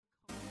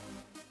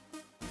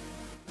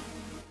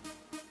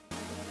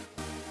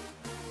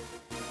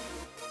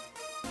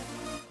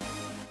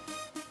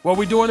What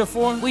we doing it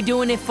for? We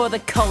doing it for the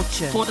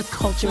culture. For the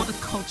culture. For the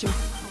culture.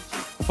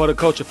 For the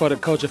culture, for the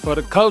culture, for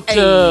the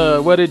culture. Hey.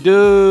 What it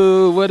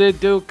do? What it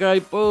do,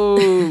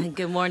 Kaipo?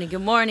 Good morning,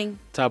 good morning.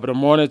 Top of the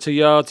morning to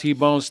y'all.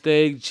 T-bone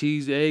steak,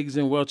 cheese, eggs,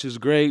 and Welch's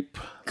grape.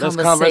 Let's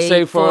Conversate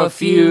conversate for a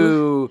few.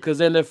 few.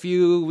 Because in a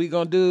few, we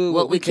gonna do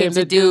What we came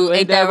to do.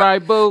 Ain't that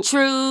right, boo?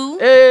 True.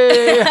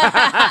 Hey!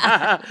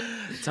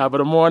 Top of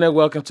the morning.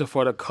 Welcome to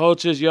For the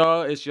Cultures,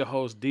 y'all. It's your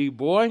host,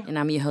 D-Boy. And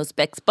I'm your host,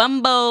 Bex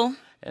Bumbo.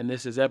 And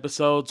this is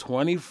episode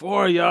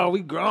 24, y'all.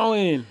 We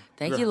growing.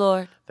 Thank you,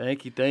 Lord.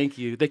 Thank you, thank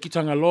you. Thank you,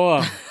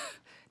 Tangaloa.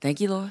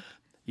 Thank you, Lord.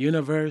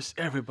 Universe,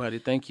 everybody.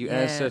 Thank you,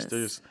 Yes.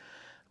 ancestors.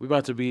 We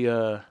about to be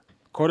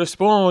quarter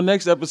spoon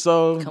next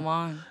episode. Come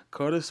on.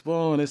 Quarter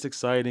spoon. It's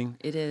exciting.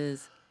 It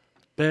is.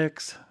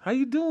 Bex, how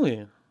you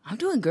doing? I'm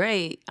doing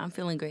great. I'm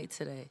feeling great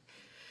today.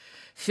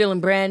 Feeling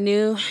brand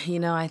new. You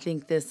know, I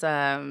think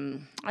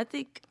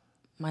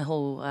my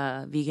whole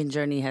vegan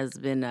journey has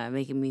been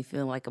making me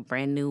feel like a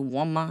brand new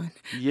woman.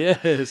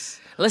 Yes.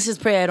 Let's just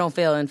pray I don't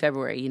fail in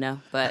February, you know,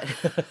 but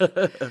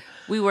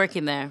we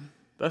working there.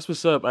 That's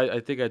what's up. I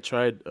think I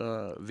tried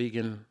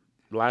vegan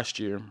last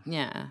year.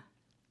 Yeah.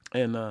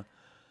 And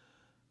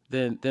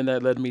then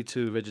that led me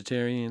to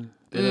vegetarian.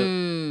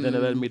 Then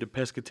it led me to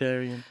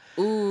pescatarian.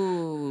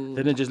 Ooh.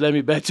 Then it just led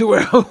me back to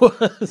where I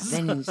was.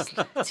 Then you just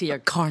to your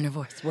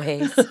carnivorous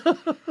ways.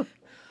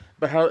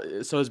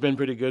 But so it's been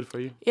pretty good for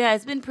you? Yeah,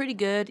 it's been pretty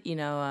good. You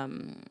know,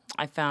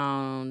 I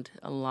found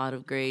a lot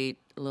of great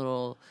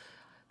little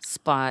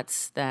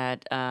spots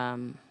that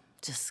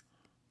just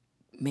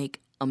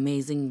make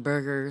amazing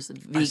burgers,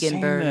 vegan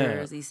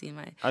burgers. That. You see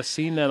I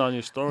seen that on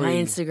your story. my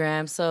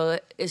Instagram. So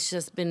it's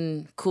just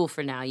been cool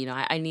for now. You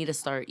know, I need to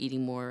start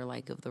eating more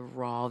like of the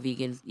raw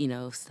vegan, you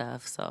know,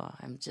 stuff. So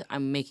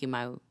I'm making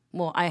my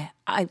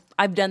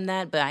I've done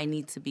that, but I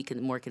need to be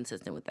more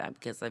consistent with that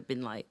because I've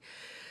been like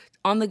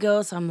on the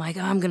go. So I'm like,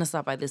 I'm gonna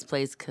stop by this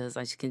place because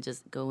I can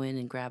just go in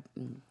and grab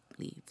and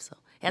leave. So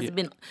it hasn't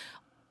been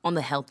on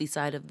the healthy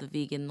side of the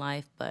vegan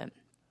life, but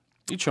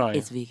You trying?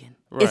 it's vegan.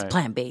 Right. It's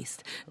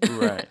plant-based.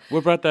 Right.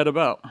 What brought that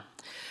about?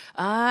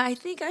 I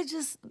think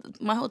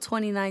my whole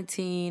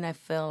 2019, I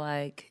feel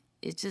like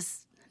it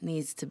just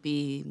needs to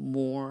be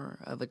more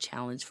of a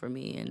challenge for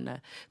me.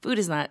 And food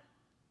is not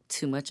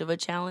too much of a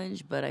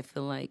challenge, but I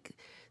feel like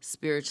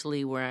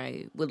spiritually where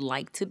I would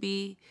like to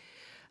be,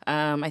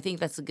 I think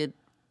that's a good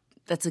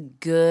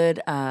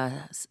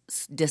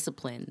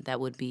discipline that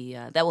would be,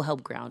 that will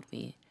help ground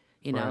me,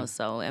 you know? Right.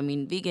 So, I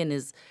mean, vegan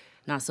is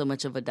not so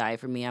much of a diet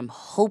for me. I'm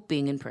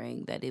hoping and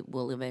praying that it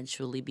will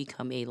eventually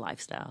become a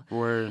lifestyle.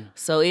 Word.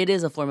 So it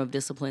is a form of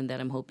discipline that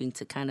I'm hoping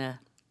to kind of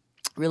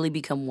really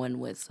become one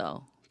with.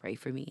 So pray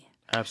for me.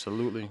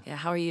 Absolutely. Yeah,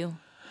 how are you?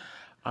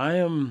 I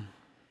am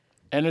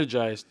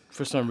energized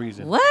for some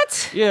reason.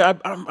 What? Yeah,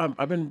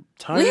 I've been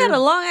tired. We had a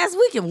long ass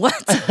weekend.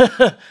 What?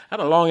 had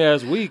a long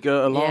ass week,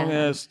 a long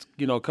ass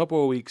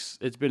couple of weeks.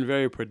 It's been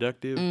very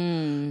productive.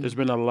 There's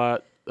been a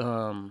lot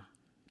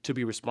to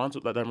be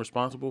responsible that I'm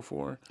responsible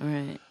for. All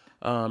right.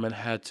 And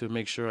had to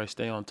make sure I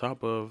stay on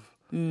top of.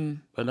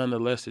 But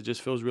nonetheless, it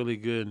just feels really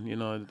good,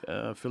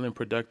 feeling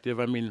productive.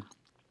 I mean,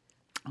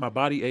 my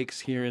body aches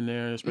here and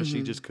there,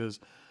 especially just because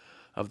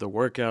of the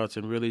workouts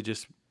and really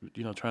just,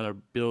 trying to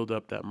build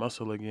up that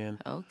muscle again.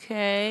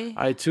 Okay.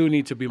 I, too,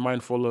 need to be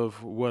mindful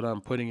of what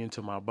I'm putting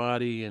into my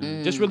body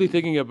and just really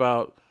thinking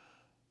about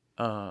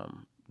my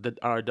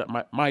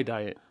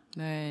diet,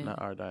 Right.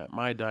 not our diet,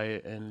 my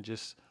diet, and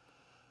just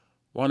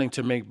wanting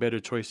to make better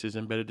choices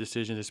and better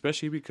decisions,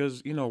 especially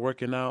because,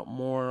 working out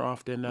more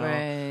often now.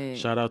 Right.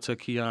 Shout out to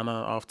Kiana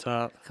off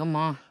top. Come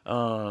on.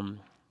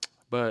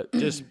 But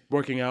just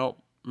working out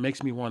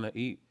makes me want to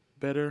eat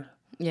better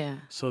Yeah.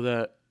 so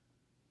that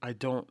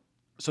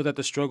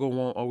the struggle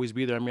won't always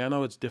be there. I mean, I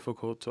know it's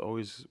difficult to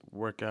always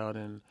work out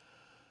and,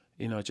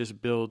 it just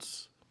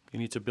you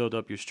need to build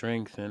up your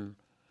strength and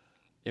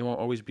it won't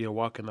always be a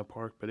walk in the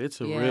park, but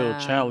it's a real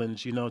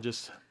challenge,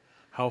 just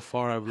how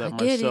far I've let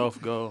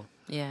myself go.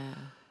 Yeah.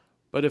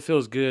 But it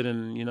feels good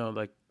and,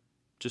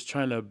 just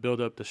trying to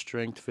build up the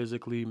strength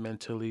physically,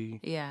 mentally,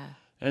 Yeah.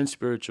 and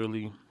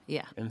spiritually.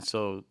 Yeah. And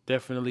so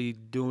definitely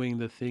doing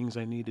the things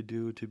I need to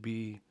do to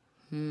be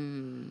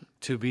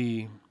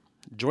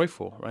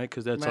joyful, right?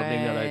 Because that's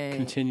something that I Right.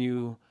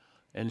 continue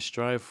and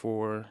strive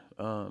for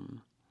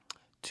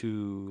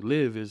to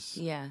live is,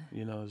 Yeah.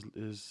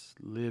 is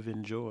live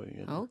in joy.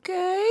 And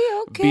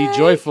Okay. be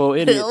joyful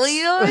in it.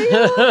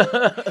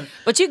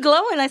 But you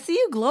glowing. I see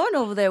you glowing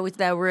over there with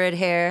that red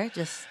hair.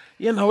 Just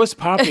It's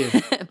popping.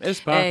 It's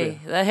hey, popping.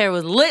 that hair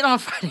was lit on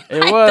Friday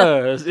night. It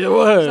was. It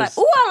was. Like,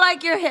 ooh, I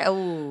like your hair.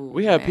 Ooh,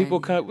 We had man.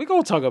 people come. We're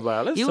going to talk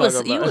about it. You Let's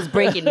talk was about it.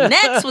 breaking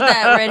necks with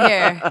that red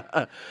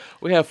hair.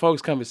 We had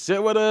folks come and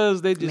sit with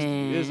us. They just,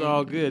 Man. it's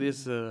all good.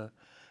 It's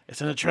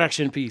an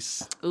attraction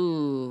piece.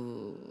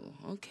 Ooh,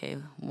 okay.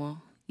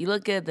 Well, you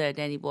look good there,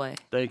 Danny boy.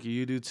 Thank you.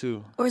 You do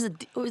too. Or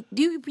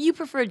do you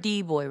prefer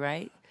D boy,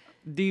 right?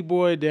 D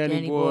boy,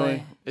 Danny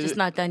boy. Just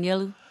not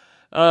Danielu.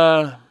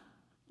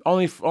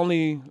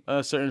 Only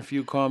a certain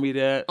few call me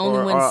that, Only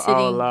or one I'll sitting,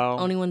 allow.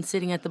 only one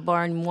sitting at the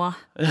bar in moi.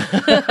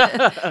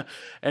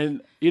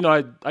 And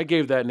I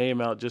gave that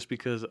name out just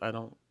because I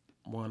don't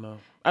want to.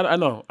 I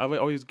know I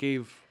always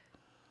gave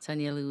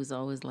Tanya Lou is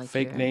always like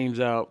fake names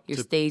out your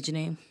to stage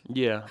name.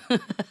 yeah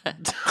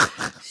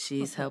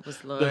She's help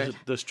us, Lord.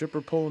 the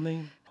stripper pole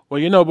name.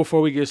 Well,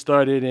 before we get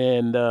started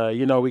and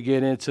we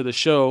get into the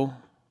show,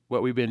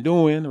 what we've been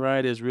doing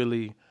right is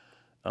really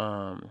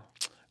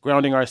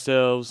grounding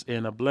ourselves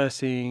in a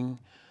blessing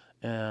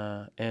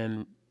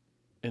and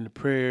in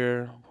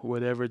prayer,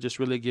 whatever, just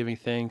really giving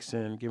thanks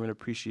and giving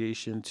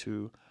appreciation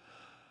to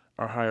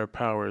our higher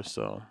powers.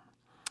 So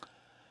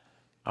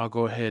I'll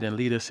go ahead and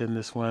lead us in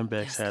this one.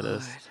 Bex Yes, had Lord.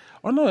 us.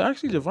 Oh, no,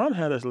 actually, Javon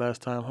had us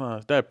last time,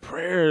 huh? That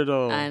prayer,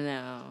 though. I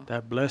know.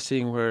 That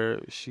blessing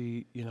where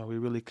she, we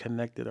really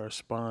connected our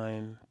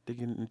spine,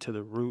 digging into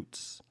the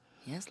roots.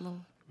 Yes, Lord.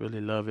 Really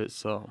love it.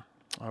 So,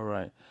 all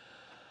right.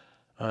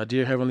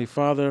 Dear Heavenly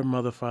Father,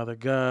 Mother, Father,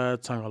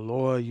 God,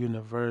 Tangaloa,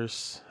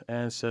 Universe,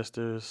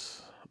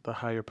 ancestors, the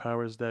higher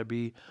powers that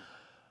be,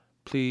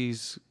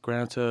 please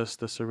grant us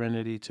the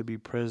serenity to be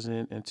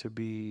present and to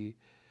be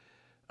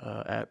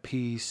at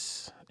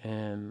peace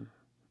and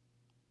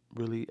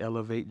really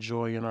elevate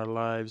joy in our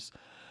lives.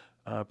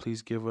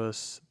 Please give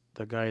us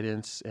the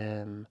guidance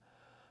and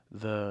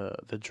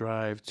the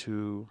drive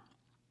to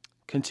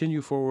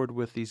continue forward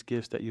with these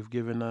gifts that you've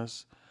given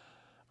us.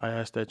 I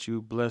ask that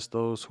you bless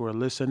those who are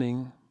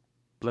listening,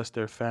 bless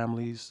their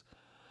families,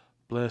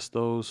 bless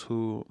those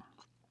who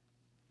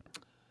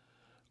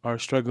are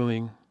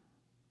struggling,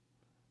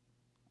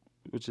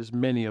 which is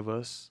many of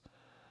us,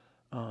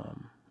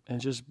 and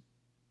just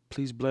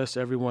please bless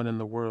everyone in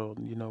the world.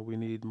 We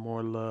need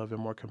more love and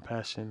more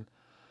compassion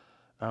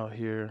out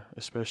here,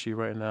 especially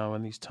right now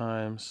in these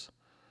times.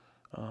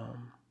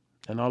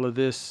 And all of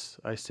this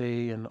I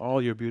say in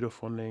all your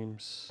beautiful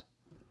names.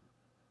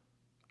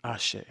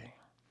 Ashe.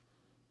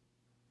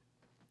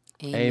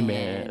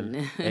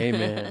 Amen.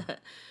 Amen.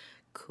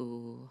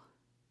 Cool.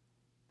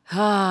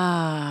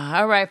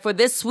 All right, for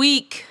this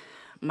week,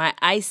 my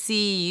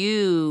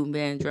ICU,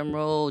 man, drum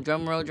roll.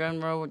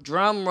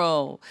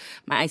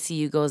 My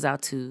ICU goes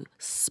out to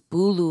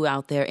Spulu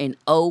out there in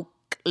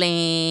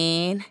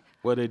Oakland.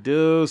 What it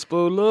do,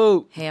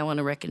 Spooloo? Hey, I want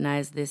to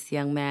recognize this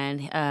young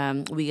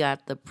man. We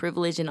got the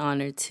privilege and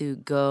honor to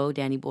go,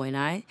 Danny Boy and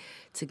I,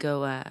 to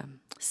go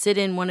sit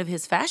in one of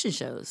his fashion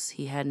shows.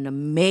 He had an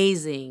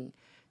amazing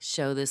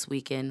show this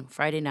weekend,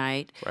 Friday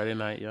night.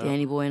 Yeah.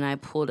 Danny Boy and I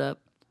pulled up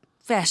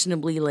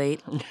fashionably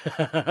late.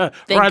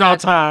 Right on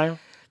time.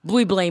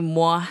 We blame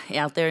moi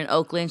out there in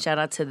Oakland. Shout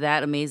out to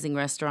that amazing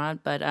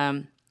restaurant. But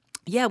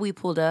yeah, we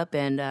pulled up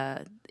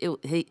and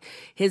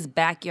his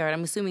backyard,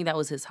 I'm assuming that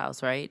was his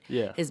house, right?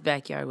 Yeah. His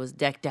backyard was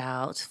decked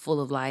out,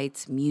 full of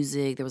lights,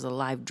 music. There was a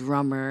live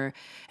drummer,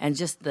 and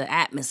just the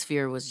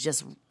atmosphere was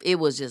just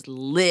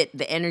lit.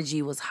 The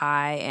energy was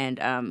high,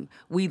 and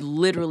we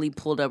literally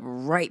pulled up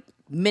right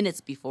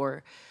minutes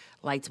before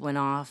lights went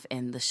off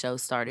and the show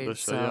started.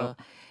 So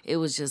it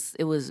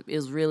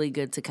was really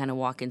good to kind of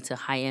walk into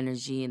high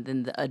energy, and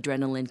then the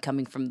adrenaline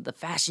coming from the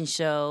fashion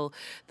show,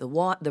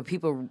 the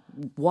people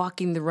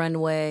walking the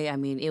runway. I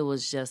mean, it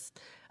was just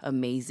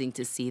amazing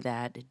to see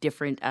that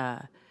different.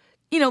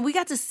 We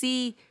got to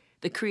see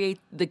the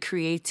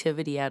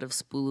creativity out of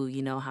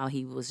Spulu. How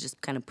he was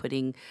just kind of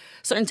putting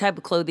certain type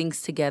of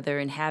clothings together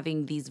and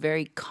having these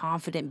very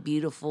confident,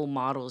 beautiful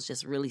models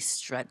just really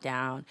strut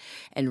down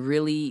and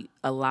really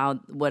allow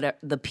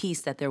the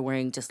piece that they're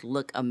wearing just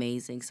look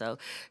amazing. So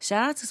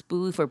shout out to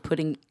Spulu for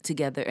putting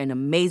together an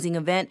amazing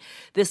event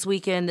this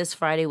weekend. This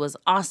Friday was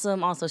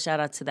awesome. Also shout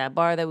out to that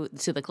bar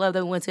to the club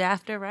that we went to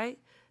after, right?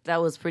 That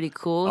was pretty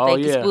cool. Thank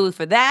you, Spulu,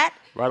 for that.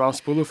 Right on,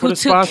 Spulu, for the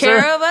sponsor. Who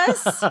took care of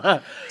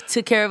us.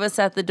 Took care of us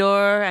at the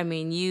door. I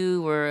mean,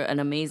 you were an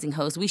amazing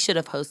host. We should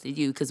have hosted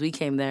you because we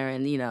came there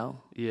and,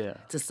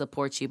 to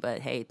support you.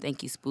 But, hey,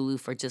 thank you, Spulu,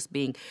 for just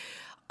being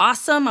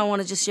awesome. I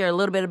want to just share a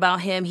little bit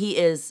about him. He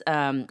is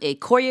a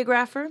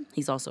choreographer.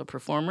 He's also a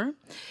performer.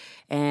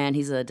 And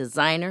he's a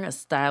designer, a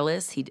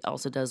stylist. He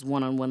also does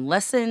one-on-one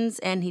lessons,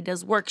 and he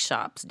does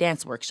workshops,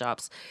 dance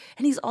workshops.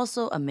 And he's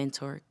also a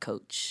mentor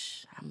coach.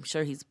 I'm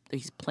sure he's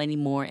plenty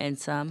more and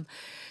some,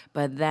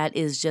 but that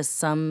is just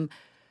some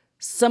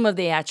of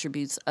the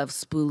attributes of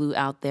Spulu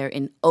out there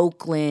in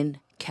Oakland,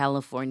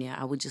 California.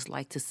 I would just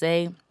like to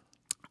say,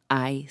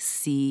 I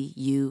see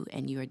you,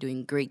 and you are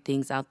doing great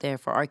things out there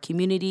for our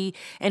community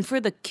and for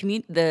the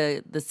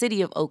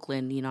city of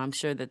Oakland. I'm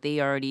sure that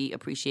they already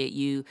appreciate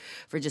you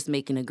for just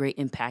making a great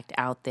impact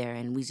out there,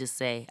 and we just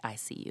say, I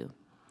see you.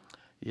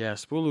 Yeah,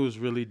 Spulu is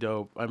really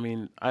dope. I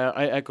mean,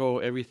 I echo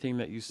everything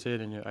that you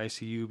said in your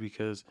ICU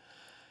because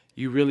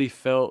you really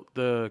felt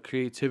the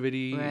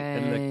creativity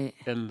right.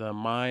 and the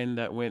mind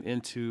that went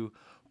into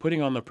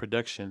putting on the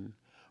production,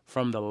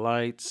 from the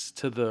lights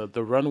to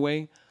the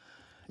runway.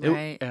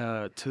 Right.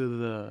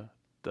 To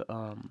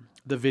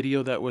the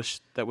video that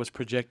was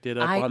projected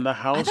up on the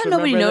house. I thought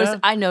nobody noticed.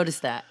 I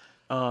noticed that.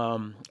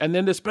 And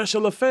then the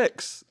special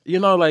effects.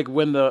 Like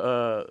when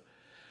the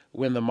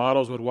when the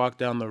models would walk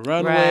down the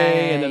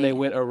runway and then they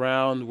went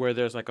around where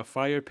there's like a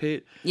fire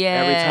pit.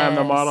 Every time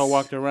the model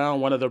walked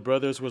around, one of the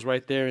brothers was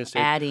right there and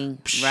said, adding,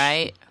 psh,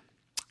 right?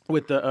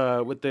 With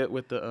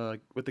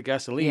the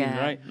gasoline,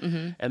 right?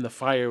 And the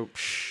fire,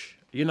 psh,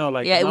 you know,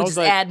 like, yeah, it and I would was just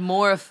like, add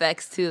more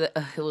effects to the.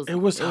 It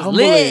was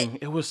humbling.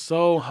 lit. It was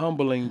so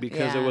humbling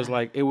because it was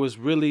like, it was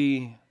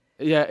really,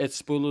 yeah, it's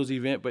Spulu's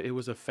event, but it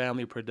was a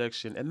family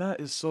production, and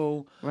that is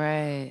so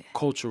Right.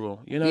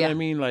 cultural. You know what I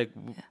mean? Like,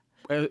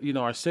 you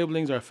know, our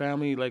siblings, our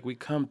family, like we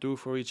come through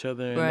for each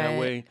other in that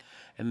way,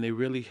 and they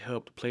really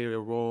helped play a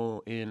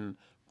role in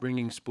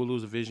bringing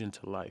Spulu's vision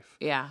to life.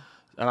 Yeah.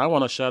 And I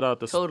want to shout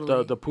out the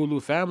Totally. the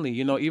Pulu family.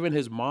 You know, even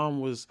his mom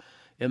was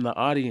in the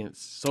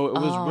audience, so it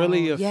was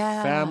really a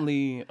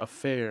family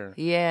affair.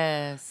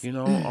 Yes. You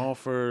know, all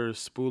for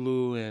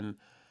Spulu and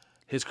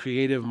his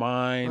creative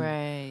mind.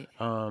 Right.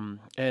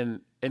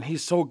 And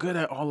he's so good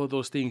at all of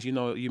those things. You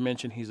know, you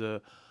mentioned he's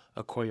a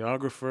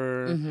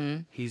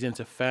choreographer. He's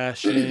into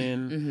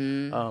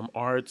fashion,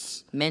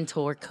 arts,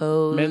 Mentor,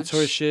 coach,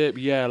 mentorship.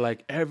 Yeah,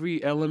 like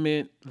every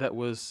element that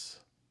was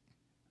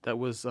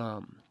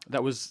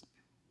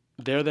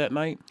there that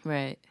night.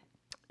 Right.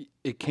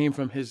 It came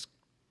from his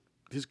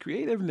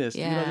creativeness.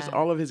 You know, just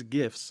all of his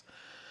gifts.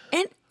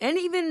 And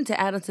even to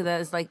add on to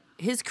that, it's like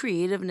his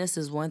creativeness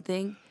is one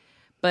thing,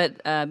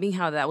 but being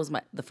how that was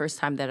the first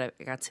time that I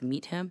got to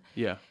meet him.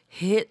 Yeah.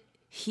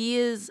 He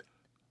is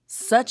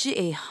such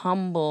a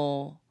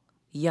humble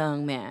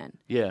young man.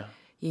 Yeah.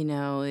 You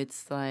know,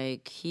 it's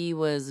like he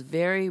was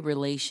very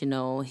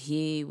relational.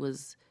 He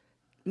was,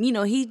 you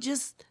know, he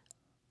just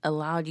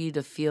allowed you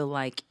to feel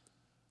like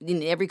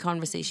in every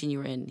conversation you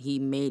were in, he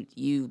made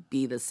you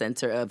be the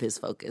center of his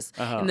focus.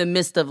 In the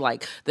midst of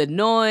like the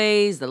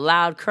noise, the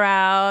loud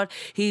crowd,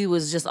 he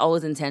was just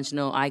always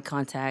intentional, eye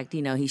contact.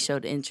 You know, he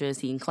showed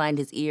interest. He inclined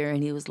his ear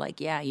and he was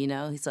like, yeah, you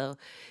know. So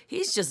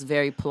he's just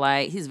very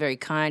polite. He's very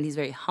kind. He's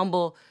very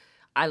humble.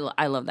 I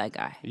love that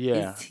guy.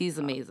 Yeah. He's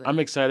amazing. I'm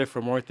excited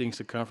for more things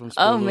to come from Spulu.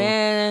 Oh,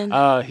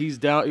 man. He's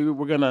down.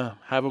 We're going to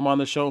have him on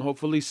the show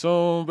hopefully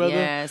soon, brother.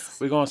 Yes.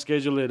 We're going to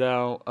schedule it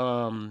out.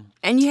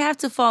 And you have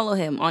to follow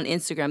him on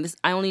Instagram.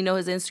 I only know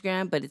his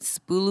Instagram, but it's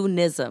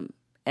Spulunism.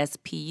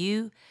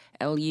 SPULUNISM.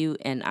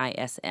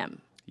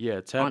 Yeah,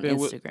 on tap in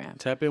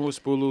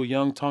with Spulu,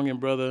 young Tongan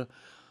brother,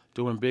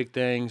 doing big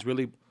things,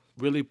 really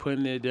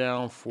putting it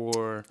down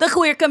for the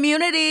queer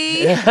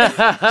community.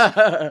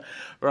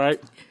 right?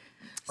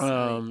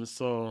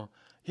 So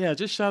yeah,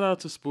 just shout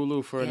out to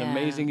Spulu for an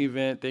amazing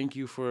event. Thank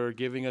you for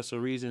giving us a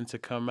reason to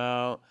come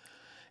out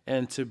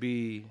and to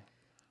be,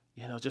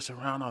 you know, just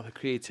around all the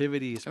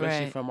creativity,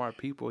 especially from our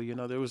people. You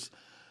know, there was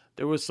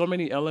so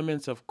many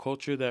elements of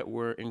culture that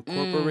were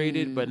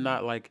incorporated, but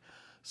not like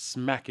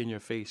smack in your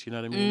face. You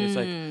know what I mean? It's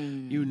like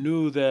you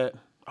knew that,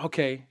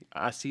 okay,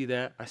 I see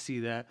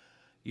that,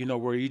 you know,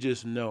 where you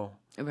just know.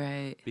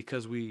 Right.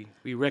 Because we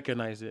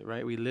recognize it,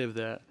 right? We live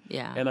that.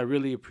 Yeah. And I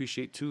really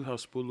appreciate, too, how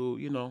Spulu,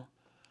 you know,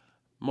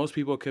 most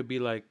people could be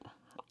like,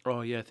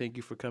 oh, yeah, thank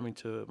you for coming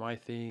to my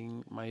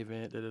thing, my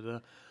event,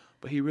 da-da-da.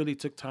 But he really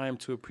took time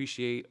to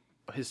appreciate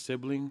his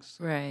siblings.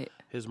 Right.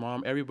 His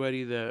mom,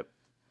 everybody that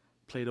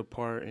played a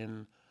part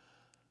in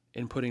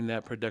putting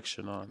that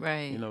production on.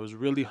 Right. You know, it was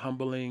really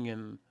humbling.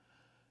 And,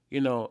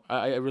 you know,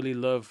 I really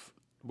love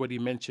what he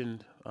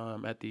mentioned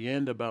at the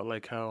end about,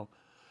 like, how,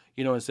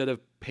 you know, instead of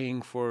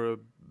paying for a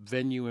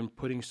venue and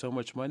putting so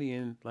much money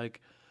in, like,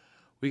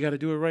 we got to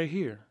do it right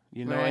here,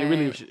 you know. And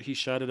really, he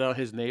shouted out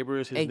his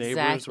neighbors. His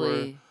neighbors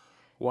were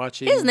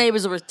watching. His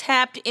neighbors were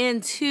tapped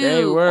into.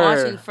 They were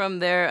watching from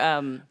their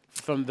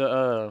from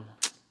the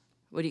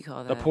what do you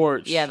call that? The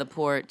porch. Yeah, the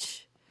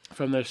porch.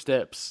 From their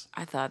steps.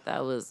 I thought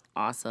that was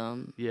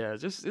awesome. Yeah,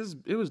 just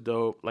it was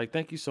dope. Like,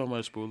 thank you so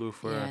much, Spulu,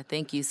 for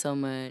thank you so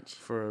much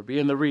for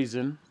being the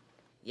reason.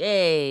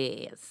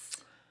 Yes.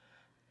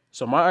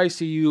 So my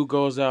ICU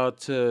goes out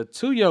to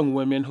two young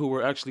women who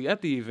were actually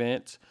at the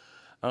event,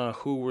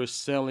 who were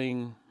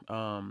selling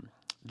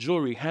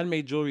jewelry,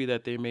 handmade jewelry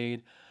that they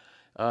made.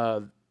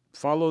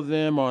 Follow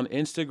them on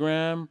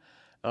Instagram.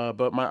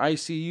 But my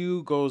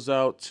ICU goes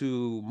out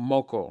to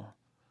Moko.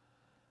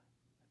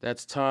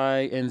 That's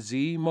Ty and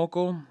Z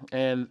Moko.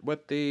 And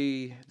what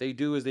they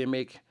do is they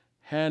make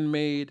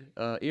handmade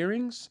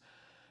earrings.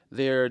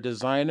 They're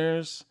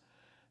designers.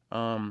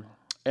 And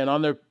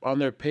on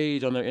their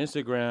page, on their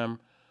Instagram,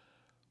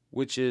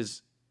 which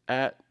is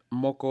at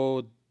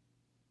mokko.j,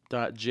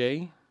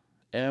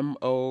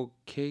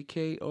 MOKKO.j.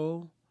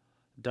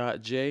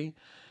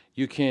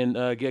 You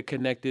can get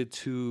connected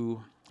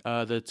to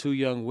the two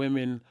young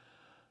women,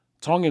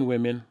 Tongan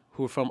women,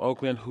 who are from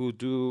Oakland,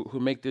 who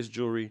make this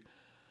jewelry.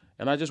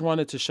 And I just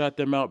wanted to shout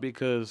them out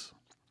because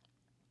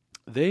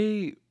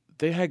they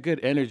had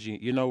good energy.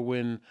 You know,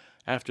 when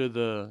after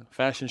the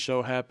fashion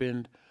show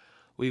happened,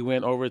 we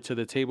went over to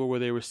the table where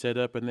they were set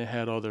up and they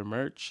had all their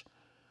merch.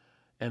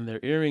 And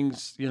their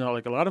earrings, you know,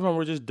 like a lot of them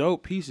were just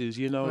dope pieces,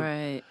 you know.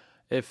 Right.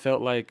 It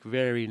felt like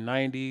very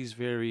 90s,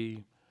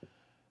 very,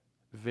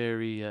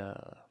 very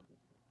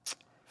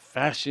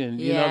fashion,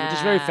 you know,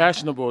 just very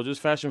fashionable,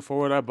 just fashion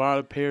forward. I bought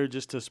a pair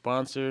just to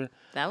sponsor.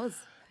 That was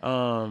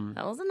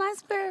That was a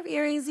nice pair of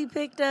earrings he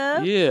picked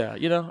up. Yeah,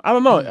 I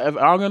don't know if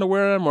I'm gonna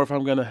wear them or if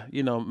I'm gonna,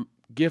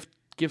 gift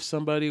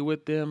somebody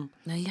with them.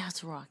 No, you have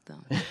to rock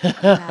them. You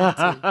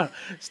have to.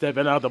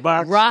 Stepping out the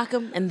box. Rock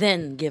them and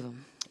then give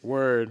them.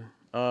 Word.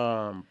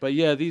 But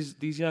yeah,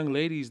 these young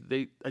ladies,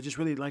 I just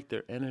really like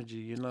their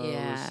energy,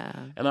 Yeah.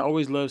 and I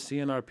always love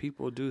seeing our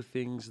people do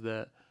things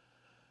that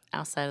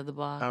Outside of the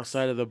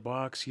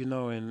box.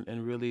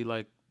 and really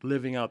like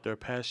living out their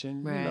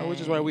passion, which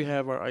is why we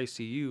have our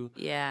ICU.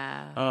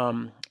 Yeah.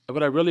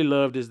 What I really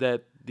loved is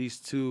that these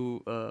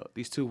two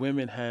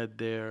women had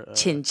their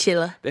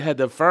Chinchilla. they had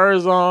the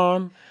furs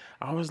on.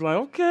 I was like,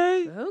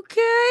 okay,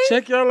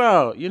 check y'all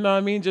out. You know what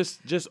I mean?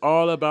 Just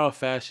all about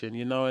fashion,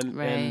 and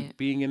Right.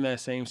 being in that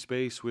same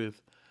space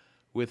with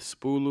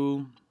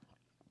Spulu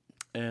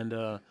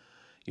and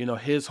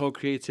his whole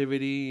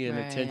creativity and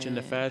attention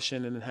to Right.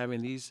 fashion, and then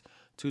having these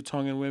two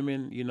Tongan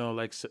women,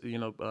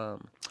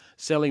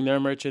 selling their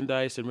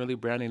merchandise and really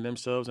branding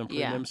themselves and putting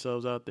Yeah.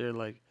 themselves out there.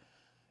 Like,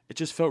 it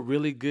just felt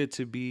really good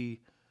to be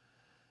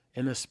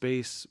in a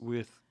space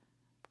with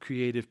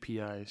creative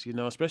PIs,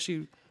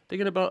 especially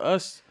thinking about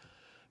us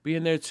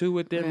being there too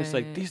with them. It's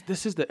like Right.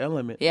 this is the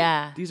element.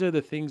 Yeah. These are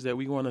the things that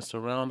we want to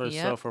surround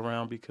ourselves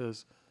around,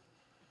 because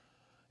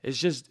it's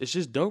just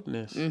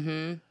dopeness.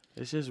 Mm-hmm.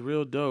 It's just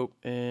real dope,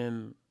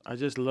 and I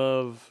just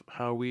love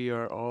how we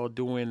are all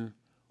doing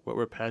what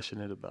we're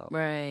passionate about.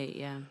 Right.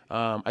 Yeah.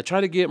 I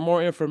try to get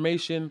more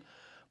information,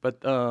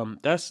 but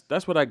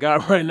that's what I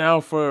got right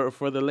now for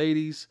the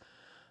ladies.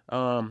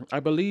 I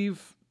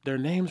believe their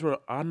names were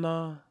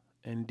Anna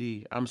and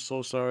D. I'm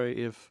so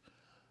sorry if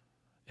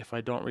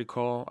I don't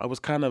recall. I was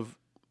kind of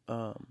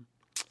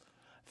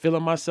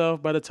feeling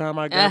myself by the time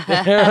I got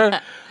there.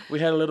 We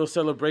had a little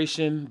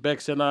celebration,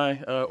 Bex and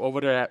I,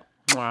 over there at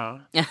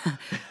Mwah.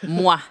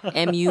 Moi.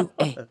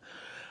 MUA.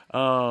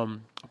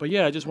 But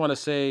yeah, I just want to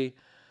say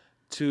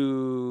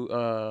to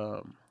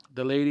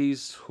the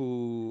ladies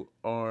who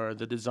are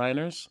the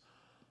designers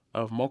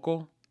of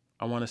Moko,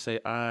 I want to say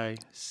I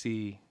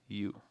see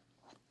you.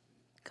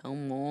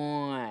 Come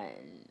on.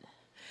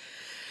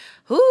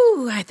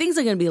 Ooh, things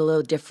are going to be a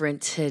little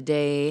different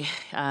today.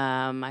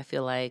 I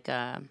feel like,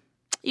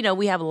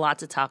 we have a lot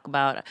to talk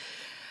about.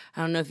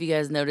 I don't know if you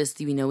guys noticed,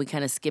 we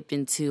kind of skipped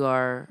into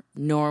our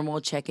normal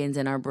check-ins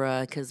and our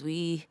bruh because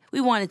we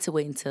wanted to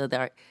wait until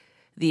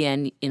the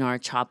end in our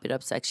chop it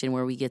up section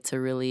where we get to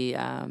really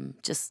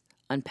just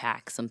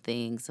unpack some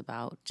things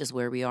about just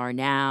where we are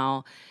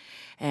now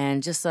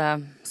and just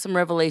some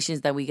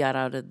revelations that we got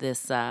out of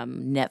this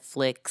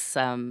Netflix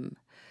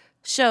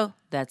show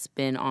that's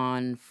been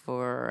on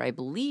for, I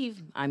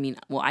believe,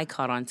 I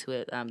caught on to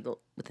it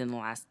within the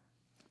last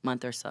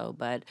month or so,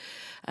 but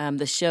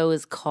the show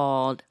is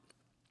called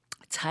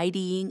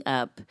Tidying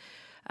Up.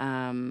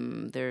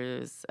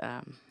 There's,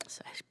 I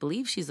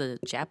believe she's a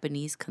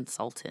Japanese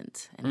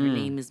consultant, and her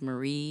name is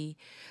Marie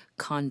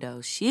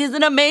Kondo. She is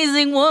an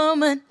amazing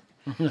woman.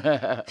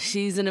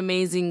 She's an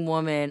amazing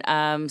woman.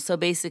 So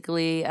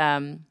basically,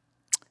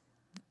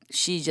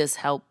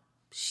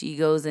 she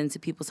goes into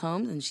people's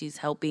homes and she's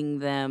helping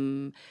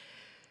them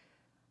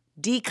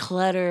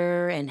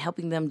declutter and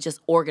helping them just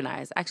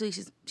organize. Actually,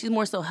 she's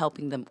more so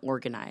helping them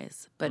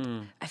organize. But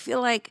I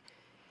feel like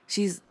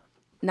she's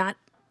not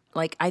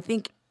like, I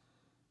think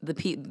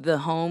the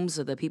homes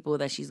or the people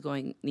that she's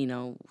going,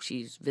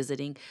 she's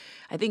visiting,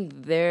 I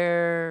think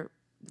their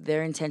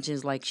intention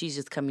is like she's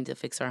just coming to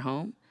fix our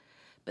home.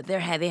 But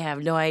they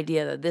have no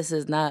idea that this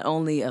is not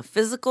only a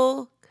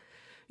physical,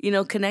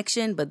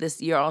 connection,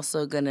 but you're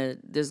also gonna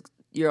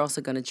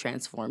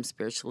transform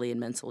spiritually and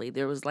mentally.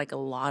 There was like a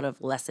lot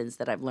of lessons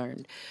that I've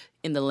learned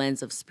in the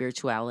lens of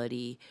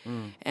spirituality,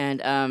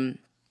 and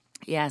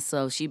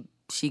so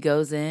she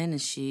goes in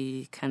and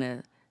she kind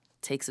of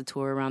takes a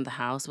tour around the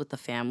house with the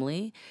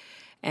family,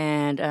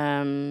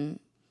 and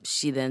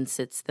she then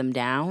sits them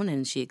down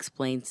and she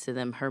explains to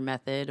them her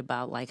method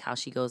about like how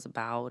she goes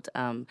about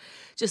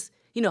just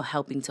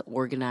helping to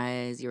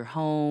organize your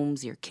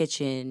homes, your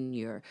kitchen,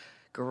 your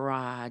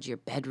garage, your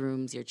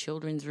bedrooms, your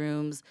children's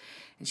rooms.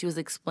 And she was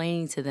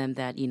explaining to them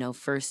that,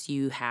 first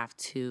you have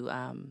to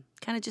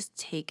kind of just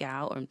take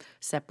out or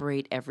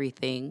separate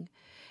everything.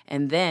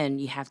 And then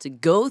you have to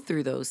go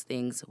through those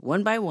things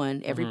one by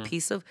one, every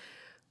piece of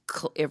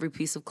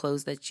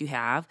clothes that you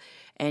have,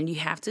 and you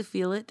have to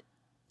feel it.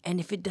 And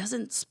if it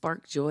doesn't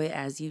spark joy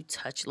as you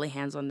lay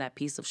hands on that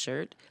piece of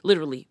shirt,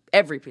 literally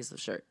every piece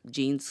of shirt,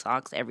 jeans,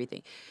 socks,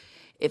 everything.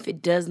 If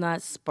it does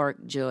not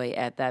spark joy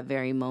at that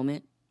very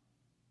moment,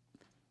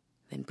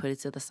 then put it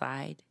to the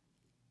side.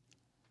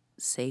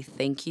 Say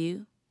thank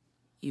you.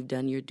 You've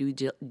done your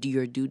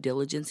due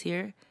diligence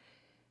here,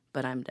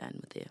 but I'm done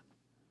with you.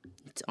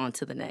 It's on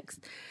to the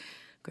next.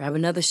 Grab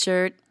another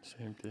shirt.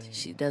 Same thing.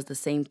 She does the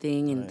same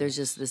thing, and there's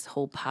just this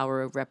whole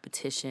power of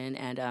repetition.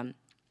 And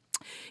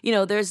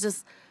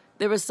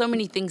there were so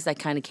many things that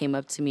kind of came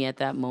up to me at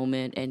that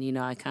moment, and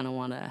I kind of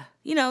want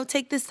to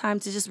take this time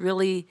to just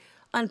really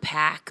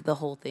unpack the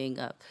whole thing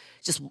up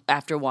just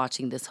after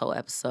watching this whole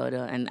episode.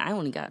 And I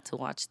only got to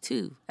watch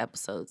 2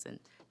 episodes, and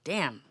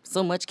damn,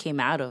 so much came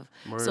out of,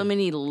 so Word.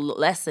 many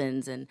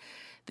lessons and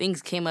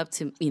things came up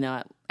to,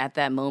 at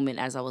that moment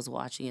as I was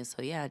watching it.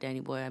 So yeah, Danny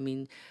Boy, I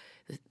mean,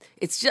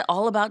 it's just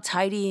all about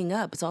tidying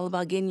up. It's all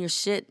about getting your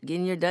shit,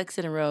 getting your ducks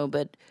in a row.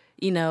 But,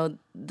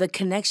 the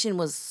connection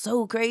was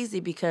so crazy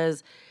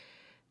because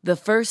the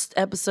first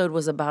episode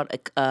was about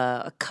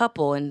a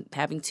couple and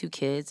having two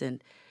kids,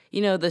 and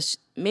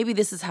maybe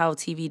this is how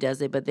TV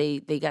does it, but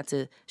they got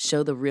to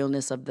show the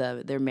realness of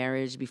their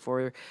marriage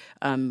before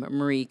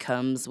Marie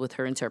comes with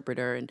her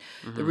interpreter, and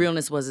the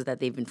realness was that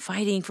they've been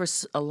fighting for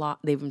a lot.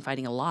 They've been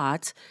fighting a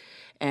lot,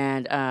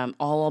 and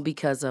all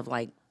because of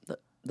like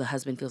the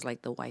husband feels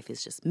like the wife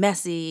is just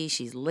messy,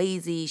 she's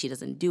lazy, she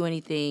doesn't do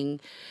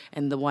anything.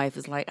 And the wife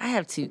is like, I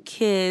have two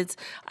kids,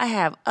 I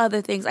have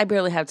other things, I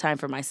barely have time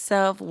for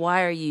myself.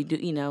 Why are you,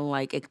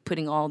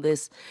 putting all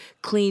this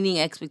cleaning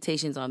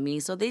expectations on me?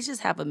 So they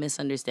just have a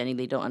misunderstanding.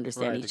 They don't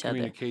understand Right, each the other.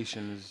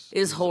 communication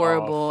Is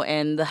horrible. off.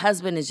 And the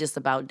husband is just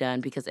about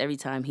done because every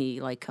time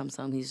he comes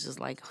home, he's just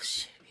like, oh,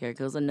 shit, here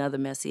goes another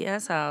messy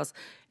ass house.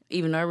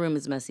 Even our room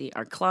is messy.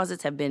 Our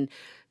closets have been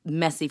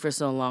messy for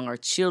so long. Our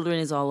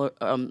children's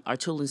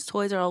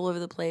toys are all over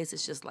the place.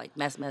 It's just like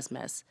mess, mess,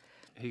 mess.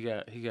 He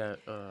got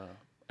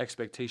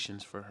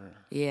expectations for her.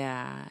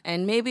 Yeah,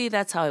 and maybe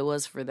that's how it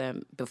was for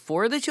them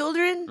before the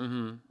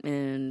children,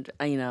 and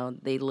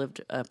they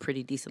lived a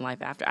pretty decent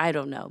life after. I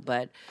don't know,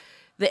 but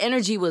the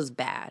energy was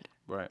bad.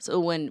 Right. So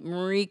when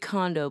Marie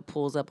Kondo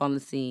pulls up on the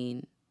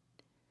scene,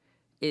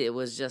 it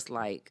was just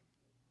like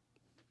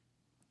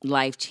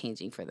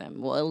life-changing for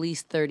them. Well, at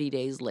least 30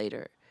 days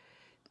later,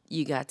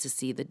 you got to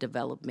see the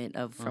development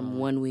of from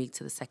 1 week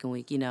to the second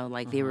week.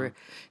 They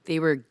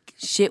were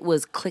shit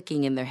was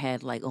clicking in their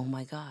head like, oh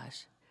my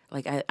gosh.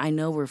 Like I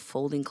know we're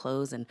folding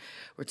clothes and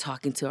we're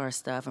talking to our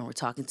stuff and we're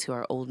talking to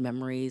our old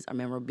memories, our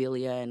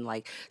memorabilia and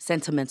like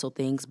sentimental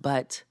things,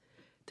 but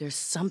there's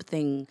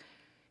something,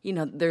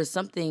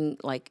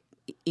 like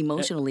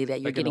emotionally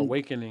that you're Like getting an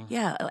awakening.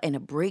 Yeah, and a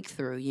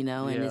breakthrough,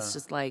 and it's Yeah.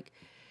 just like,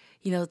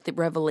 the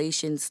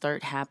revelations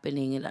start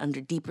happening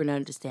and deeper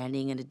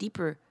understanding and a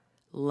deeper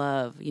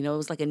love. It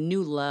was like a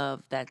new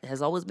love that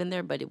has always been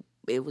there, but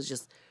it was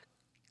just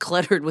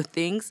cluttered with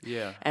things.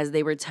 Yeah. As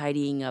they were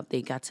tidying up,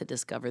 they got to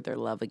discover their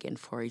love again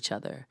for each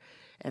other.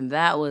 And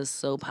that was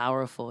so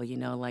powerful,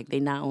 like they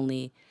not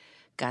only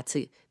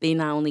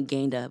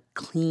gained a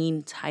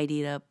clean,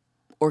 tidied up,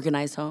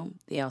 organized home,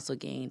 they also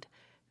gained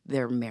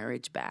their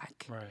marriage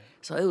back. Right.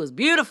 So it was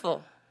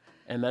beautiful.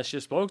 And that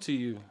shit spoke to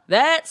you.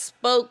 That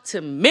spoke to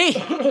me.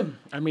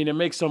 I mean, it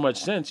makes so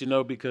much sense,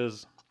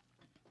 because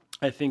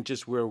I think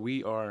just where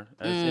we are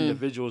as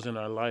individuals in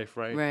our life,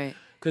 right? Right.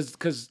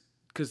 Because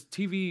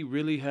TV,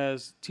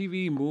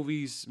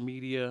 movies,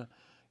 media,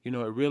 it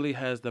really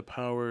has the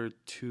power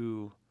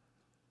to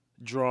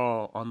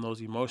draw on those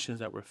emotions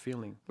that we're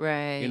feeling.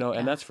 Right.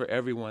 And that's for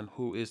everyone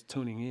who is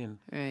tuning in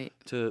Right.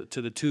 to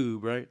the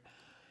tube, right?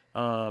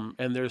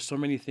 And there's so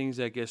many things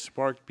that get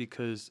sparked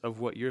because of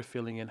what you're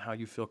feeling and how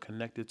you feel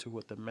connected to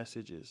what the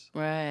message is.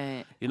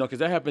 Right. Because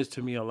that happens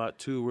to me a lot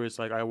too, where it's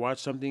like I watch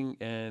something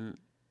and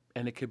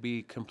it could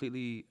be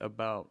completely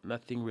about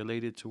nothing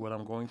related to what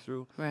I'm going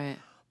through. Right.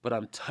 But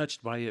I'm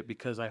touched by it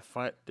because I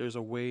find there's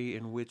a way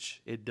in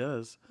which it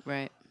does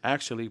Right.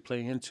 actually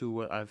play into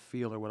what I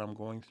feel or what I'm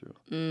going through.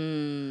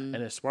 And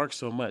it sparks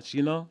so much,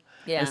 Yeah.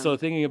 And so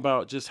thinking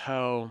about just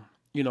how,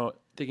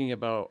 thinking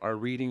about our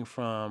reading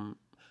from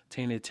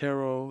Tainted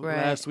Tarot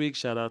last week.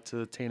 Shout out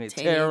to Tainted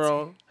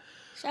Tarot.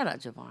 Shout out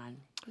Javon.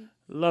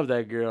 Love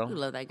that girl. We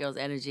love that girl's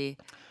energy.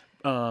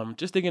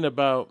 Just thinking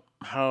about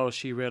how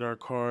she read our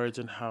cards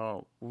and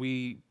how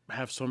we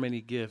have so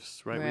many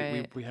gifts, right?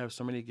 Right. We have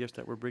so many gifts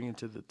that we're bringing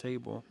to the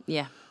table.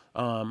 Yeah.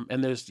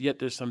 And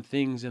there's some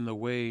things in the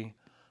way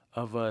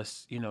of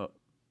us,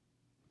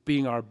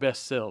 being our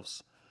best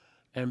selves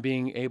and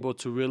being able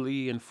to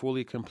really and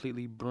fully,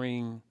 completely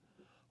bring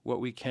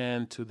what we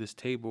can to this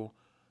table.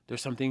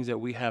 There's some things that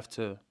we have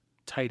to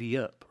tidy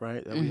up,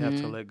 right? That we have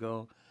to let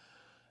go.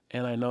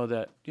 And I know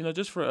that,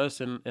 just for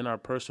us in our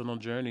personal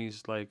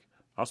journeys, like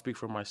I'll speak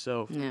for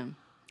myself. Yeah.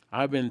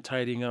 I've been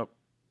tidying up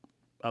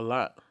a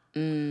lot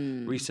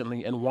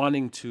recently and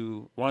wanting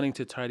to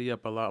tidy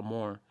up a lot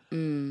more.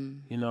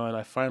 And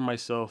I find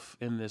myself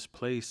in this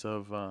place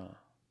of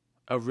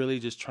really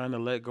just trying to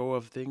let go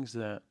of things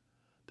that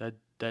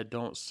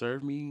don't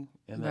serve me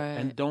and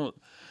and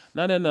don't,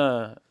 not in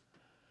a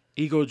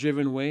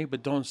ego-driven way,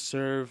 but don't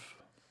serve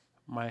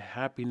my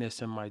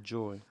happiness and my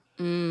joy.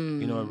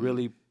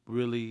 Really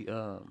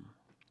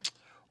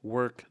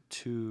work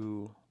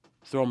to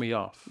throw me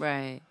off.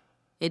 Right.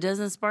 It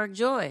doesn't spark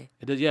joy.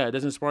 It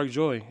doesn't spark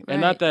joy. Right.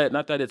 And not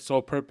that its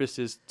sole purpose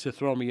is to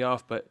throw me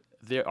off, but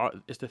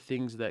it's the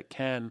things that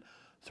can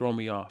throw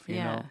me off, you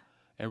know?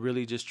 And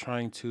really just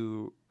trying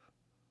to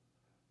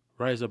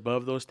rise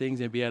above those things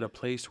and be at a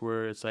place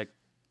where it's like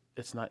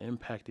it's not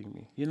impacting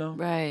me,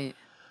 Right.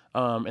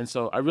 And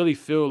so I really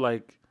feel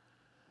like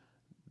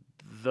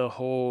the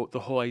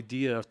whole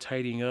idea of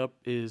tidying up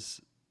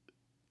is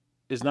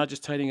not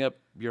just tidying up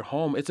your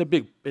home. It's a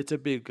big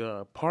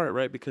part,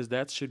 right? Because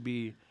that should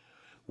be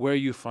where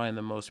you find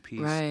the most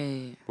peace,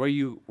 Right. where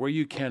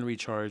you can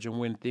recharge, and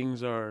when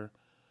things are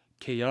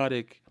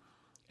chaotic,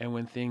 and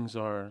when things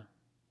are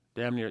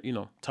damn near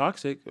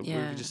toxic. If we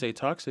Yeah. could just say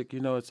toxic,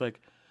 it's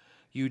like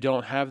you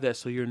don't have that,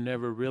 so you're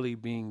never really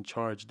being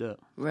charged up.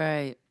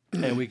 Right.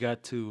 And we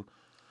got to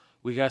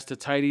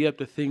tidy up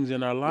the things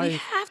in our We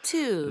life have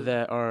to.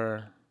 that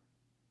are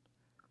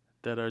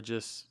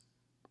just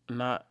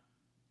not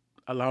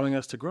allowing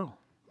us to grow.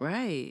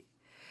 Right.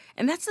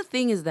 And that's the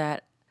thing is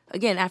that,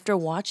 again, after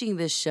watching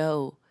this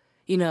show,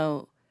 you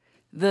know,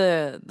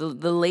 the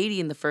lady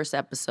in the first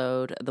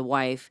episode, the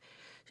wife,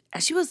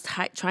 as she was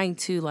trying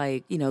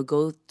to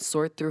go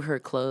sort through her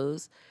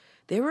clothes,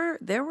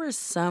 there were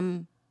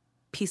some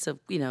piece of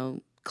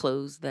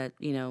clothes that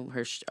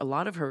a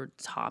lot of her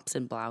tops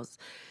and blouse,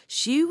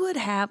 she would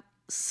have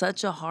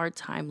such a hard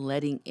time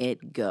letting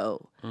it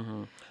go.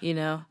 You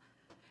know,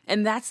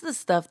 and that's the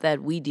stuff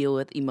that we deal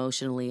with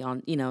emotionally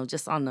on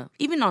just on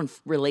even on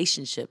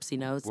relationships.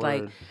 It's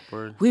like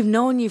Word. we've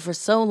known you for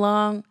so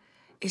long.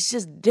 It's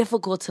just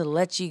difficult to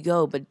let you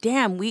go. But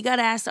damn, we got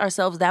to ask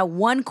ourselves that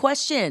one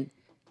question.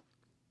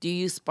 Do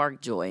you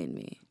spark joy in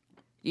me?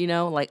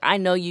 Like I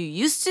know you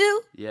used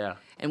to. Yeah.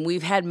 And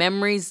we've had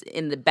memories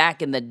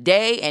back in the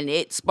day, and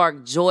it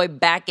sparked joy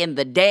back in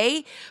the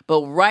day.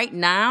 But right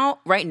now,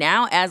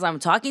 as I'm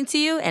talking to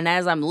you and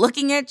as I'm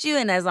looking at you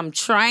and as I'm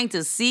trying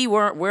to see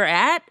where we're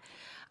at,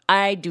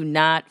 I do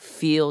not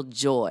feel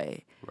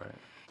joy. Right.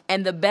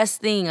 And the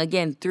best thing,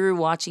 again, through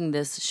watching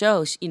this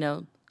show,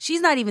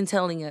 she's not even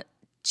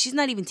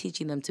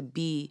teaching them to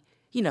be,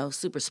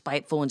 super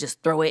spiteful and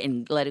just throw it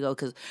and let it go.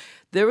 Because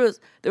there was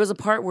a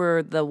part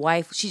where the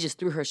wife, she just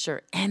threw her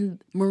shirt,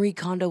 and Marie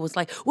Kondo was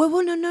like,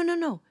 "Whoa,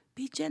 no,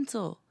 be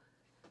gentle,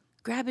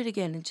 grab it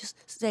again, and just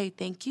say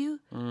thank you,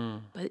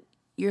 but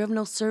you're of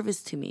no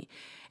service to me."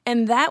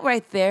 And that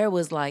right there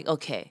was like,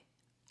 okay,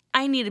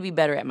 I need to be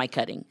better at my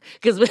cutting.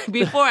 Because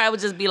before I would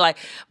just be like,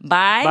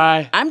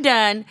 bye, I'm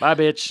done. Bye,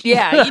 bitch.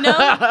 Yeah,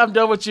 I'm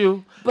done with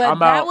you. But I'm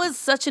that out. was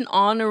such an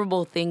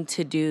honorable thing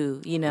to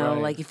do,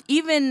 Right. Like if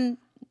even,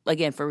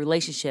 again, for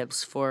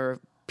relationships, for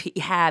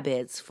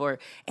habits, for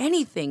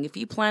anything, if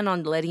you plan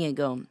on letting it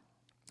go,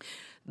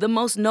 the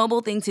most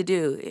noble thing to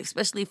do,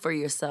 especially for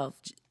yourself,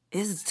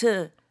 is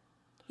to,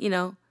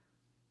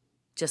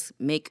 just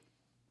make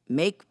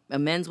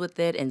amends with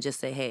it and just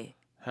say, hey,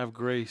 Have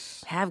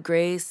grace.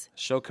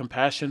 Show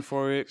compassion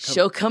for it.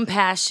 Show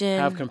compassion.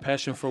 Have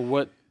compassion for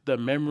what the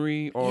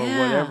memory or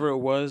whatever it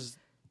was,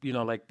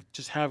 like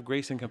just have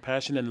grace and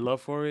compassion and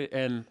love for it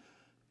and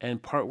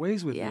part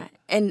ways with it.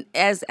 And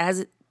as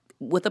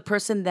with a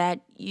person that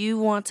you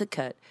want to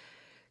cut,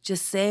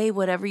 just say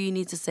whatever you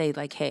need to say,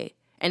 like, hey,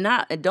 and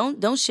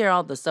don't share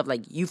all the stuff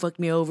like you fucked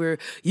me over,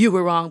 you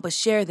were wrong, but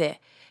share that,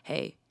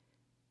 hey,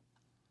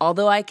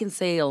 although I can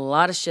say a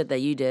lot of shit that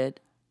you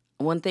did,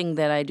 one thing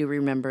that I do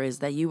remember is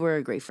that you were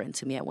a great friend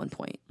to me at one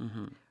point.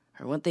 Mm-hmm.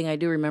 Or one thing I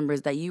do remember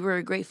is that you were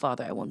a great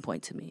father at one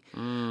point to me.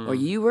 Or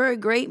you were a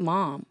great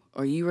mom.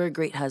 Or you were a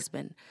great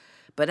husband.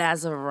 But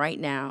as of right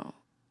now,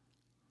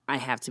 I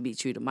have to be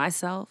true to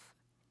myself.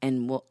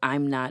 And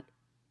I'm not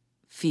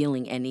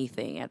feeling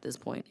anything at this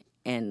point.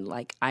 And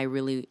like, I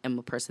really am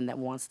a person that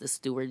wants to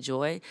steward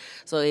joy.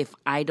 So if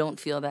I don't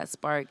feel that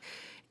spark,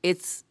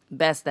 it's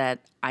best that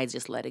I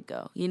just let it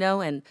go,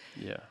 And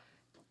Yeah.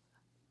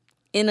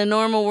 in a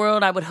normal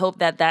world, I would hope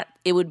that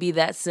it would be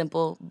that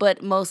simple,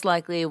 but most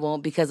likely it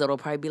won't, because it'll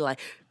probably be like,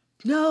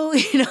 no,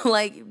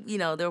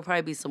 there'll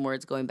probably be some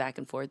words going back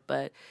and forth,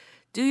 but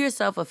do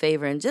yourself a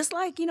favor and just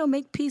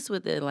make peace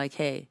with it. Like,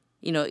 hey,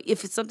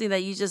 if it's something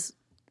that you just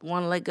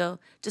want to let go,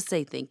 just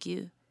say thank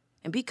you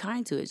and be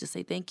kind to it. Just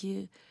say thank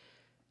you.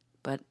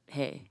 But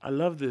hey. I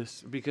love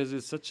this because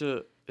it's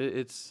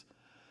it's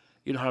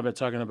how I've been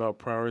talking about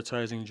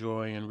prioritizing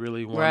joy and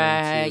really wanting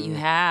right, to. You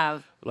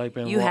have. Like,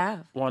 been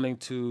have. wanting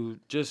to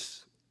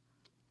just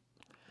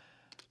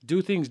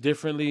do things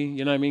differently,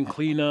 you know what I mean?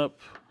 Clean up,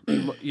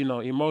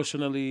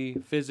 emotionally,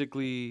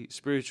 physically,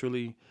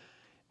 spiritually.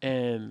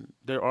 And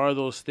there are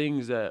those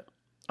things that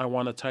I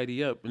want to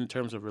tidy up in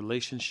terms of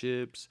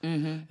relationships,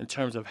 in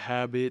terms of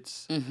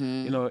habits,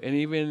 and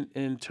even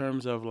in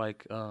terms of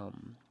like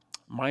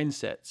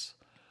mindsets.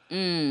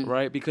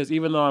 Right, because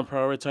even though I'm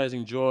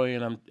prioritizing joy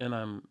and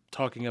I'm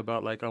talking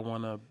about like I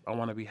wanna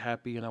be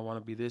happy and I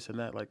wanna be this and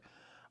that, like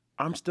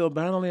I'm still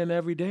battling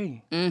every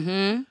day,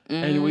 and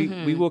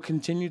we will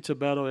continue to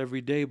battle every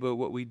day. But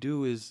what we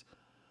do is,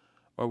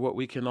 or what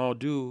we can all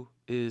do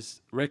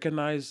is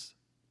recognize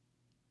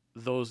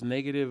those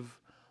negative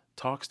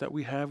talks that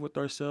we have with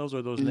ourselves,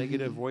 or those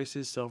negative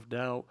voices,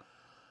 self-doubt,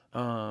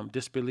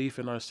 disbelief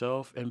in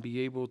ourselves, and be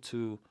able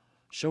to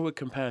show it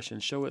compassion,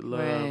 show it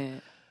love. Right.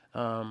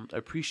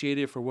 Appreciate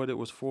it for what it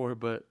was for,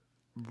 but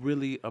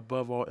really,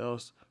 above all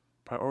else,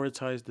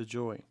 prioritize the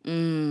joy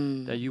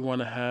that you want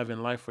to have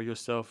in life for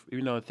yourself.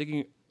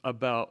 Thinking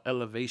about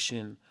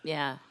elevation,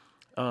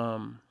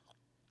 and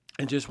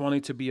just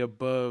wanting to be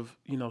above,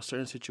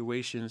 certain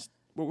situations.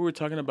 What we were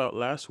talking about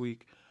last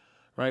week,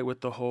 right,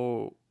 with the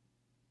whole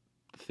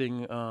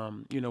thing,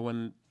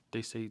 when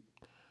they say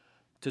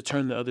to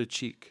turn the other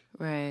cheek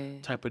Right.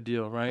 type of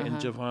deal, right? And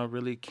Uh-huh. Javon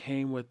really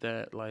came with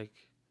that.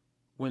 Like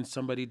when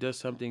somebody does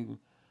something,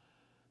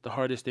 the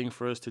hardest thing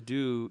for us to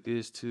do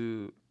is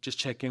to just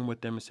check in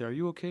with them and say, "Are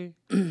you okay?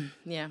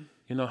 Yeah.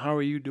 You know, how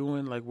are you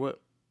doing? Like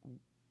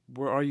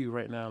where are you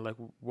right now? Like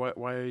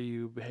why are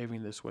you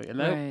behaving this way?" And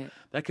Right.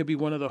 that could be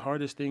one of the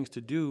hardest things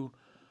to do.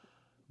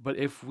 But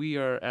if we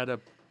are at a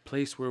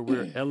place where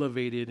we're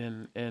elevated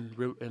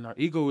and our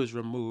ego is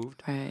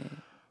removed Right.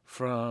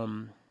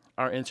 from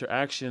our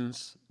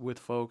interactions with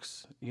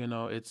folks, you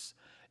know, it's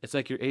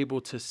like you're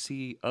able to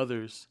see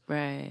others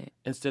Right.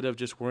 instead of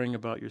just worrying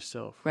about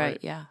yourself, Right. right?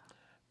 Yeah.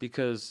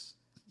 Because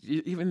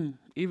even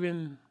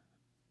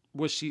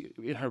what she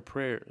in her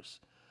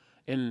prayers,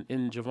 in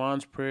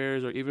Javon's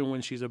prayers, or even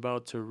when she's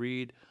about to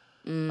read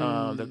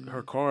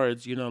her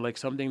cards, you know, like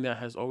something that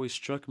has always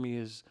struck me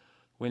is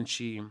when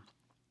she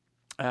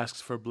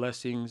asks for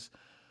blessings,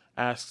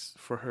 asks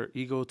for her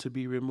ego to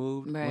be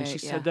removed. When she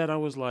Right. said Yeah. that, I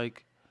was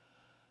like,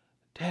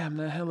 damn,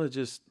 that hella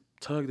just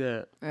tugged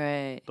at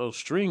Right. those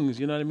strings,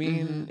 you know what I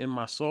mean, Mhm. in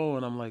my soul.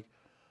 And I'm like,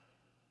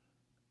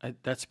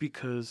 that's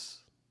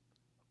because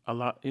a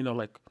lot, you know,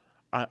 like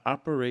I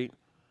operate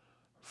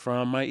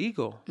from my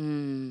ego,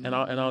 and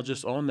I'll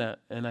just own that.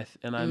 And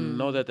I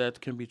know that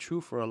that can be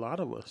true for a lot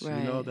of us. You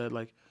know Right. that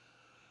like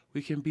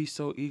we can be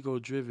so ego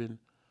driven,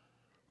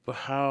 but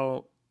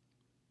how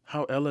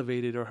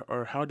elevated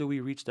or how do we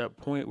reach that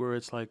point where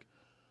it's like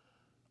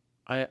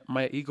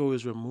my ego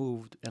is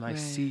removed and I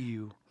see Right.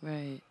 you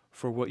Right.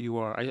 for what you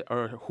are,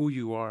 or who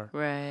you are.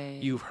 Right.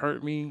 You've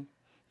hurt me.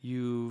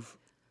 You've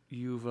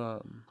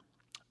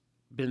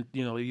been,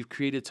 you know, you've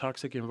created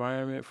toxic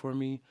environment for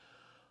me.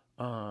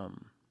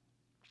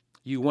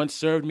 You once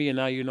served me and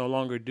now you no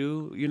longer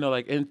do. You know,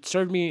 like, and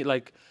served me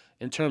like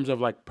in terms of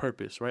like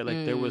purpose, right?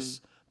 Like there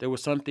was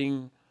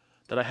something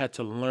that I had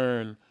to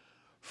learn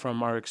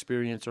from our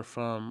experience or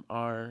from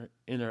our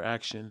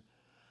interaction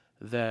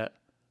that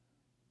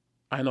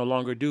I no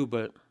longer do,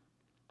 but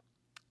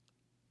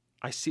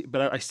I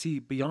see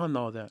beyond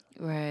all that.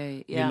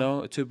 Right. You Yeah.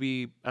 know, to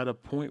be at a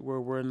point where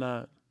we're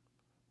not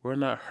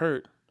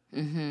hurt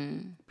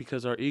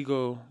because our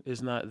ego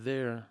is not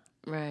there.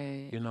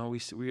 Right. You know,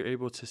 we are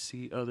able to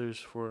see others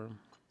for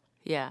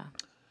Yeah.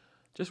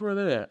 just where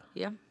they're at.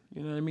 Yeah.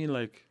 You know what I mean?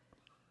 Like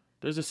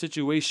there's a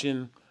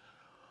situation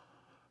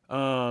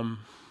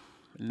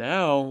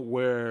now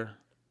where,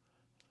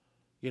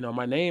 you know,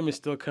 my name is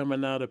still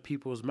coming out of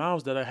people's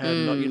mouths that I had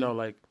no, you know,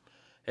 like,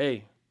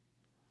 hey,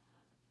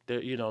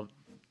 they, you know,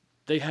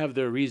 they have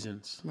their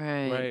reasons,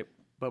 Right. right?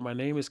 But my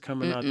name is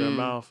coming out their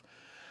mouth,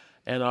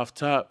 and off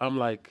top, I'm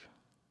like,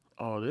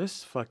 oh,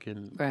 this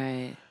fucking,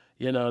 Right.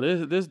 you know,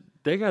 this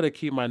they got to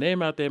keep my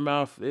name out their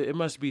mouth. It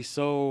must be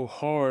so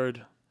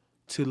hard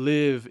to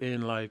live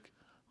in like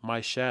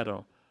my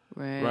shadow,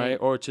 right? Right.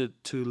 Or to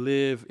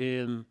live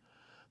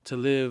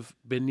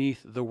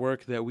beneath the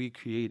work that we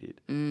created,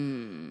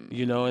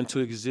 you know, and to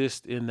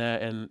exist in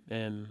that,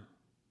 and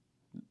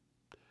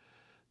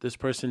this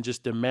person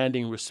just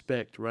demanding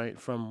respect, right,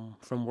 from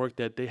work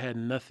that they had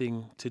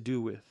nothing to do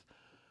with,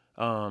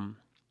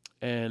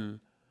 and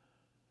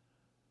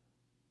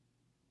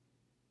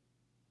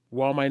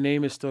while my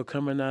name is still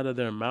coming out of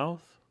their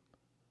mouth,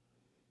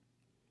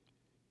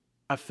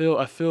 I feel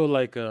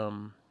like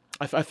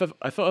I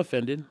felt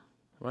offended,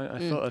 right? I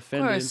felt Of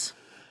offended, course.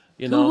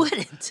 you Who know,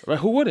 wouldn't? right?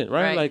 Who wouldn't,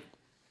 right? Right. Like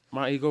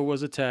my ego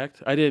was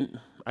attacked. I didn't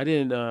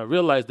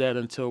realize that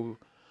until,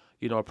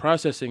 you know,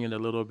 processing it a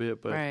little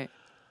bit, Right.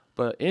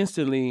 but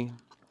instantly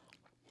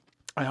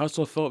I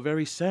also felt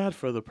very sad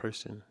for the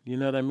person. You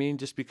know what I mean?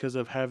 Just because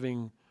of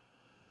having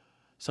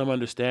some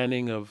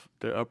understanding of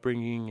their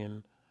upbringing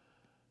and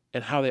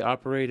how they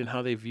operate and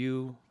how they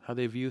view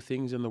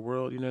things in the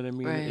world. You know what I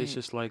mean? It's Right.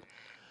 just like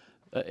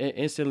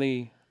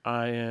instantly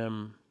I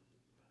am,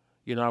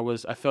 you know,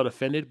 I felt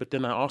offended, but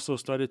then I also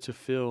started to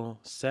feel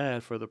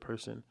sad for the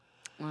person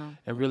Wow.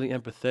 and really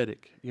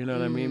empathetic. You know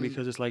what I mean?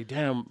 Because it's like,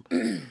 damn,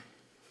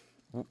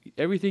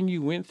 everything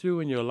you went through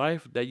in your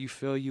life that you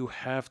feel you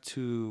have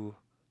to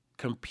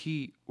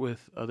compete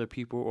with other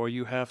people, or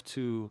you have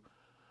to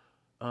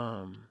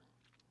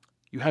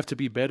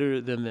be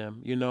better than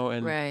them, you know,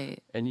 Right.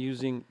 and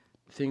using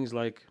things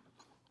like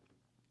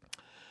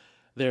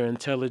their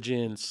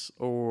intelligence,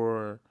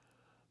 or,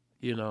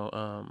 you know,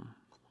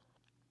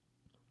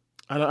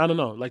 I don't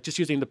know, like just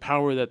using the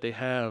power that they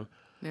have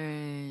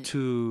Right.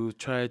 to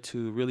try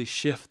to really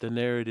shift the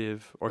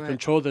narrative or Right.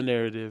 control the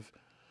narrative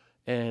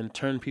and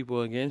turn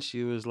people against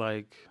you is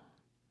like,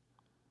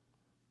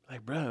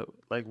 bro,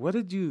 like what are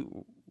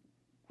you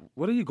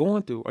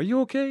going through? Are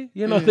you okay?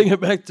 You know, thinking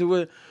back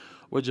to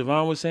what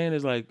Javon was saying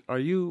is like, what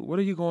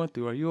are you going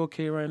through? Are you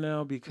okay right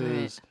now?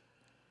 Because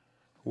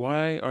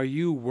why are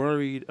you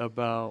worried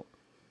about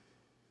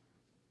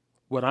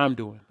what I'm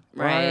doing?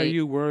 Why are Right.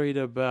 you worried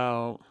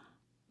about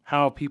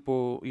how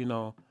people, you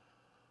know,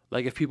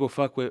 like if people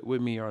fuck with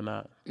me or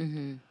not?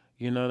 Mm-hmm.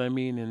 You know what I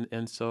mean?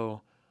 And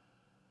so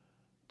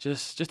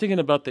just thinking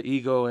about the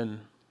ego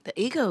and The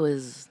ego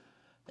is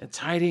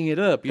tidying it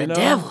up, you the know?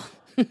 devil.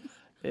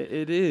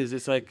 It is.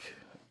 It's like,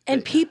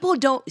 And people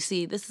don't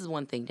see. This is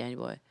one thing, Danny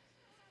Boy.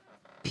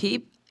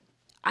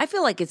 I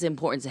feel like it's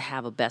important to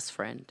have a best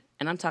friend,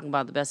 and I'm talking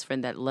about the best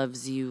friend that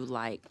loves you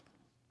like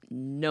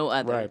no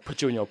other. Right,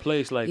 put you in your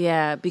place, like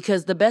Yeah,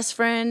 because the best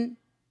friend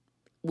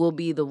will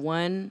be the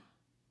one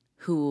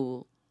who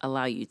will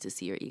allow you to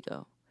see your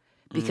ego.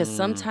 Because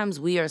sometimes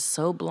we are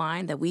so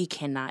blind that we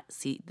cannot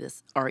see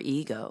our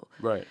ego.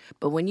 right,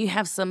 But when you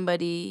have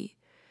somebody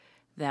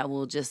that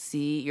will just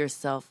see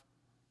yourself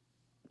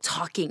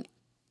talking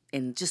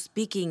and just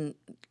speaking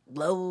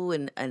low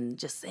and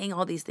just saying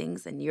all these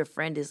things, and your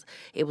friend is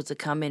able to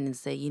come in and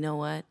say, you know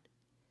what?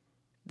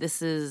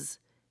 This is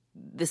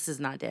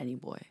not Danny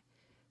Boy.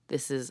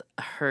 This is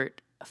a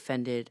hurt,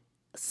 offended,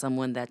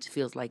 someone that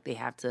feels like they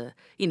have to,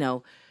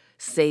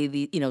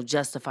 say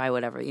justify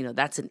whatever.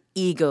 That's an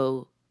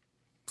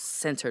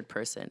ego-centered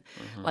person.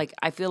 Like,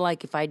 I feel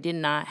like if I did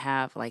not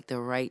have like the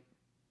right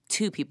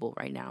two people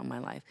right now in my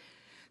life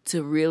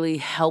to really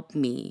help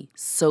me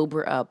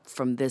sober up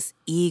from this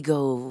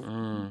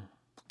ego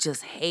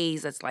just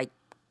haze that's like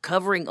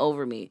covering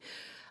over me,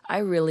 I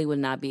really would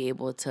not be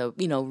able to,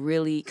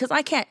 really, because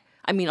I can't,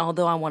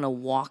 although I want to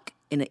walk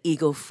in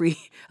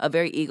a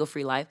very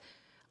ego-free life,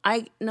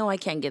 I know I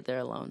can't get there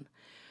alone.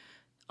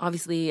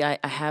 Obviously, I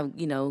have,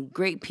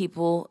 great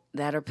people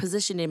that are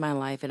positioned in my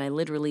life, and I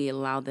literally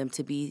allow them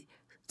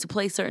to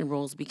play certain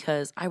roles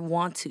because I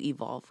want to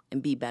evolve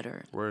and be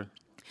better. word.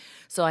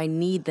 So I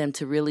need them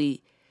to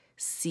really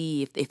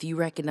see if you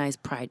recognize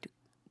pride,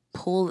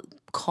 call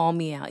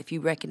me out. If you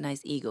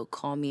recognize ego,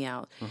 call me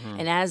out.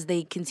 And as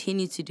they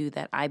continue to do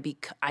that,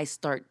 I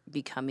start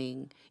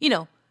becoming,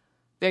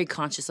 very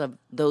conscious of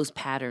those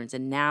patterns,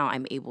 and now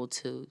I'm able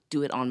to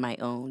do it on my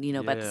own,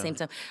 but at the same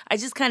time, I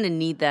just kind of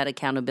need that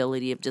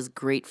accountability of just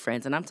great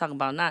friends. And I'm talking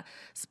about not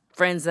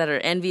friends that are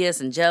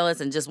envious and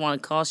jealous and just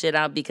want to call shit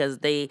out because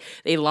they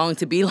long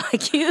to be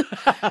like you.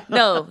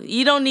 No,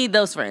 you don't need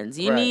those friends.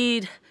 You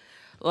need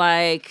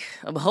like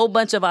a whole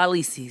bunch of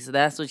Alices.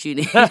 That's what you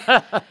need.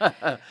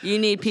 You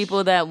need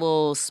people that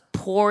will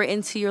pour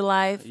into your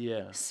life,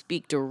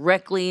 speak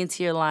directly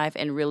into your life,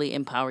 and really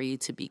empower you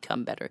to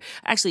become better.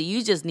 Actually,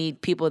 you just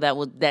need people that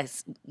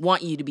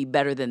want you to be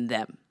better than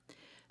them.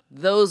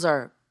 Those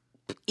are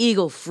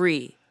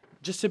ego-free.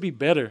 Just to be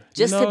better.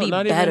 Just to be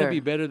not better. Even to be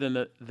better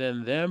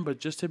than them, but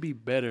just to be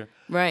better.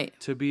 Right.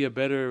 To be a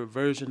better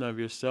version of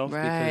yourself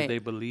because Right. they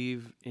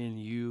believe in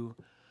you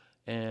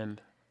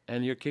and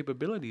your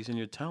capabilities and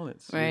your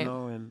talents. Right.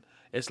 And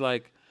it's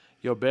like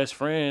your best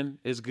friend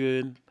is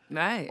good.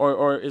 Right.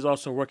 Or is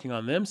also working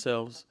on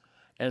themselves.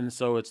 And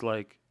so it's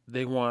like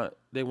they want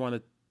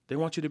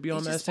you to be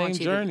on that same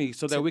journey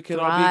so that we can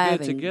all be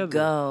good together.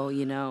 Go,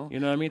 You know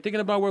what I mean?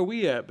 Thinking about where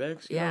we at,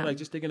 Bex. You know, like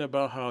just thinking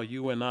about how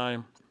you and I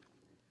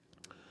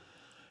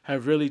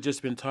have really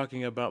just been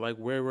talking about like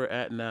where we're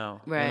at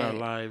now in our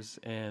lives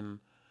and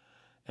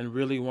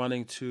really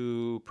wanting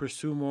to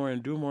pursue more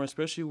and do more,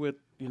 especially with,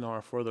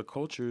 our For the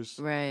Cultures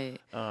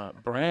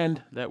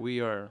brand that we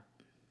are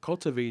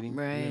cultivating.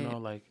 Right.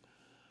 Like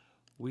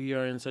we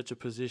are in such a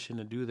position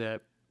to do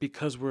that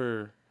because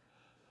we're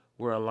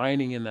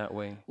aligning in that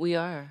way. We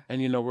are.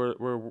 And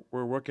we're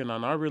working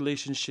on our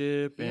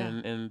relationship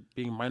and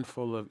being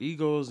mindful of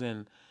egos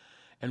and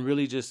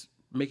really just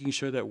making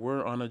sure that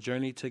we're on a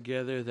journey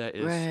together that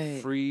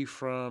is free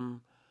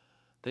from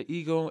the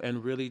ego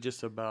and really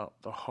just about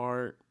the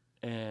heart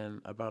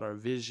and about our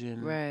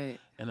vision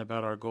and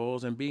about our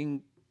goals and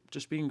being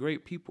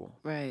great people.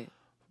 Right.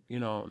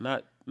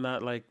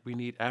 Not like we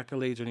need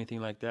accolades or anything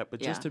like that, but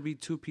just to be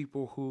two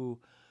people who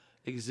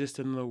exist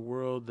in the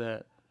world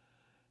that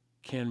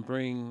can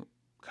bring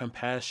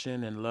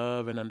compassion and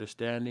love and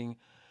understanding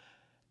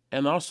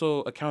and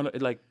also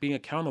being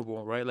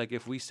accountable, right? Like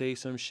if we say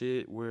some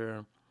shit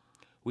where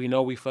we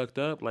know we fucked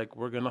up, like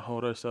we're going to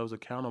hold ourselves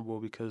accountable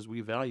because we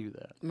value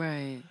that.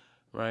 Right.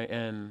 Right.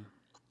 And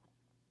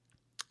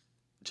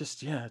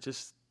just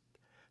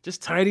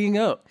tidying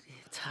up.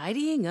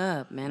 Tidying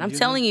up, man. I'm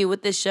telling you,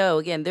 with this show,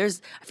 again, I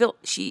feel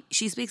she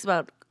speaks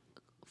about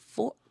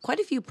quite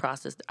a few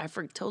processes. I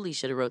totally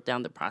should have wrote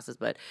down the process,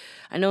 but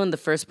I know in the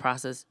first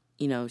process,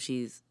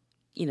 she's,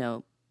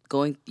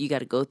 going. You got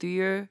to go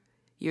through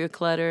your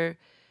clutter,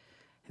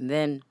 and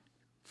then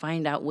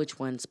find out which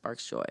one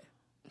sparks joy.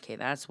 Okay,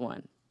 that's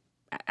one.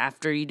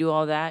 After you do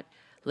all that,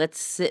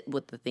 let's sit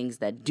with the things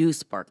that do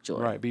spark joy.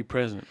 Right. Be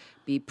present.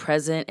 Be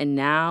present, and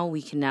now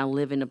we can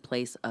live in a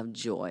place of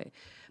joy.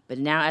 But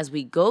now as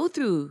we go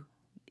through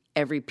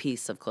every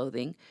piece of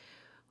clothing,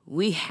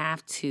 we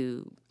have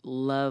to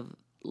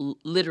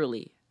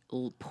literally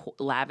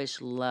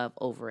lavish love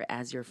over it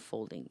as you're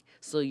folding.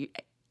 So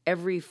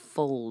every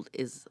fold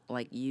is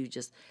like you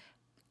just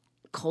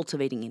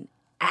cultivating and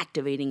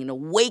activating and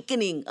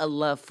awakening a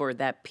love for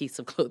that piece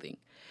of clothing.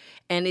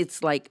 And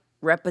it's like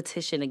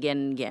repetition again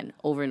and again,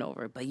 over and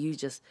over. But you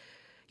just,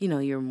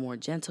 you're more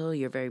gentle,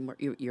 you're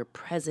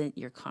present,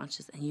 you're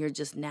conscious, and you're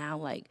just now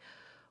like,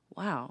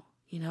 wow.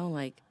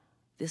 Like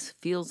this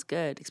feels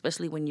good,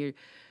 especially when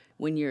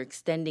you're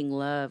extending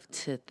love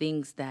to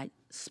things that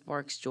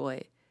sparks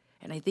joy.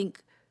 And I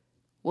think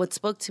what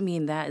spoke to me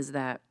in that is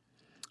that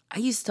I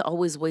used to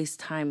always waste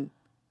time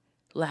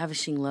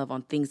lavishing love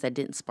on things that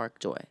didn't spark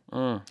joy.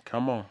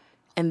 Come on.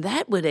 And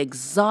that would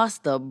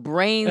exhaust the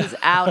brains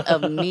out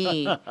of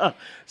me.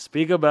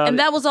 Speak about And it.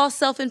 that was all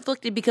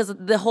self-inflicted because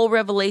the whole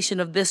revelation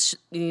of this,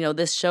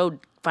 this show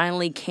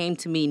finally came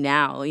to me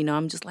now.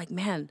 I'm just like,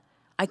 man,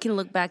 I can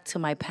look back to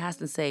my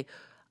past and say,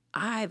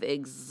 I've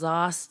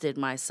exhausted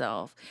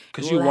myself.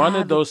 Because you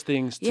wanted those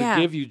things to Yeah.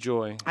 give you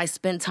joy. I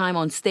spent time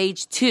on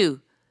stage 2,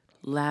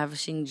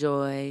 lavishing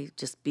joy,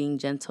 just being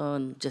gentle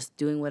and just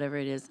doing whatever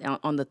it is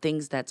on the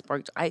things that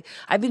spark joy.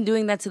 I've been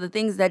doing that to the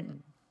things that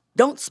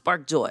don't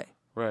spark joy.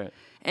 Right.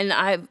 And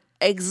I've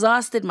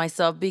exhausted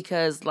myself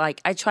because, like,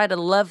 I try to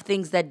love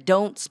things that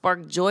don't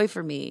spark joy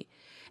for me.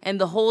 And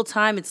the whole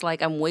time, it's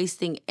like I'm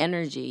wasting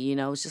energy,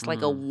 It's just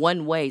like a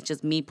one way. It's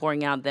just me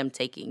pouring out, them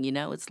taking,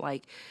 It's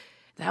like,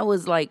 that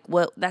was like,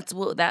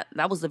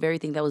 that was the very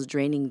thing that was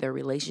draining their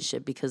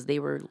relationship because they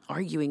were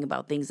arguing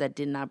about things that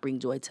did not bring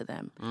joy to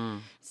them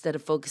instead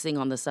of focusing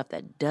on the stuff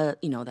that does,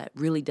 that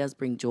really does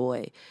bring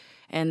joy.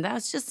 And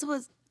that's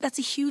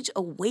a huge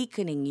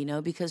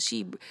awakening, because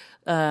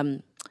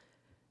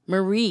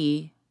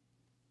Marie,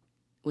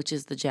 which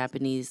is the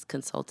Japanese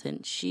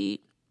consultant, she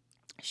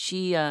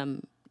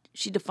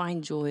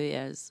defined joy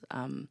as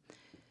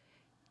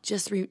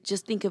just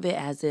think of it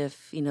as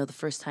if the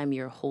first time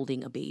you're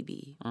holding a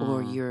baby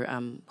or you're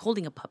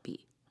holding a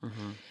puppy,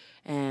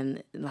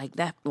 and like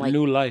that, like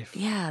new life.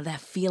 Yeah, that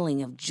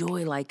feeling of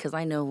joy, like because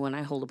I know when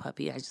I hold a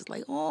puppy, I just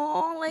like,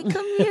 oh, like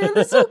come here,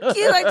 that's so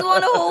cute. I just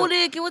want to hold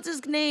it. What's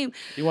his name?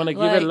 You want to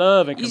give it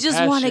love and compassion. You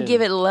just want to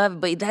give it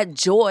love, but that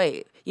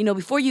joy,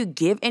 before you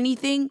give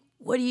anything,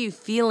 what are you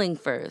feeling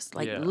first?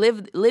 Like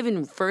live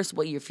in first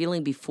what you're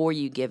feeling before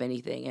you give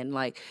anything. And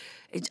like,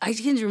 I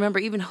can remember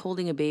even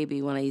holding a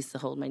baby when I used to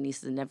hold my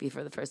nieces and nephew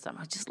for the first time.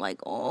 I was just like,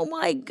 oh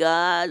my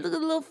God, look at the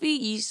little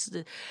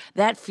feet.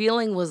 That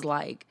feeling was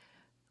like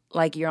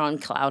you're on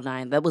cloud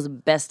 9. That was the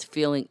best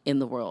feeling in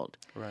the world.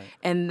 Right.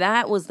 And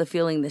that was the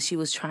feeling that she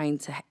was trying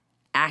to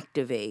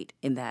activate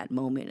in that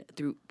moment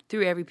through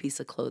every piece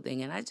of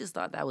clothing. And I just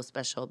thought that was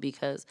special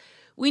because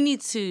we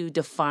need to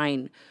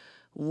define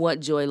what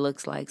joy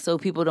looks like so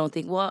people don't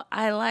think, well,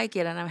 I like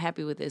it and I'm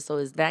happy with it.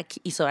 So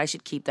so I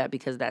should keep that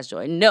because that's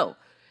joy. No.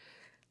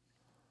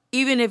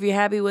 Even if you're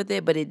happy with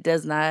it, but it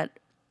does not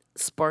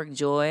spark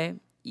joy,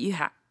 you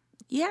have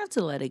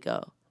to let it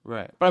go.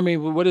 Right. But I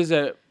mean, what does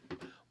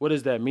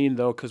that mean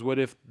though? Because what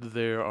if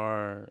there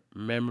are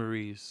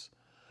memories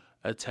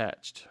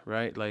attached,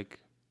 right? Like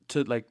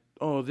to like,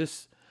 oh,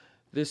 this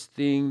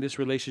thing, this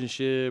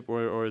relationship,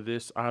 or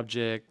this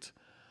object,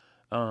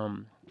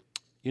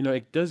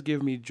 it does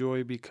give me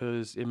joy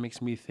because it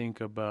makes me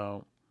think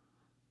about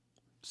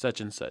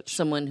such and such.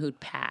 Someone who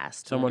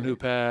passed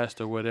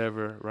or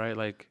whatever, right?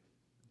 Like,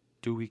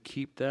 do we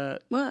keep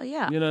that? Well,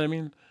 yeah. You know what I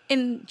mean?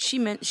 And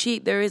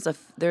there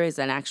is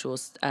an actual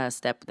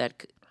step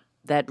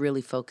that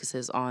really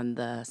focuses on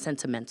the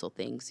sentimental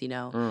things,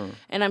 And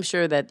I'm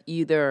sure that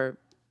there are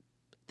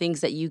things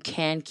that you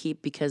can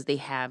keep because they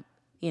have,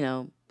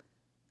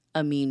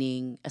 a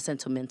meaning, a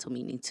sentimental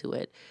meaning to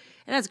it.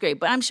 And that's great.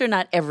 But I'm sure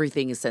not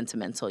everything is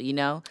sentimental,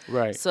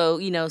 Right. So,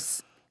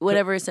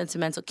 whatever is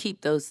sentimental,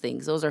 keep those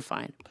things. Those are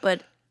fine.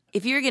 But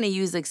if you're going to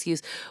use the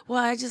excuse,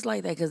 well, I just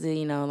like that because,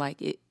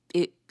 like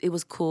it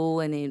was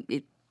cool and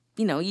it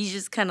you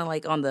just kind of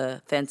like on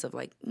the fence of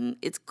like,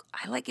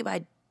 I like it, but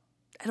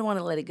I don't want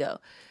to let it go.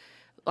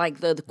 Like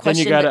the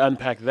question. Then you got to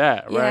unpack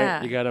that, right?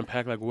 Yeah. You got to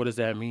unpack like, what does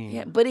that mean?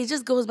 Yeah, but it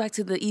just goes back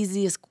to the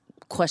easiest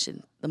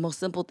question, the most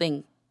simple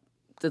thing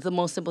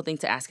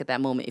to ask at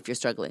that moment if you're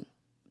struggling.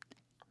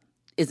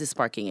 Is it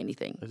sparking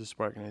anything? Is it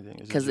sparking anything?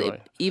 Is it Because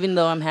joy? even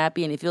though I'm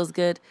happy and it feels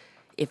good,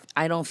 if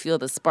I don't feel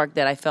the spark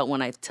that I felt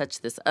when I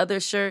touched this other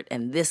shirt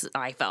and this,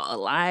 I felt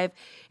alive.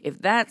 If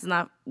that's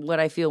not what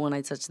I feel when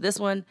I touch this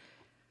one.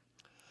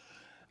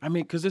 I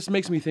mean, because this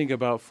makes me think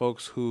about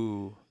folks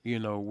who,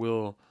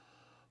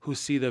 who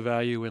see the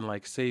value in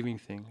like saving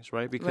things,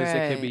 right? Because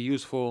it can be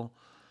useful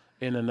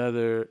in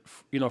another,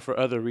 for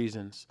other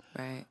reasons.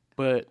 Right.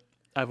 But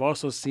I've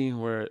also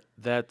seen where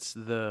that's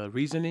the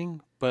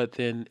reasoning, but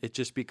then it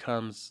just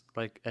becomes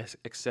like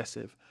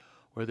excessive,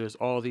 where there's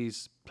all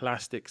these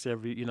plastics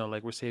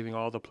like we're saving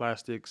all the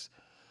plastics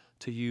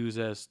to use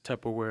as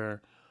Tupperware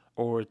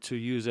or to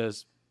use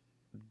as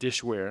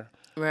dishware.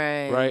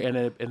 Right. Right.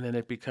 And then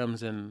it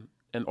becomes an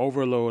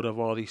overload of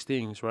all these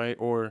things, right?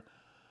 Or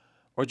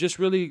just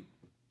really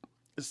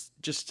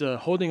just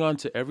holding on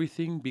to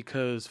everything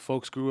because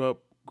folks grew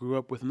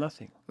up with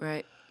nothing.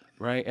 Right.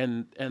 Right.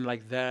 And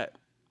like that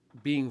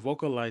being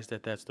vocalized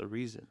that's the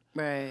reason.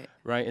 Right.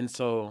 Right. And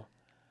so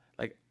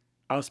like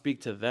I'll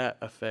speak to that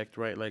effect,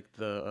 right? Like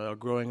the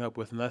growing up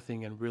with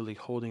nothing and really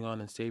holding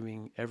on and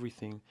saving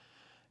everything.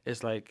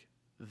 It's like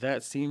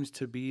that seems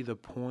to be the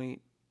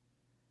point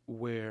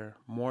where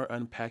more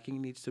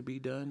unpacking needs to be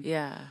done.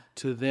 Yeah.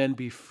 To then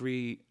be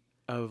free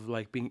of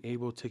like being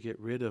able to get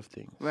rid of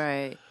things.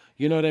 Right.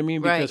 You know what I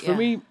mean? Because for yeah.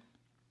 me,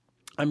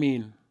 I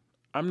mean,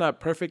 I'm not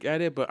perfect at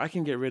it, but I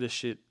can get rid of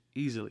shit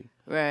easily.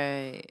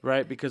 Right.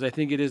 Right? Because I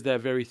think it is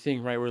that very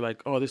thing, right? We're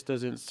like, oh, this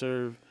doesn't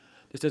serve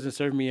this doesn't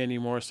serve me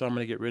anymore, so I'm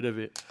gonna get rid of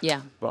it.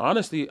 Yeah. But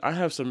honestly, I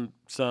have some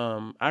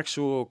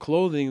actual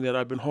clothing that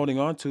I've been holding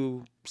on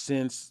to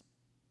since,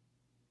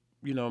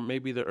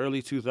 maybe the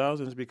early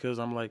 2000s, because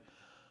I'm like,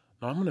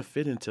 no, I'm gonna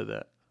fit into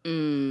that.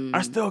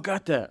 I still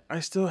got that. I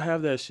still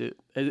have that shit.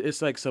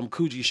 It's like some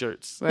Coogee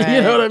shirts. Right.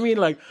 You know what I mean?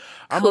 Like,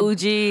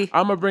 Coogee.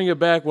 I'm gonna bring it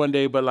back one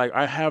day, but like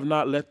I have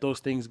not let those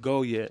things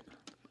go yet.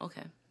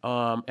 Okay.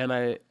 And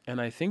I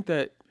think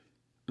that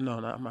I'm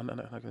not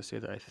gonna say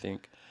that. I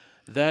think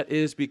that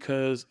is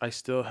because I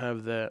still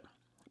have that,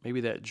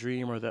 maybe that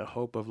dream or that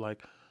hope of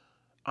like,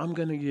 I'm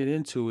gonna get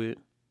into it,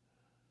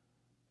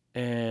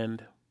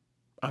 and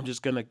I'm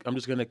just gonna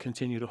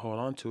continue to hold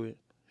on to it,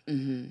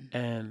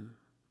 and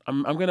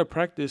I'm gonna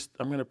practice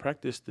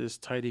this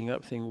tidying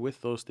up thing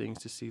with those things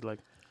to see, like,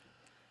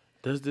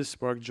 does this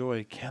spark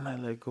joy? Can I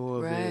let go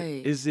of Right.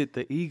 it? Is it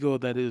the ego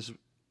that is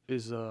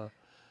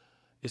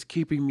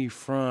keeping me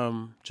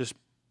from just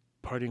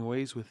parting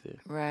ways with it?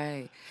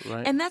 Right.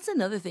 Right. And that's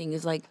another thing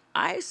is like,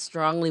 I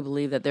strongly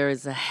believe that there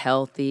is a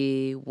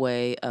healthy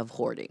way of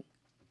hoarding,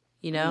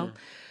 you know?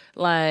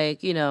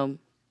 Like, to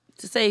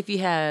say if you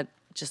had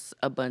just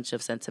a bunch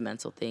of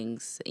sentimental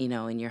things,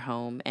 in your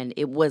home and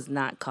it was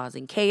not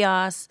causing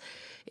chaos,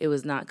 it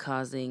was not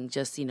causing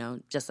just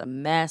a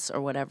mess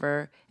or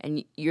whatever,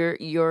 and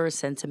your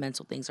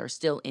sentimental things are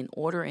still in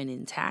order and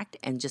intact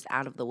and just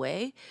out of the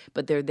way,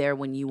 but they're there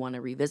when you want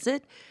to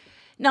revisit.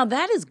 Now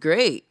that is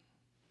great.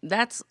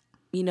 That's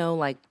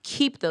like,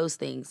 keep those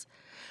things.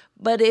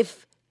 But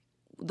if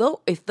those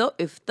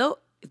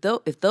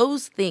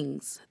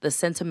things, the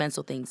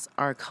sentimental things,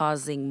 are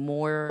causing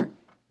more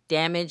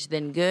damage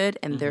than good,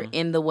 and they're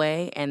in the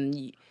way,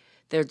 and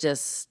they're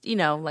just,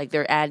 like,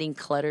 they're adding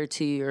clutter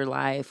to your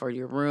life or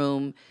your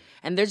room,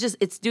 and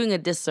it's doing a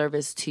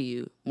disservice to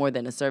you more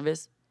than a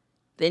service,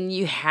 then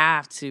you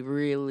have to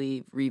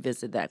really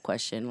revisit that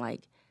question.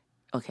 Like,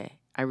 okay,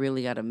 I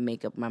really got to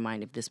make up my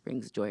mind if this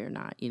brings joy or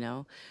not.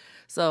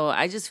 So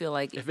I just feel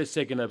like if it's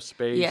taking up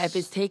space. yeah, if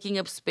it's taking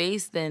up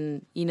space,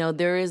 then,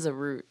 there is a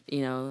root.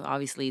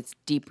 Obviously it's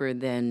deeper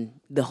than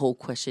the whole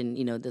question,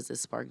 does it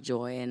spark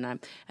joy?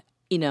 And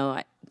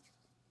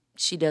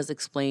she does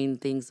explain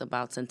things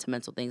about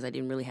sentimental things. I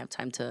didn't really have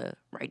time to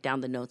write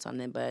down the notes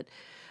on it, but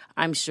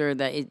I'm sure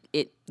that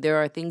there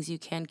are things you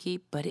can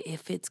keep, but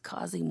if it's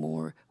causing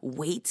more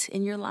weight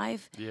in your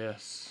life,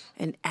 yes,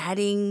 and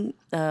adding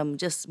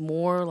just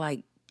more,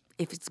 like,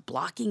 if it's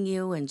blocking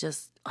you and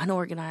just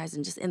unorganized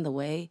and just in the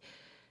way,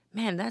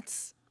 man, that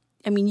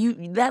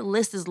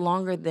list is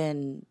longer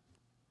than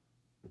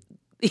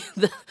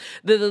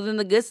than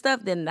the good stuff.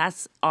 Then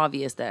that's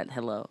obvious that,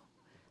 hello,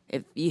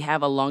 if you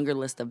have a longer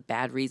list of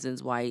bad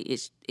reasons why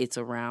it's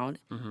around,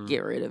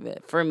 get rid of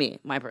it. For me,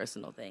 my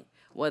personal thing,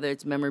 whether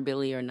it's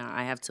memorabilia or not,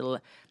 I have to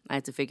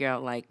figure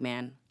out, like,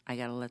 man, I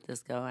gotta let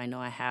this go. I know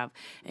I have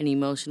an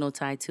emotional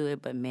tie to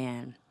it, but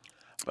man.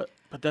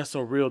 But that's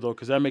so real though,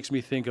 because that makes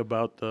me think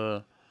about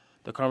the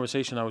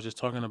conversation I was just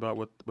talking about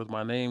with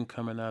my name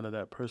coming out of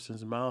that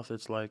person's mouth.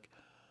 It's like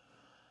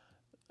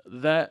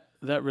that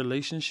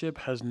relationship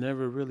has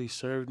never really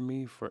served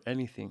me for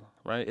anything,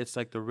 right? It's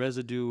like the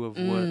residue of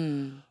what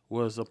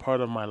was a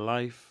part of my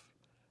life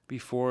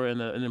before,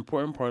 and an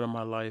important part of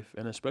my life,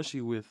 and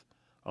especially with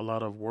a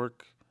lot of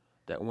work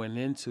that went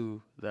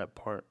into that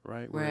part,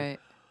 right? Right.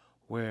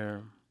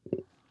 Where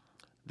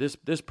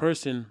this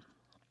person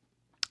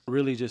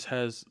really just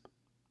adds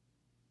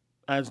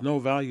no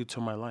value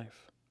to my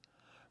life,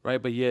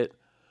 right? But yet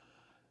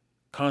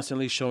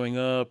constantly showing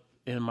up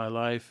in my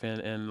life,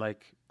 and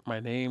like my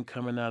name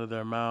coming out of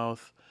their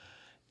mouth,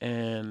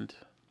 and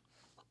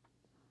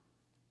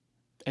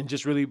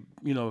just really,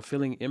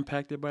 feeling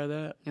impacted by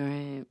that.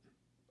 Right.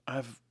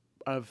 I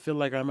feel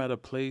like I'm at a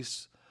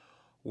place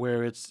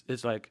where it's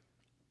like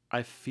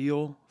I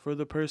feel for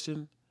the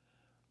person,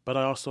 but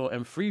I also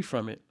am free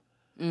from it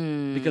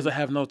because I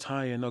have no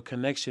tie and no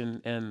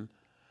connection, and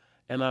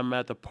I'm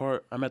at the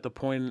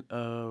point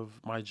of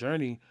my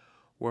journey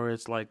where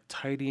it's like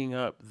tidying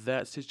up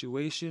that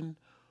situation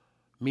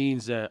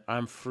means that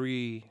I'm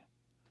free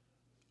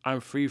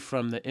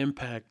from the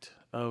impact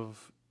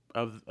of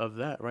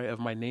that, right? Of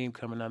my name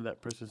coming out of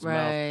that person's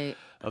mouth,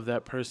 of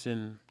that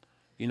person,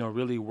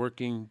 really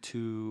working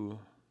to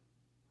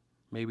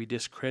maybe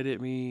discredit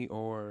me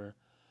or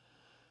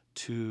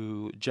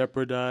to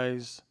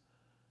jeopardize,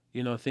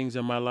 things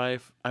in my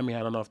life. I mean, I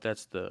don't know if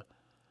that's the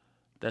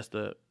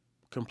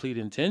complete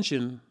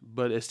intention,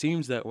 but it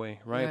seems that way,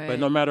 right? But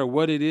no matter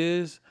what it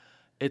is,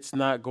 it's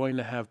not going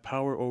to have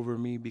power over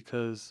me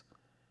because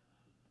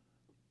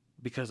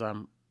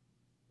I'm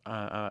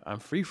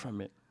free from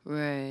it.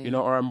 Right.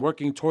 Or I'm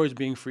working towards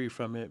being free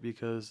from it,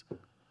 because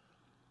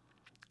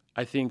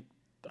I think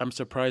I'm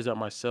surprised at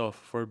myself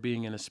for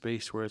being in a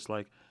space where it's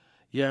like,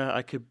 yeah,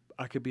 I could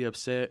be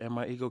upset and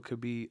my ego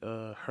could be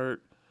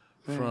hurt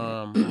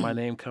from my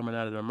name coming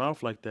out of their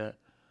mouth like that.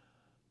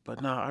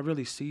 But I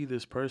really see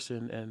this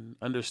person and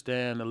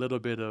understand a little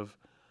bit of,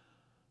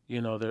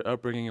 their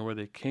upbringing and where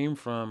they came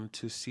from,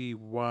 to see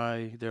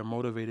why they're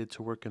motivated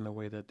to work in the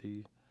way that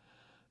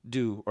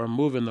do or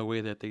move in the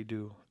way that they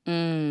do.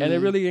 And it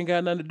really ain't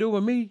got nothing to do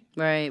with me.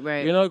 Right,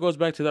 right. You know, it goes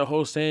back to that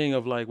whole saying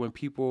of like when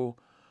people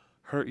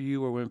hurt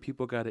you or when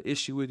people got an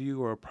issue with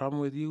you or a problem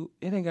with you,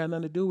 it ain't got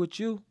nothing to do with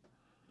you.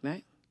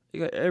 Right. It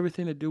got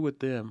everything to do with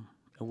them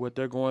and what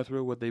they're going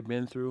through, what they've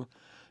been through.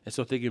 And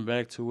so thinking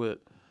back to what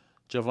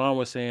Javon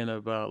was saying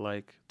about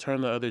like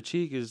turn the other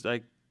cheek is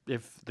like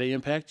if they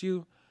impact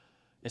you,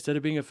 instead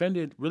of being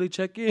offended, really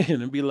check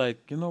in and be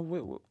like, you know,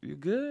 what you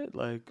good?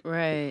 Like,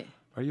 Right.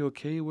 are you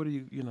okay? What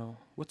are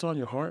what's on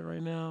your heart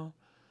right now?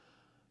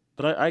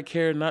 But I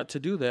care not to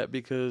do that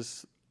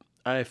because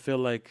I feel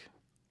like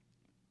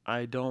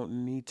I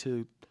don't need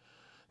to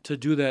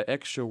do that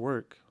extra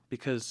work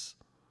because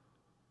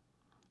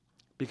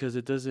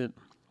it doesn't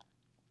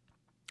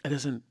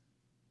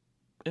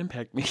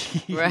impact me.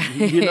 Right.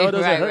 You know, it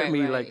doesn't Right, hurt right,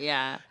 me. right. Like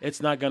Yeah.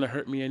 it's not gonna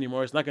hurt me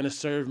anymore. It's not gonna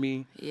serve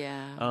me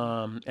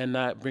Yeah. and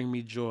not bring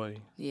me joy.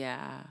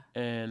 Yeah.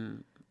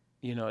 And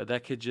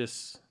that could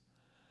just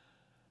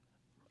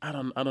I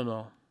don't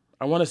know.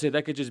 I want to say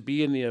that could just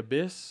be in the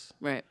abyss,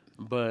 Right.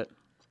 but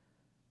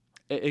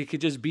it could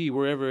just be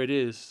wherever it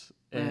is,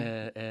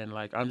 Right. and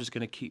like I'm just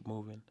gonna keep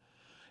moving.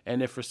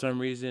 And if for some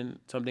reason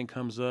something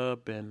comes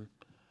up and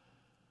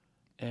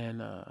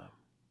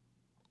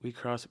we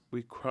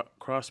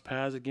cross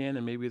paths again,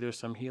 and maybe there's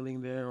some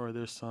healing there, or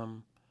there's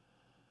something,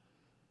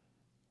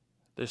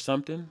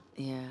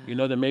 Yeah.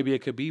 then maybe it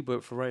could be.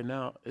 But for right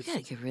now, You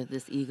gotta get rid of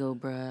this ego,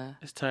 bruh.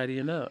 it's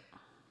tidying up.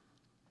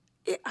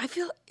 I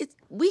feel it's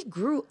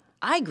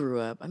I grew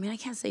up. I mean, I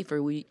can't say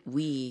for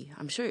we.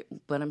 I'm sure,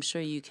 but I'm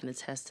sure you can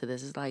attest to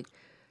this. It's like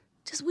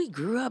just we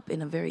grew up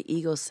in a very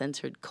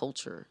ego-centered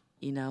culture.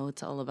 You know,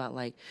 it's all about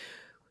like,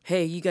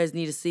 hey, you guys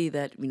need to see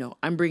that.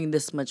 I'm bringing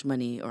this much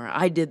money, or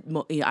I did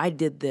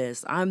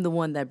this. I'm the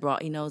one that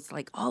brought. It's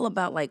like all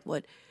about like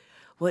what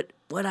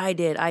I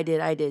did.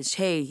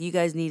 Hey, you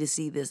guys need to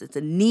see this. It's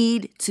a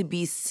need to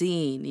be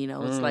seen.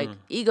 It's like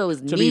ego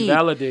is To be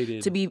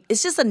validated.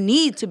 It's just a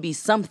need to be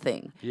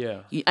something.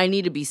 Yeah. I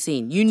need to be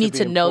seen. You need be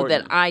to know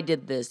that important. I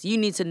did this. You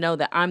need to know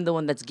that I'm the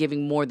one that's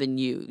giving more than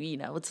you.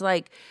 It's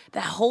like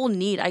that whole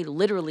need. I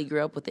literally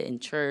grew up with it in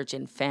church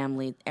and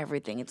family,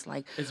 everything. It's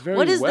like, It's very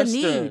what is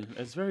Western. the need?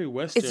 It's very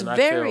Western. It's I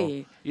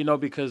very- feel.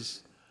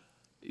 Because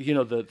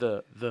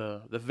the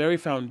very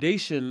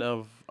foundation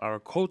of our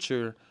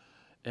culture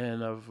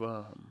and of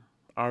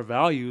our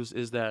values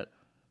is that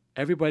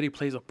everybody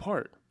plays a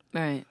part,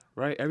 Right.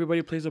 right?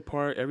 Everybody plays a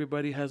part.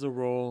 Everybody has a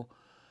role,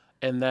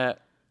 and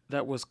that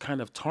was kind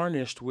of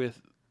tarnished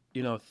with,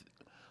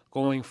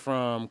 going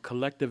from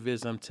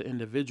collectivism to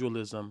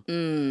individualism,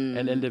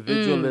 and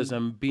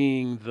individualism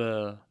being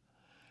the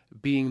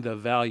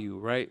value,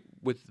 right?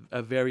 With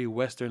a very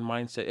Western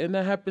mindset, and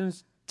that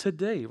happens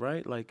today,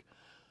 right? Like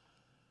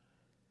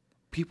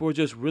people are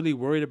just really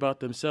worried about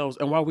themselves.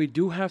 And while we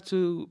do have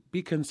to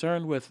be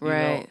concerned with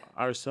Right.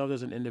 ourselves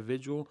as an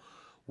individual,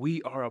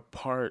 we are a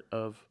part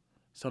of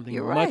something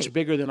You're much right.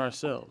 bigger than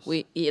ourselves.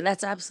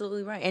 That's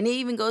absolutely right. And it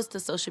even goes to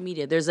social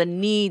media. There's a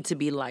need to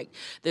be liked.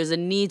 There's a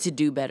need to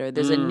do better.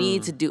 There's a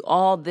need to do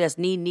all this.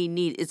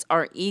 Need. It's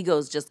our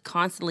egos just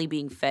constantly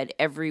being fed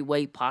every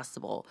way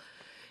possible.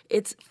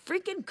 It's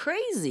freaking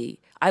crazy.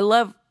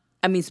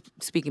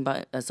 Speaking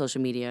about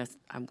social media,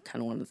 I'm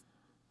kind of want to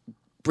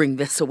bring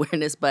this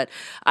awareness, but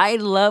I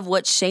love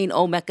what Shane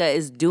Omeka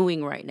is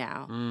doing right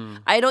now.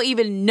 I don't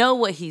even know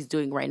what he's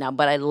doing right now,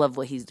 but I love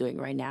what he's doing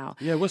right now.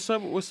 Yeah, what's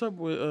up with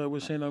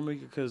Shane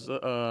Omega? Because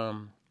I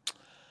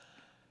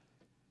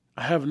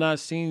have not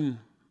seen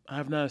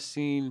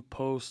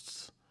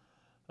posts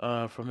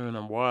from him in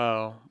a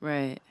while.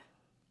 Right.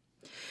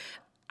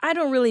 I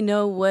don't really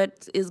know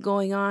what is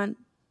going on,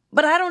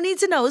 but I don't need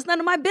to know. It's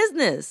none of my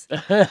business.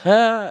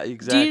 Exactly.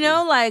 Do you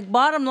know, like,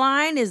 bottom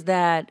line is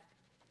that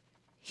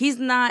he's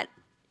not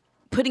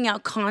putting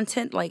out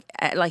content like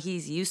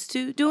he's used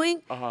to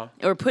doing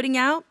or putting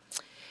out,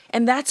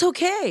 and that's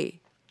okay.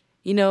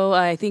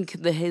 I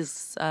think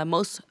his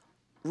most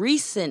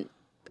recent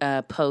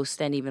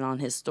post and even on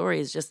his story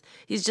is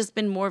he's just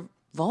been more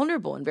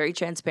vulnerable and very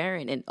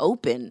transparent and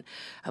open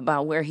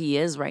about where he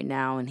is right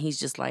now, and he's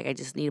just like, I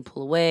just need to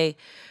pull away.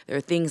 There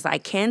are things I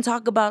can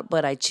talk about,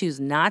 but I choose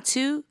not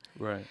to.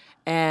 Right.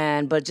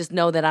 But just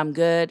know that I'm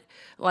good.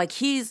 Like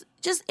he's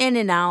just in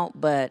and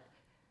out, but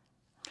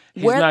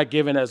He's not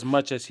giving as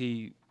much as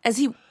he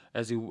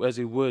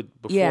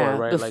would before, Yeah,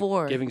 right?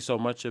 before. Like giving so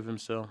much of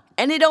himself.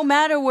 And it don't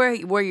matter where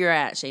you're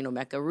at, Shane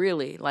Omeka,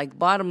 really. Like,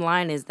 bottom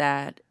line is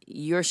that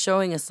you're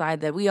showing a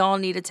side that we all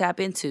need to tap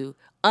into.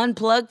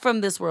 Unplug from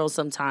this world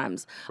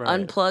sometimes. Right.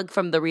 Unplug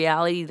from the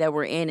reality that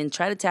we're in and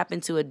try to tap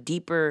into a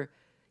deeper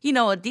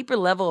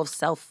level of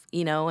self,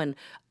 and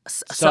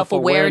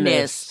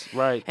self-awareness.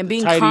 Right. And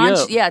being Tidy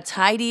conscious. up. Yeah,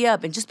 tidy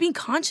up. And just being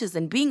conscious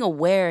and being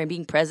aware and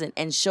being present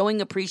and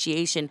showing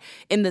appreciation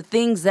in the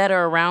things that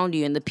are around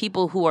you and the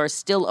people who are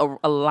still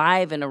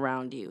alive and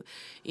around you.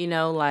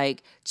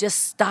 Like,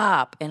 just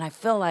stop. And I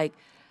feel like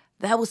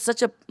that was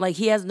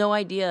he has no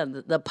idea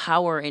the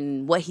power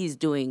in what he's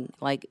doing.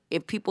 Like,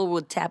 if people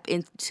would tap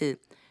into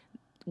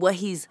what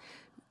he's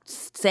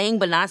saying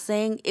but not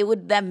saying,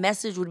 that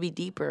message would be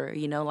deeper,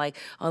 like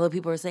although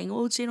people are saying,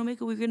 oh, Shane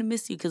O'Maka, we're gonna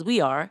miss you, because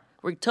we're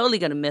totally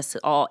gonna miss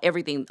all the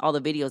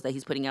videos that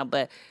he's putting out,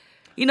 but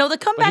the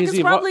comeback is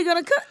probably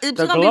gonna it's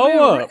the gonna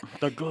glow be up,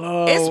 the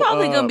glow it's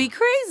probably up. gonna be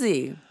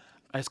crazy.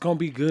 It's gonna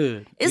be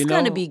good. It's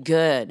gonna be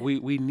good.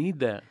 We need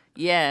that.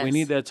 Yes. We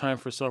need that time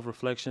for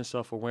self-reflection,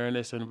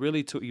 self-awareness, and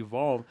really to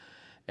evolve.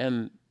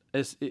 And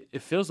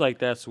it feels like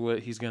that's what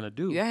he's gonna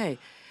do. Yeah.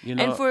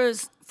 And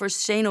for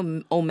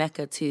Shane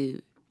O'Maka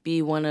to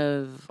be one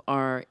of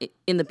our,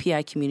 in the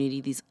PI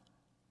community, these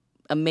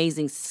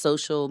amazing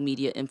social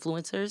media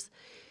influencers,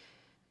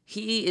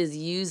 he is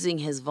using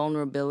his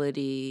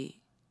vulnerability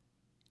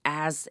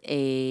as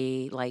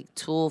a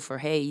tool for,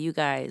 hey, you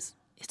guys,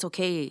 it's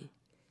okay.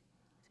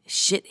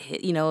 Shit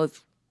hit,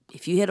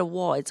 if you hit a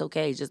wall, it's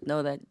okay. Just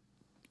know that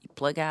you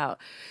plug out.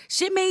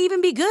 Shit may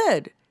even be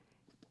good,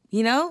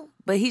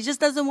 but he just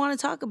doesn't want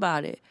to talk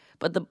about it.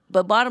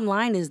 But bottom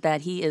line is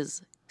that he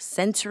is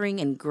centering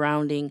and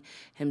grounding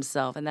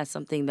himself. And that's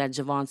something that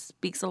Javon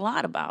speaks a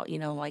lot about,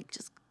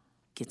 just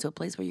get to a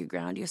place where you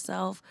ground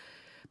yourself,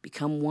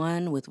 become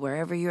one with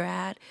wherever you're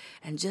at,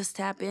 and just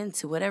tap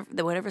into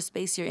whatever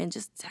space you're in.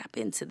 Just tap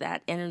into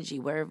that energy,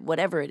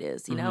 whatever it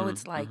is.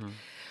 It's like,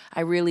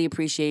 I really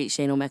appreciate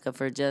Shane O'Maka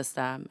for just,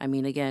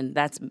 again,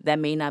 that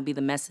may not be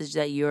the message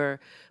that you're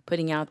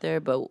putting out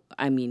there, but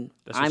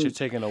that's what you're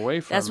taking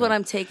away from. That's what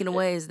I'm taking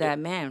away is that,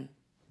 man,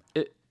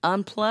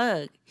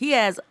 unplug. He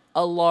has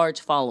a large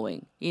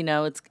following.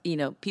 It's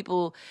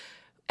people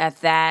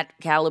at that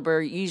caliber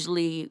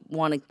usually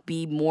want to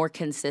be more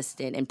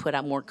consistent and put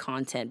out more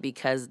content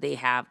because they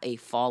have a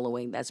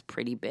following that's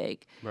pretty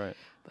big. Right.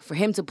 But for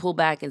him to pull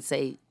back and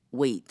say,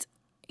 wait,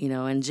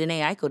 and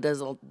Jhené Aiko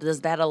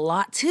does that a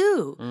lot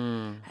too.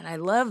 And I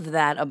love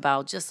that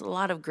about just a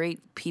lot of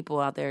great people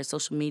out there,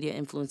 social media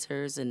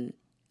influencers and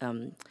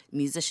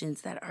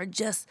musicians that are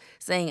just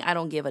saying, I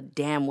don't give a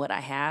damn what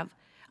I have.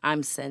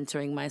 I'm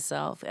centering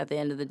myself. At the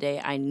end of the day,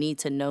 I need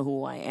to know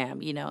who I am,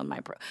 and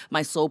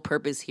my sole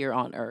purpose here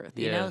on earth,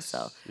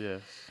 So,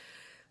 yes.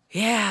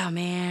 Yeah,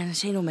 man,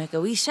 Shane O'Maka.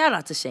 We shout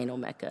out to Shane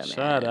O'Maka, man.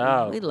 Shout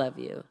out. We love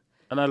you.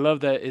 And I love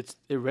that it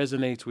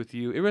resonates with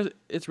you.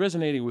 It's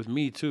resonating with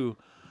me too,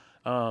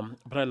 but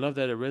I love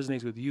that it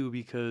resonates with you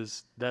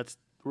because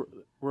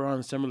we're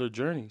on similar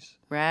journeys.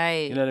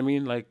 Right. You know what I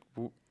mean? Like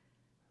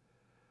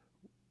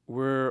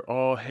we're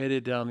all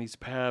headed down these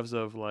paths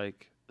of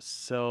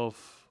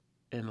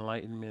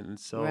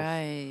self-enlightenment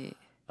and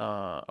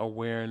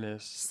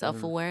awareness,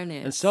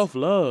 self-awareness, and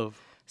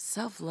self-love,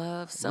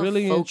 self-focus.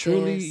 Really and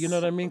truly, you know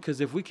what I mean?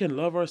 Because if we can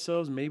love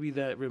ourselves, maybe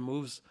that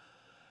removes.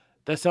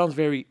 That sounds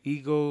very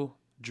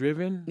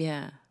ego-driven.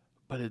 Yeah.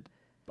 But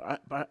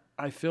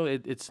I feel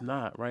it's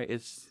not, right.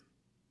 It's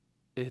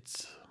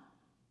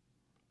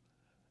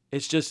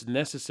just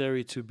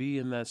necessary to be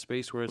in that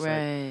space where it's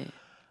like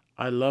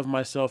I love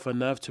myself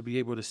enough to be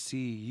able to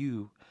see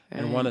you.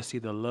 And want to see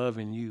the love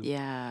in you.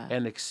 Yeah.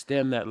 And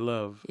extend that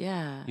love.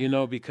 Yeah.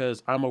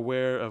 Because I'm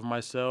aware of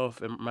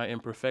myself and my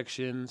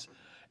imperfections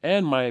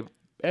and my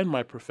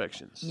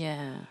perfections.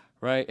 Yeah.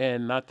 Right?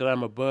 And not that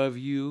I'm above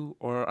you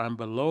or I'm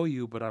below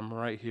you, but I'm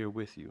right here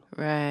with you.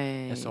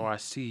 Right. And so I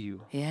see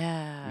you.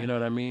 Yeah. You know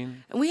what I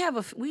mean? And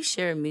we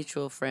share a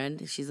mutual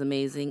friend. She's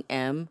amazing,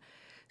 M.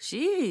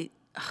 She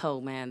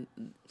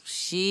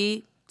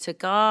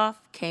took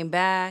off, came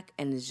back,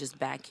 and is just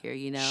back here,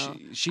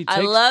 I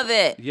love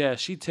it. Yeah,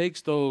 she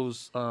takes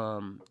those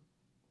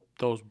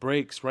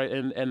breaks, right?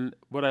 And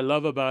what I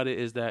love about it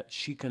is that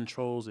she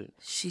controls it.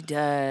 She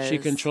does. She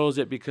controls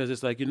it because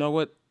it's like, you know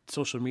what?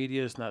 Social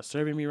media is not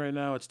serving me right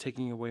now. It's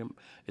taking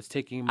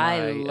my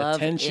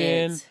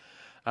attention.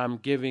 I'm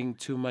giving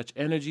too much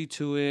energy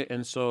to it,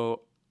 and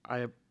so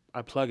I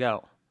plug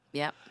out.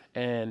 Yep.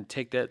 And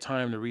take that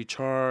time to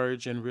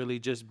recharge and really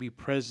just be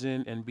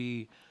present and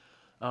be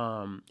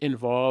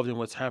involved in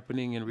what's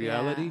happening in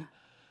reality,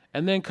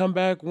 and then come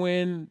back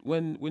when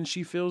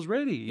she feels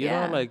ready. You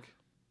know, like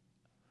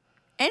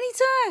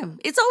anytime.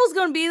 It's always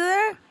gonna be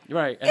there.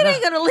 Right. It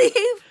ain't gonna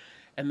leave.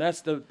 And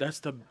that's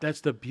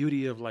the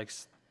beauty of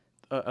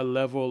a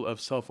level of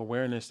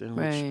self-awareness in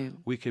which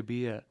we could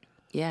be at.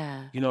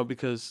 Yeah.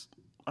 Because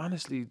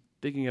honestly,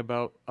 thinking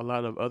about a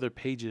lot of other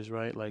pages,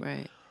 right?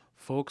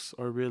 Folks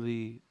are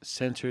really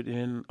centered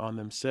in on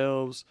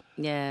themselves.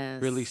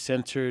 Yes. Really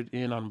centered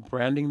in on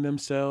branding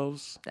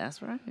themselves.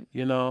 That's right. I'm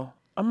going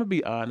to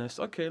be honest.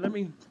 Okay,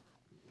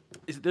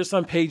 there's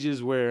some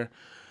pages where,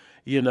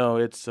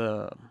 it's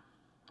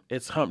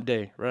hump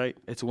day, right?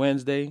 It's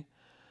Wednesday.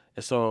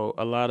 And so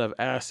a lot of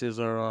asses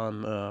are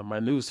on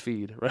my news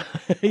feed, right?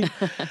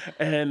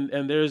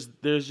 and there's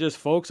just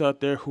folks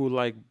out there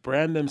who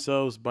brand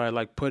themselves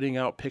by putting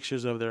out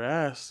pictures of their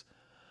ass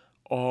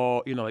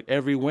all,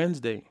 every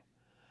Wednesday.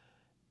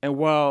 And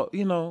while,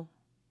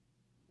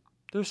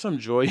 there's some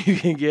joy you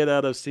can get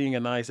out of seeing a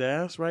nice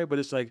ass, right? But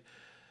it's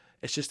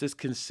it's just this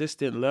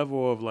consistent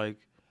level of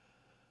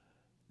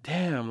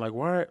damn,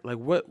 why,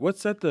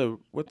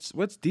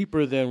 what's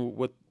deeper than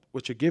what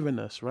you're giving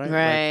us,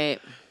 right?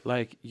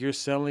 Right. You're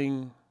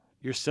selling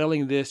you're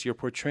selling this, you're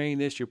portraying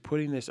this, you're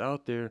putting this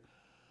out there.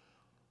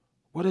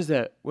 What does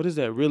that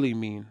really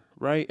mean,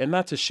 right? And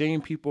not to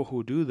shame people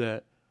who do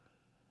that,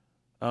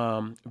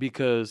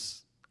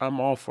 because I'm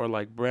all for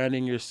like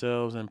branding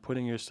yourselves and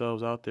putting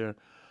yourselves out there.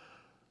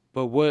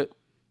 But what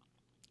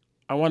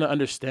I want to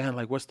understand,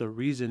 like, what's the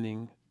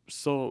reasoning,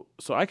 so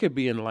I could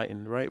be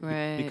enlightened, right?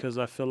 Right. Because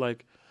I feel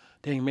like,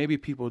 dang, maybe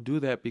people do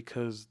that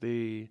because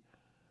they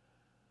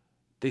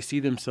see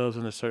themselves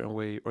in a certain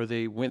way, or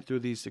they went through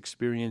these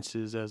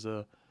experiences as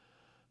a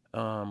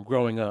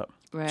growing up,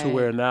 Right. to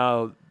where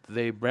now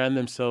they brand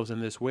themselves in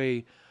this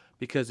way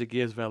because it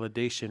gives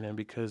validation and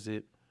because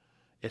it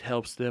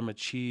helps them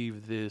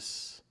achieve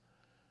this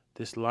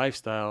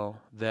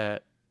lifestyle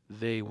that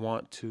they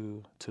want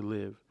to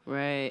live.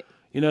 Right.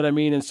 You know what I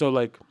mean? And so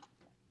like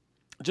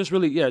just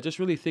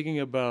really thinking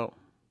about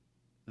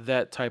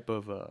that type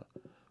of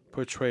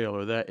portrayal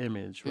or that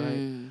image,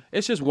 right?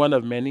 It's just one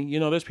of many. You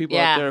know, there's people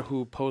out Yeah. there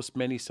who post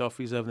many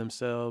selfies of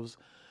themselves,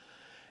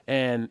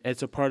 and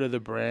it's a part of the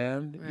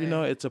brand. You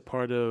know, Right. it's a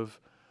part of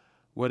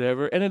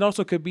whatever. And it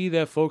also could be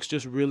that folks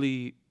just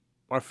really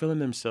are feeling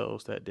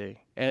themselves that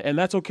day, and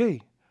that's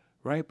okay,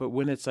 right? But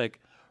when it's like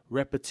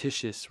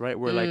repetitious, right,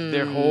 where like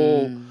their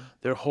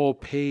whole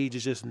page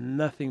is just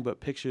nothing but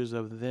pictures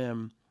of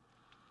them.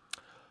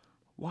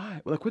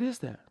 Why? Like, what is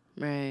that?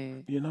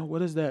 Right. You know, what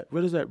does that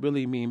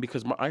really mean?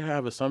 Because I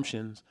have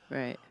assumptions,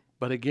 Right.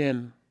 but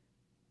again,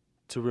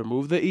 to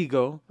remove the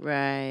ego,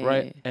 Right.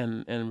 right,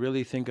 and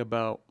really think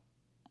about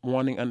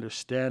wanting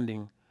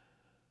understanding.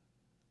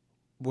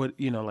 What,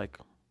 you know, like,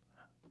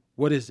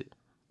 what is it?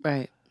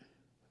 Right.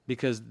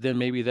 Because then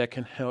maybe that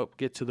can help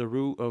get to the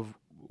root of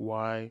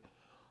why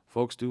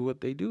folks do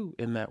what they do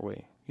in that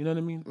way. You know what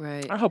I mean?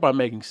 Right. I hope I'm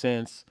making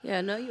sense.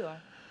 Yeah, no, you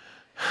are.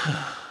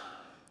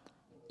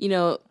 You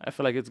know, I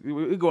feel like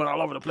we're going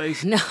all over the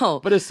place,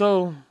 no, but it's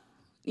so.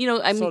 you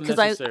know, I so mean, because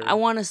necessary. I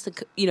want us to,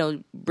 you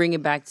know, bring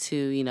it back to,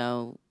 you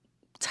know,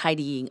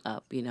 tidying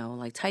up, you know,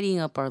 like tidying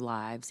up our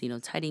lives, you know,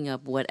 tidying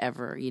up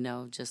whatever, you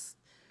know, just,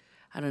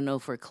 I don't know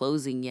if we're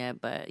closing yet,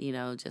 but, you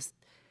know, just,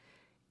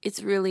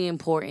 it's really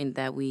important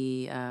that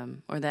we,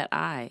 or that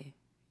I,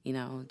 you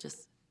know,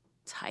 just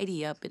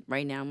tidy up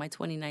right now. My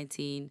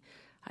 2019,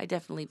 I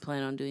definitely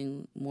plan on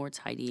doing more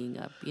tidying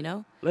up, you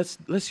know?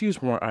 Let's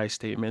use more I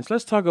statements.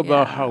 Let's talk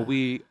about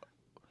Yeah.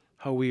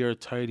 how we are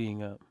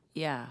tidying up.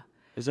 Yeah.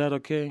 Is that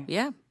okay?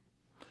 Yeah.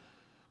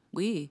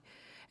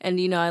 And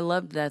you know, I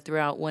loved that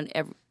throughout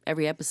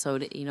every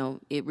episode, you know,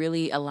 it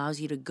really allows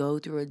you to go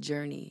through a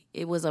journey.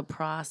 It was a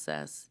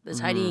process. The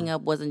tidying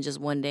up wasn't just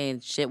one day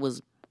and shit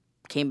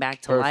came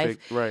back to life.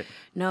 Perfect. Right.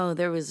 No,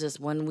 there was just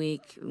 1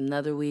 week,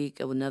 another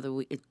week,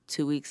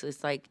 2 weeks.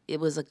 It's like it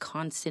was a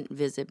constant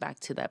visit back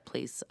to that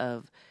place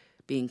of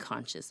being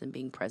conscious and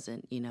being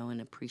present, you know,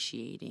 and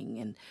appreciating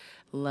and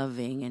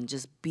loving and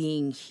just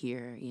being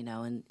here, you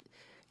know,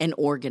 and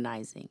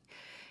organizing.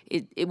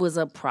 It was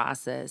a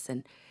process.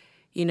 And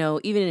you know,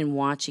 even in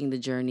watching the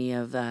journey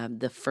of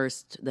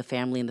the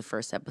family in the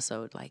first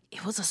episode, like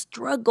it was a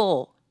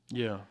struggle,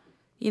 Yeah.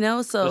 you know.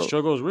 The So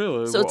struggle is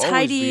real. It so will always be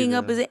tidying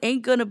up there.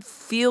 ain't gonna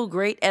feel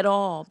great at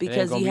all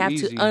because gonna you be have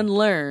easy. to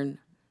unlearn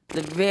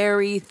the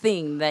very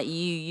thing that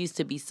you used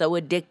to be so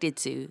addicted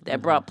to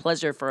that brought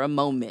pleasure for a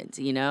moment,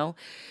 you know.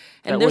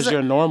 And That there's was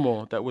your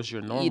normal. That was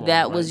your normal.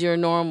 that was right? your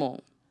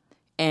normal.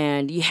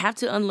 And you have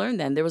to unlearn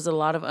that. And there was a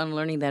lot of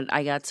unlearning that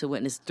I got to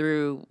witness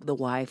through the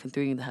wife and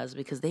through the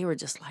husband because they were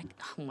just like,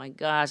 oh my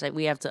gosh, like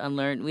we have to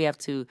unlearn. We have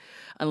to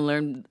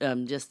unlearn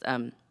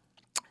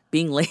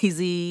being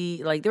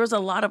lazy. Like there was a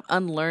lot of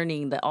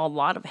unlearning, a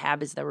lot of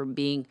habits that were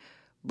being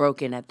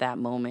broken at that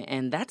moment.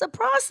 And that's a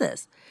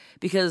process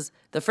because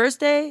the first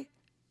day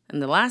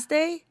and the last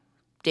day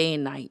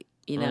and night,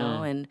 you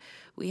know, and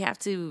we have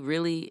to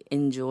really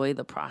enjoy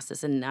the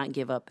process and not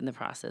give up in the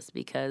process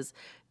because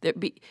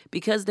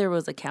there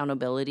was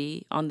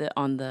accountability on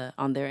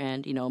their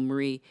end. You know,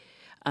 Marie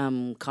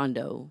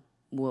Kondo,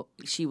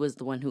 she was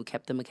the one who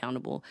kept them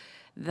accountable.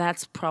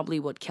 That's probably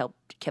what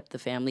kept the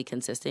family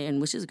consistent,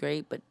 and which is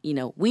great. But you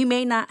know, we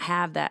may not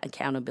have that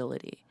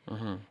accountability.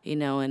 You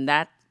know, and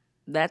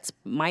that's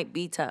might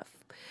be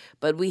tough.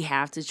 But we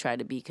have to try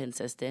to be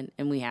consistent,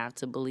 and we have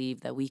to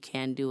believe that we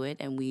can do it,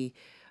 and we,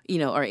 you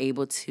know, are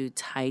able to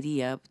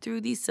tidy up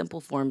through these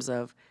simple forms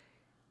of,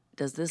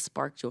 does this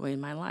spark joy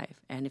in my life?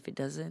 And if it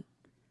doesn't,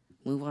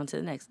 move on to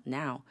the next.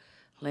 Now,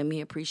 let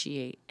me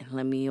appreciate and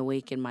let me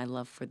awaken my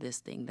love for this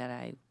thing that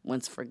I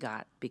once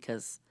forgot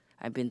because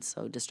I've been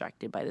so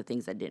distracted by the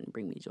things that didn't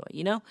bring me joy,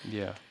 you know?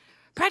 Yeah.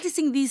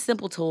 Practicing these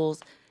simple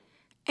tools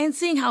and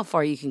seeing how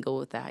far you can go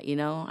with that, you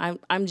know?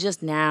 I'm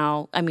just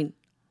now, I mean,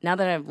 now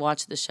that I've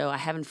watched the show, I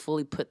haven't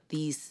fully put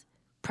these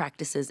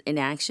practices in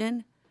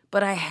action,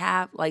 but I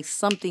have like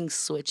something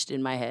switched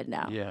in my head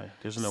now. Yeah.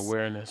 There's an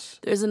awareness.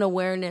 There's an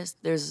awareness,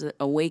 there's an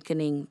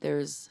awakening,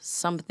 there's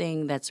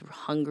something that's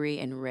hungry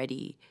and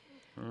ready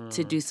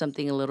to do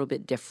something a little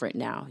bit different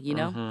now, you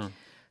know?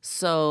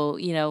 So,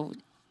 you know,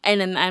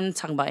 and I'm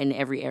talking about in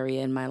every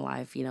area in my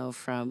life, you know,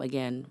 from,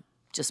 again,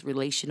 just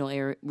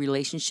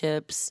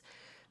relationships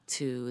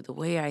to the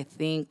way I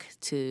think,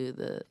 to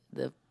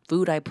the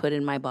food I put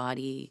in my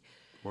body,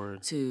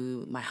 Word.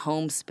 to my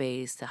home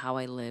space, to how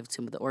I live,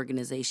 to the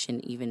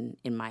organization, even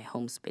in my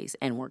home space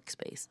and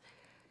workspace,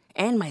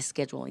 and my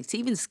scheduling. To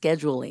even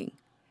scheduling,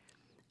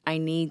 I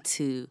need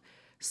to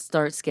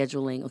start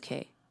scheduling.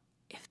 Okay,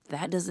 if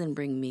that doesn't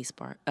bring me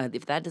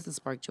if that doesn't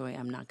spark joy,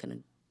 I'm not gonna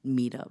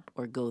meet up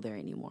or go there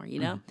anymore. You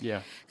know?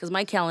 Yeah. Because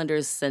my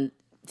calendar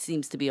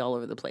seems to be all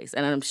over the place,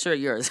 and I'm sure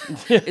yours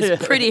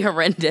is pretty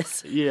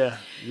horrendous. Yeah.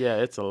 Yeah.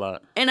 It's a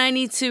lot. And I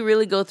need to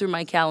really go through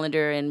my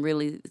calendar and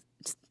really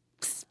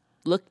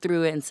look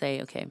through it and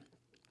say, okay,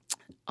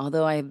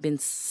 although I have been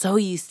so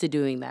used to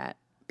doing that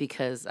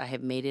because I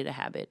have made it a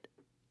habit,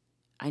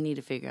 I need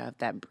to figure out if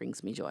that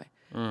brings me joy.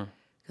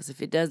 Because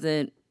if it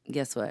doesn't,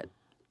 guess what?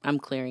 I'm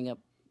clearing up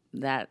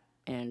that.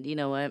 And you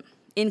know what?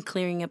 In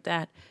clearing up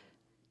that,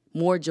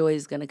 more joy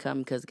is going to come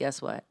because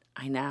guess what?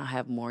 I now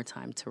have more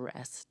time to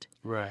rest.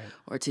 Right.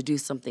 Or to do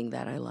something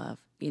that I love.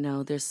 You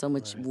know, there's so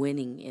much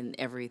winning in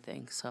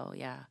everything. So,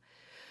 yeah.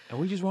 And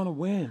we just want to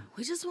win.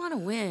 We just want to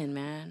win,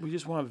 man. We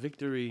just want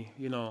victory,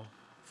 you know,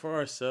 for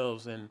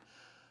ourselves and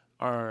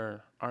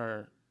our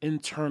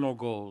internal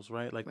goals,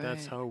 right? Like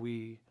that's how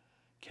we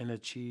can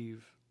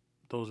achieve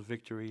those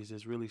victories,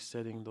 is really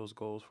setting those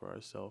goals for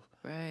ourselves.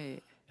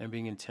 Right. And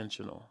being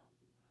intentional.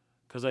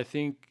 Because I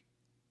think,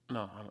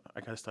 no,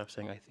 I got to stop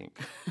saying I think.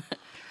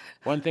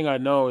 One thing I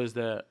know is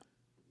that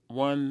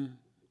one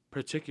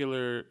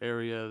particular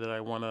area that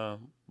I want to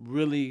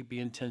really be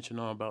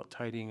intentional about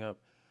tidying up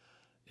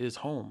is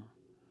home,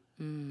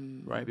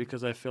 right?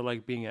 Because I feel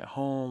like being at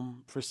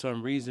home, for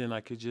some reason,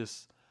 I could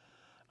just,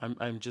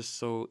 I'm just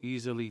so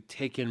easily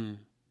taken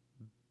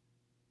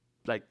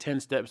like 10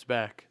 steps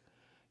back,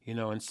 you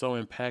know, and so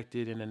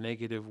impacted in a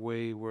negative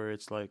way where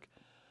it's like,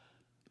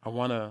 I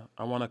want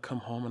to come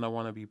home and I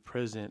want to be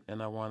present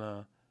and I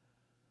want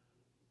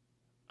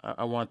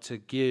to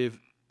give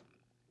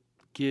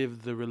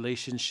the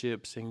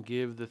relationships and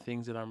give the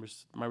things that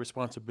my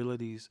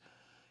responsibilities,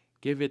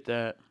 give it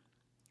that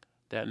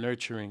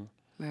nurturing,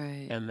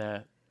 right, and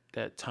that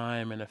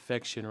time and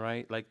affection,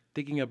 right? Like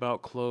thinking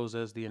about clothes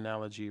as the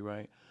analogy,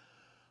 right?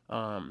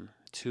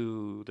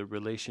 To the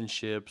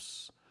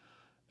relationships,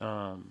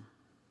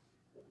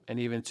 and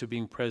even to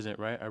being present,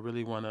 right? I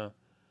really want to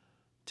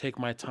take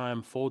my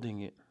time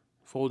folding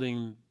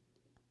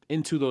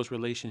into those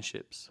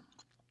relationships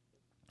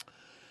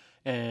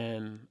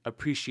and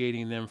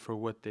appreciating them for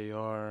what they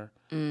are,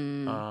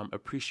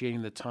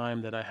 appreciating the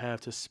time that I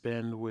have to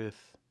spend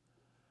with,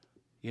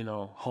 you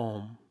know,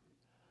 home,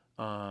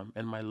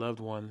 and my loved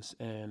ones,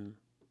 and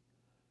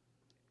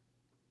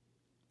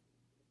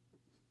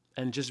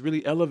just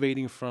really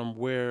elevating from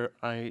where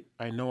I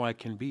know I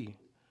can be,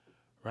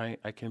 right?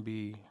 I can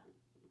be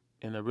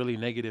in a really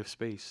negative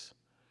space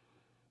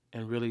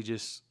and really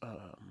just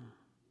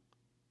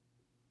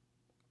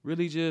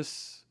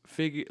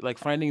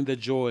finding the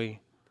joy,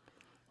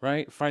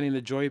 right? Finding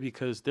the joy,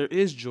 because there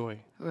is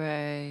joy.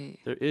 right.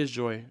 There is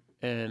joy.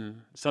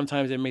 And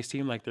sometimes it may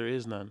seem like there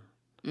is none.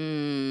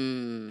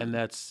 And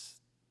that's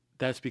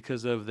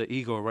because of the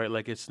ego, right?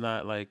 Like it's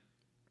not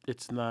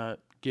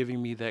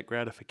giving me that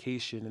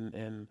gratification,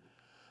 and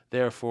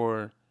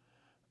therefore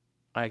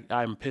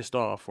I'm pissed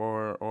off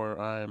or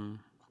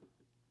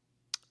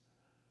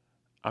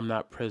I'm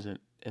not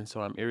present, and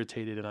so I'm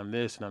irritated and I'm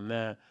this and I'm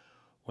that,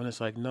 when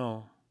it's like,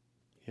 no,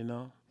 you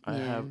know, I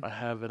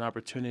have an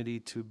opportunity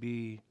to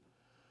be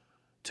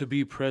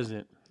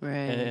present, Right.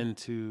 and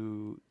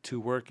to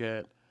work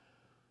at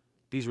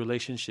these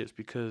relationships,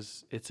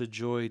 because it's a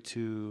joy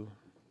to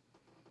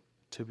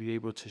be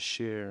able to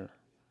share,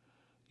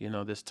 you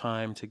know, this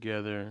time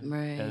together,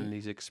 Right. and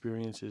these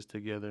experiences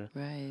together,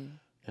 Right.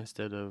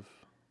 instead of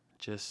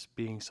just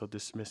being so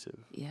dismissive.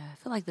 Yeah, I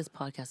feel like this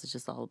podcast is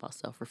just all about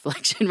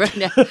self-reflection right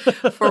now.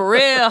 For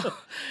real.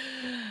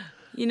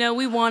 You know,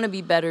 we want to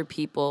be better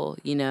people,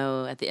 you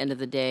know, at the end of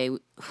the day.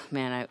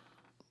 Man,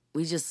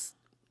 we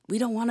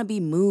don't want to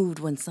be moved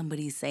when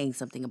somebody's saying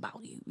something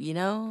about you, you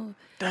know?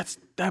 That's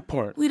that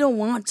part. We don't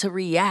want to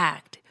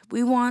react.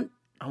 I want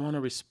to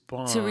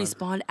respond. To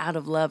respond out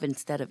of love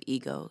instead of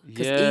ego.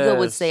 Because ego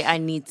would say, I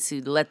need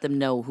to let them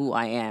know who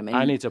I am. And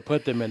I need to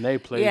put them in their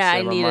place. Yeah,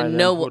 and I need to remind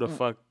know them who the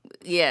fuck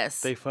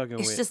yes. they fucking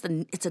it's with. Just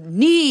it's a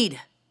need,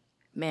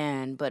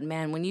 man. But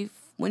man, when you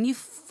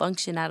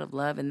function out of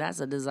love, and that's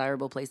a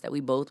desirable place that we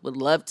both would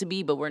love to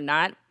be, but we're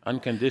not.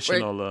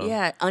 Unconditional love.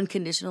 Yeah,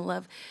 unconditional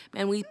love.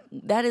 Man,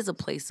 that is a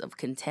place of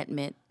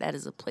contentment. That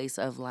is a place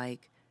of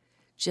like,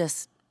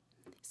 just,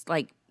 it's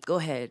like, go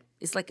ahead.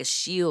 It's like a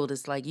shield.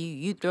 It's like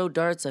you throw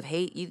darts of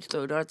hate, you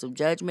throw darts of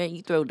judgment,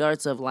 you throw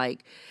darts of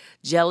like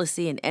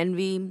jealousy and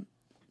envy.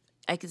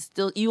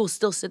 You will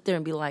still sit there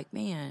and be like,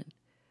 man,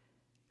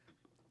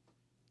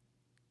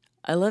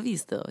 I love you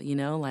still, you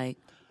know, like,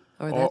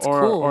 or that's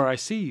cool. Or I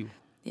see you.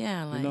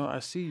 Yeah, You like know, I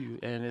see you,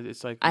 and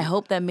it's like, I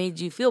hope that made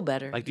you feel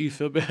better. like, do you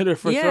feel better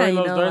for Yeah, throwing you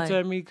those know, darts like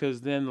at me?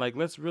 Because then, like,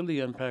 let's really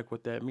unpack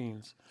what that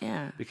means.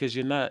 yeah. Because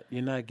you're not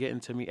getting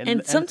to me,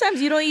 And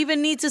sometimes you don't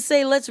even need to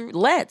say let's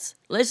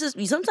just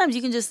sometimes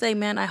you can just say,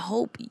 man, I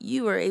hope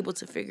you are able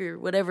to figure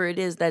whatever it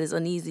is that is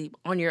uneasy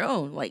on your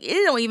own. Like it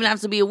don't even have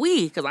to be a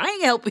we, because I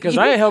ain't helping because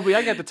you. I ain't helping you.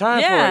 I got the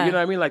time for it. You Yeah. know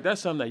what I mean? Like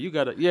that's something that you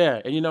gotta. Yeah,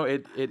 and you know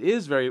it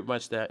is very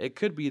much that. It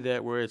could be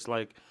that where it's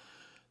like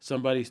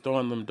somebody's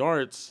throwing them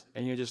darts,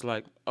 and you're just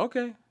like,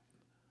 okay,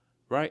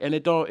 right? And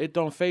it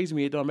don't phase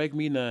me. It don't make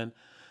me none,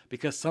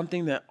 because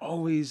something that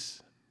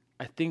always,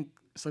 I think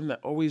something that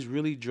always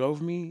really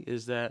drove me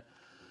is that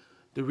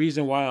the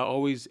reason why I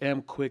always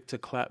am quick to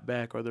clap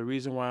back, or the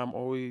reason why I'm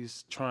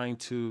always trying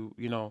to,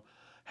 you know,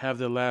 have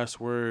the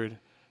last word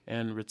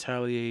and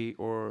retaliate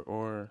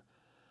or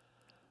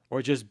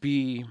just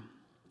be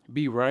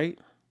right,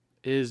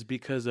 is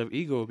because of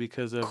ego,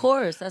 Of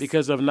course. That's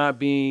because of not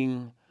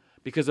being,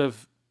 because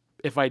of,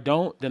 if I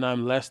don't, then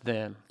I'm less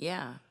than.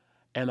 yeah.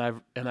 And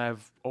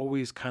I've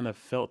always kind of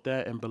felt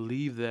that and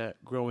believed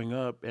that growing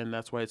up, and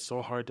that's why it's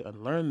so hard to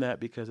unlearn that,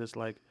 because it's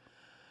like,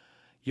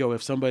 yo,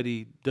 if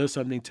somebody does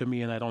something to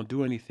me and I don't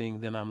do anything,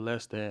 then I'm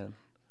less than.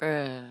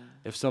 Bruh.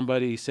 If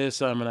somebody says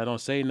something and I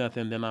don't say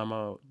nothing, then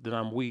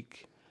I'm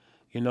weak,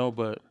 you know.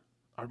 But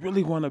I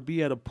really want to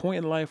be at a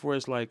point in life where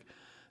it's like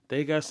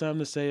they got something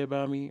to say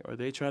about me, or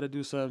they try to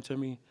do something to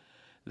me,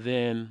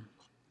 then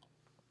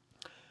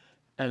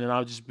and then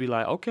I'll just be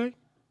like, okay,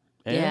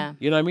 and Yeah.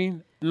 you know what I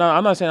mean. No,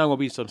 I'm not saying I'm gonna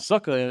be some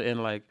sucker,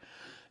 and like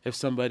if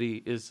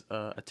somebody is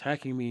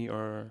attacking me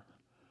or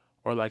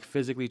like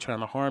physically trying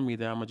to harm me,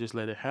 then I'm gonna just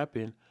let it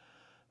happen.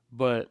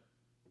 But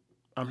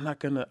I'm not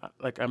gonna,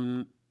 like,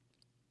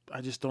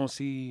 I just don't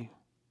see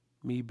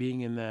me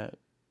being in that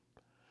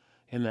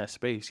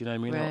space. You know what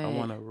I mean? I Right.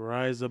 want to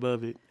rise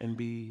above it and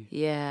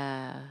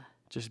Yeah.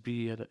 just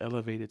be at an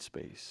elevated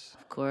space.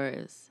 Of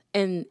course.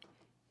 And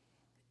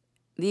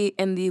the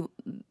and the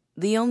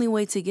the only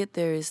way to get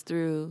there is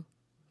through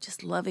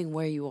just loving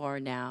where you are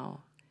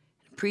now,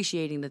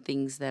 appreciating the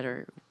things that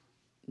are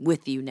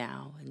with you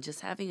now, and just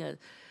having a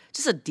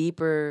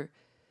deeper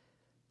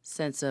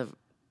sense of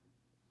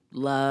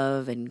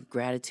love and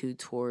gratitude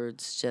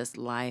towards just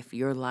life,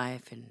 your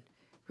life, and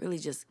really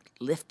just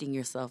lifting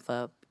yourself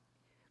up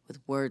with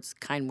words,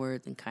 kind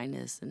words and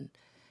kindness. And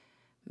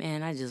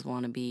man, I just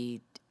want to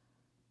be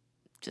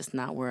just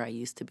not where I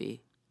used to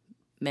be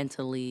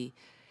mentally,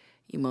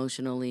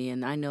 emotionally.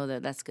 And I know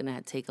that that's going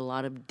to take a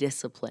lot of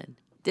discipline.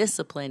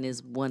 Discipline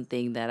is one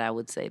thing that I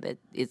would say that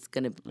It's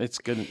gonna,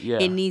 yeah.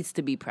 it needs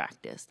to be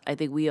practiced. I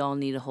think we all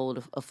need to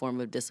hold a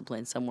form of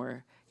discipline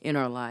somewhere in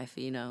our life,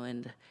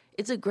 and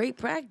it's a great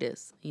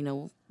practice.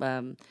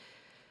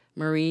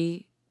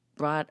 Marie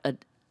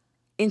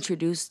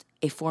introduced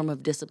a form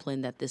of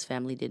discipline that this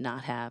family did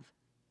not have.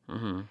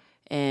 Mm-hmm.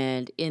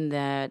 And in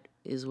that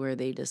is where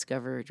they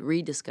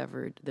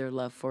rediscovered their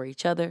love for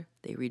each other.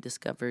 They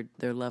rediscovered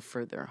their love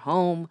for their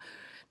home.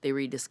 They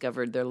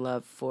rediscovered their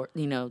love for,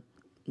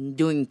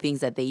 doing things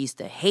that they used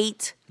to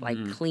hate, like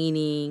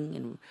cleaning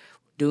and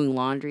doing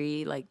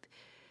laundry. Like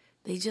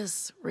they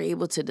just were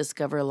able to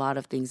discover a lot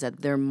of things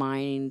that their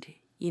mind,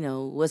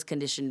 was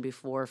conditioned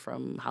before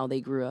from how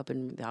they grew up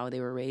and how they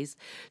were raised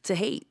to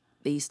hate.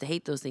 They used to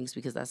hate those things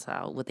because that's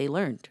what they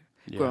learned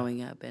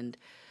growing up. And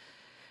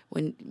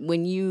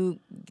when you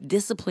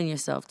discipline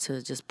yourself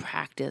to just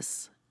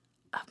practice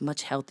a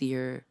much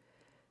healthier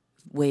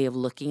way of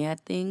looking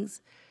at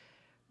things,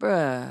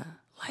 bruh,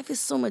 life is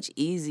so much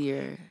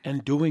easier.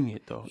 And doing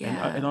it though,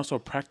 Yeah. and also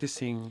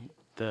practicing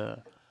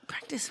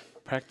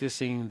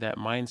practicing that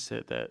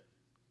mindset that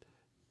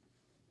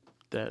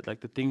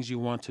like the things you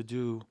want to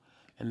do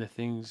and the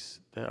things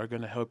that are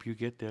going to help you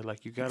get there,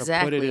 like you got to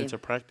put it Exactly. into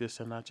practice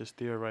and not just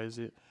theorize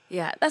it.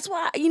 Yeah, that's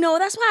why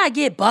I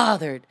get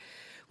bothered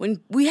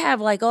when we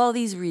have like all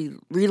these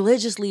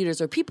religious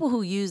leaders or people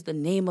who use the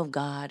name of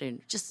God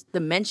and just the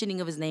mentioning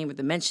of his name or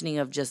the mentioning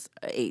of just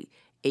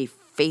a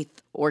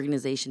faith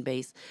organization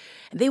base,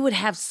 and they would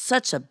have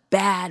such a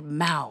bad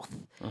mouth,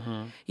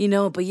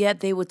 but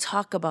yet they would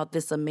talk about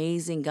this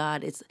amazing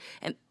God.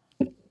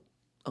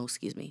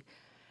 Excuse me.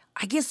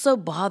 I get so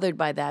bothered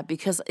by that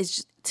because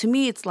to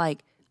me it's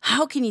like,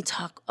 how can you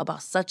talk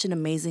about such an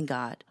amazing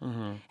God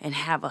and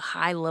have a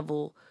high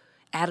level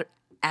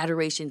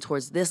adoration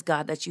towards this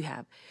God that you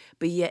have,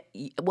 but yet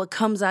what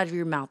comes out of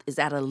your mouth is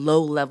at a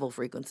low level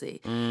frequency?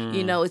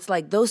 It's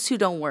like those two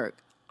don't work.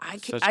 I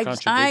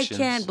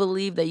can't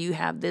believe that you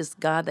have this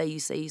God that you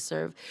say you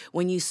serve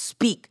when you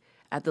speak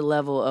at the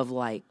level of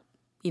like,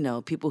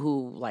 people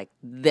who like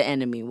the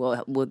enemy.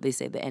 Well, would they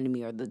say the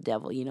enemy or the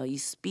devil? You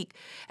speak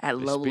at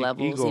low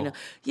levels. Ego.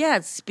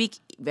 Speak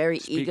very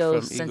Speak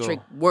egocentric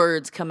from ego.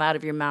 words come out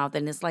of your mouth,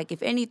 and it's like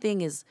if anything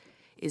is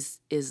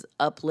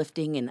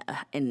uplifting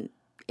and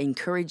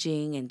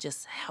encouraging and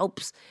just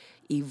helps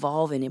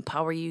evolve and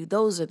empower you.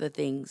 Those are the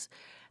things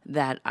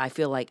that I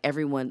feel like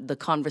the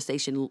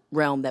conversation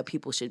realm that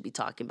people should be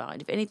talking about.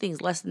 And if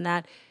anything's less than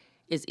that,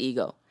 it's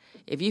ego.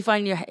 If you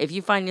find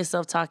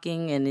yourself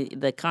talking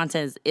and the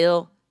content is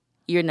ill,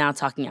 you're now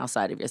talking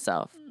outside of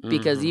yourself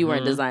because you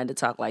weren't designed to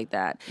talk like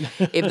that.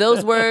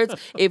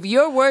 If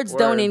your words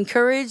don't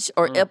encourage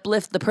or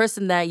uplift the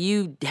person that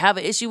you have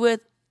an issue with,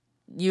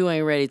 you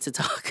ain't ready to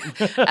talk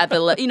at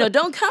the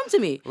don't come to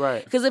me.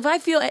 Right. Because if I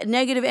feel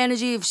negative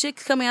energy, if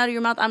shit's coming out of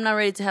your mouth, I'm not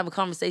ready to have a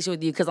conversation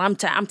with you because I'm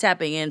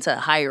tapping into a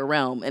higher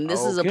realm. And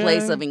this is a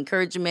place of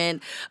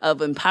encouragement,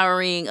 of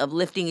empowering, of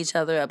lifting each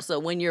other up. So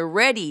when you're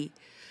ready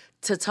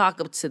to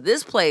talk up to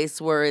this place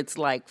where it's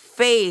like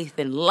faith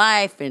and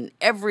life and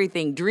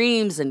everything,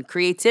 dreams and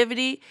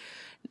creativity,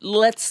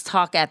 let's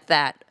talk at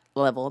that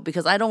level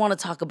because I don't want to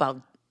talk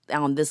about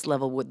on this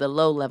level, with the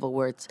low level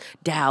where it's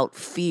doubt,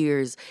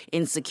 fears,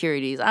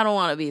 insecurities. I don't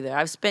want to be there.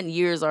 I've spent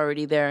years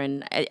already there,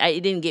 and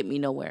it didn't get me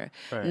nowhere.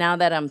 Right. Now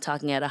that I'm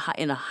talking in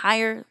a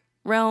higher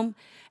realm,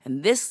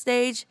 and this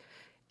stage,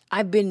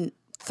 I've been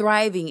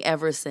thriving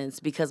ever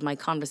since because my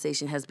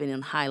conversation has been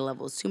in high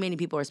levels. Too many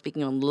people are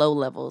speaking on low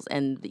levels,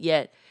 and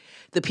yet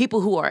the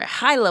people who are at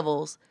high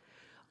levels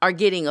are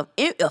getting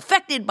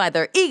affected by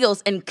their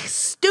egos and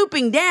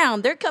stooping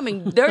down. They're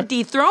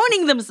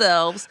dethroning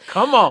themselves.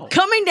 Come on.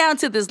 Coming down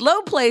to this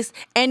low place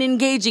and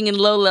engaging in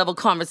low-level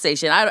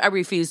conversation. I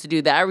refuse to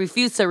do that. I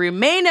refuse to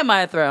remain at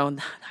my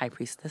throne. High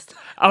priestess.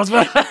 I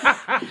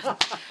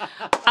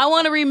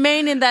want to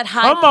remain in that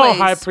high place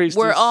high priestess.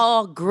 where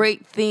all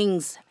great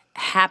things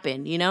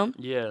happen,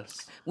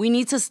 Yes. We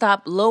need to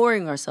stop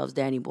lowering ourselves,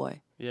 Danny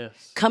boy.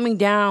 Yes. Coming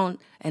down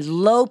at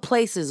low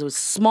places with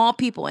small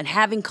people and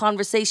having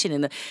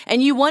conversation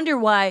and you wonder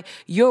why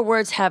your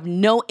words have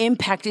no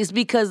impact is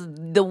because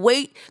the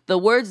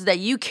words that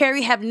you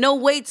carry have no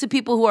weight to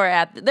people who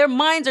are their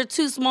minds are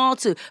too small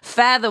to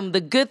fathom the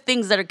good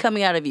things that are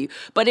coming out of you.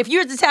 But if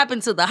you're to tap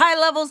into the high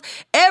levels,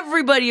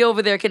 everybody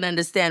over there can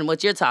understand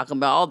what you're talking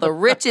about. All the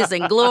riches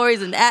and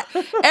glories and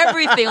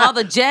everything, all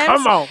the gems.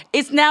 Come on.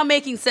 It's now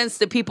making sense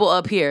to people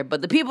up here.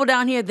 But the people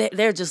down here,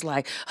 they're just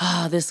like,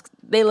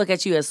 they look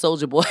at you as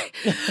Soldier Boy.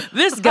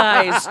 This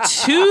guy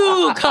is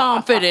too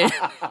confident.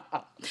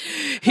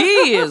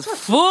 He is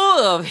full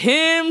of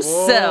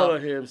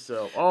himself.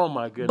 Oh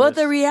my goodness. But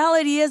the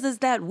reality is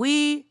that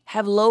we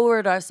have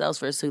lowered ourselves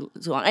for too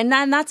long. And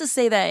not to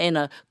say that in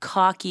a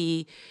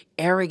cocky,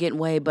 arrogant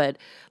way, but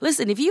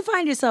listen, if you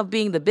find yourself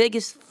being the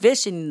biggest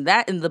fish in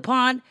the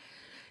pond,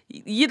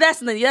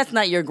 that's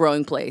not your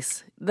growing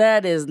place.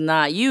 That is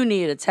not. You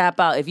need to tap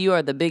out if you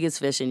are the biggest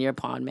fish in your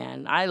pond,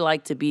 man. I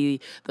like to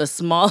be the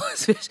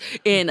smallest fish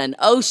in an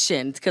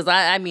ocean because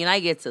I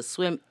get to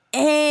swim.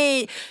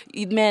 Hey,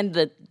 man,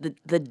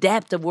 the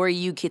depth of where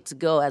you get to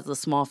go as a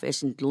small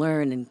fish and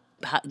learn and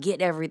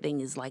get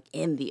everything is like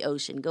in the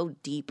ocean. Go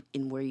deep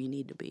in where you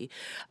need to be.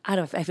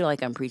 I feel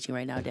like I'm preaching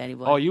right now, Danny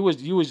boy. Oh, you was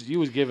giving it.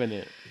 Was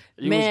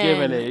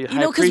giving it.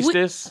 High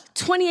priestess.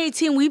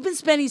 2018, we've been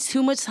spending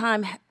too much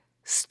time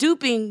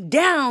stooping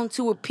down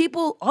to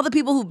all the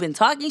people who've been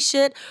talking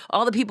shit,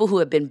 all the people who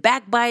have been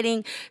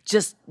backbiting,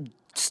 just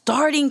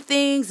starting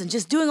things and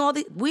just doing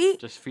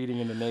just feeding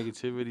into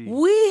negativity.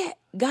 We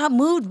got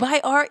moved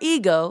by our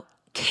ego,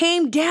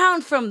 came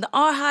down from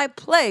our high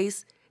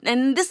place,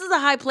 and this is a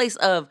high place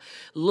of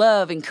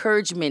love,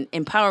 encouragement,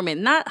 empowerment,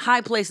 not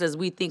high places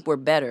we think we're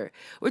better.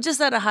 We're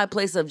just at a high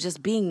place of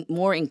just being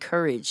more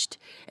encouraged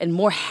and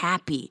more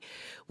happy.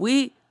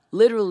 We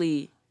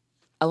literally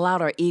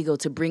allowed our ego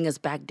to bring us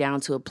back down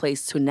to a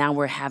place to now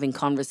we're having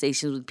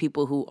conversations with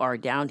people who are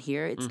down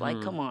here. It's like,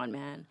 come on,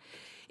 man.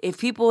 If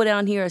people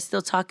down here are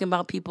still talking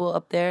about people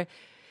up there,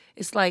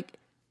 it's like,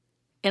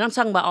 and I'm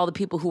talking about all the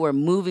people who are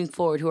moving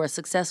forward, who are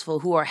successful,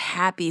 who are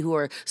happy, who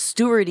are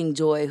stewarding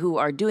joy, who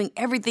are doing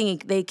everything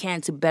they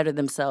can to better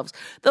themselves.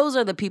 Those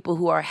are the people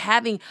who are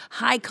having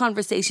high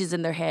conversations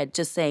in their head,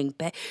 just saying,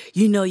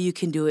 you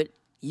can do it.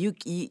 You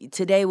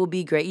today will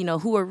be great.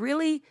 Who are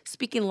really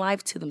speaking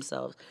life to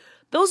themselves.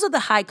 Those are the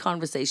high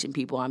conversation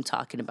people I'm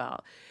talking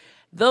about.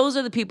 Those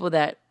are the people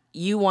that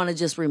you want to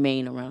just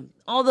remain around.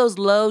 All those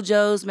low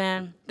Joes,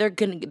 man, they're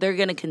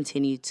gonna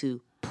continue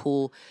to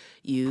pull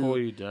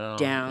you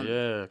down.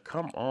 Yeah,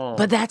 come on.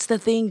 But that's the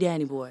thing,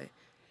 Danny boy,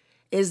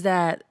 is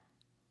that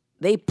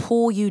they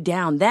pull you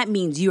down. That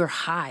means you're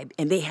high,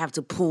 and they have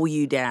to pull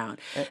you down.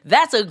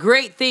 That's a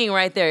great thing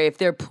right there if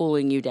they're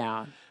pulling you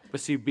down.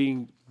 But see,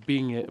 being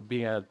at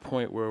a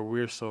point where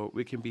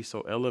we can be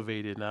so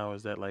elevated now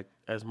is that like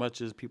as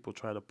much as people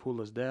try to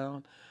pull us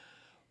down,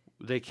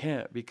 they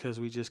can't because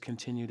we just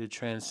continue to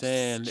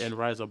transcend and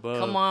rise above.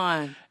 Come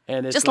on.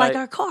 And it's just like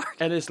our car.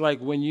 And it's like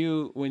when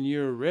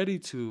you're ready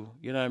to,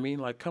 you know what I mean?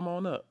 Like come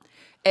on up.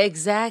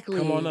 Exactly.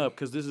 Come on up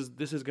because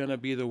this is going to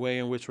be the way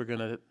in which we're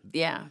going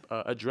to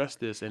address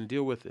this and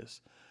deal with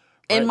this.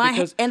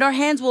 Right? And our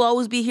hands will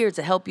always be here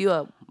to help you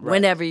up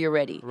whenever you're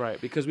ready. Right,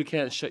 because we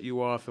can't shut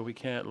you off and we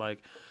can't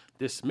like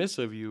dismiss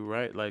of you,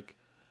 right? Like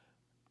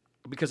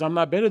because I'm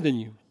not better than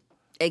you.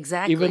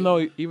 Exactly.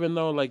 Even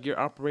though like you're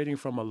operating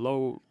from a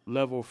low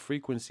level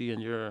frequency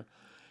and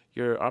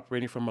you're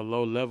operating from a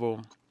low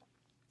level,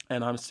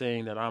 and I'm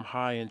saying that I'm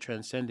high and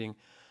transcending,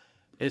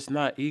 it's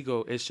not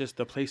ego. It's just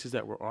the places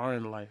that we are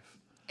in life.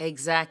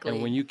 Exactly.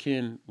 And when you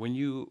can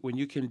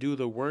do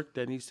the work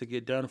that needs to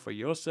get done for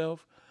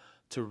yourself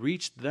to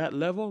reach that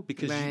level,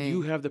 because Right.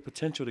 you have the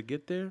potential to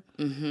get there,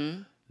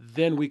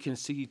 then we can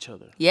see each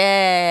other. But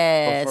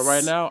Yes. for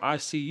right now, I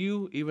see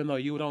you, even though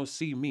you don't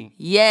see me.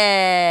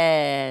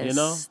 Yes. You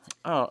know?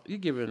 Oh, you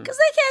giving. Because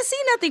they can't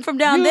see nothing from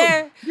down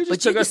there. You just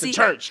but took can us to see,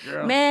 church,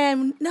 girl.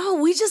 Man, no,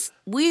 we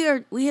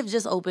have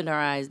just opened our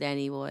eyes,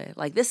 Danny boy.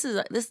 Like this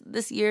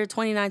year,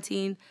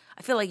 2019.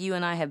 I feel like you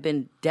and I have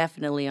been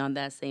definitely on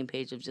that same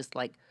page of just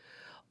like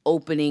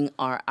opening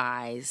our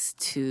eyes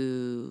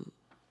to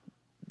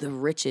the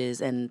riches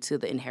and to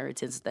the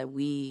inheritance that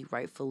we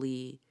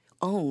rightfully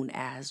own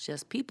as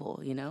just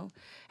people, you know?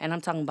 And I'm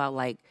talking about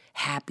like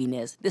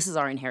happiness. This is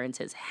our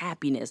inheritance.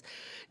 Happiness,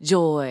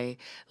 joy,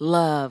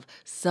 love,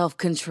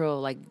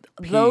 self-control. Like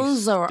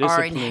those are our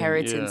discipline,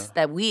 inheritance yeah.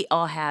 that we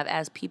all have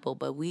as people,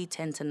 but we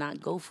tend to not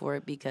go for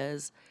it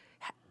because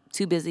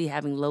too busy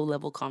having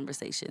low-level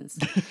conversations.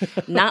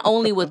 Not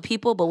only with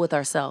people, but with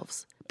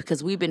ourselves.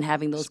 Because we've been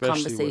having those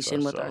Especially with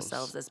conversations with ourselves.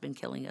 ourselves that's been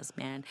killing us,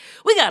 man.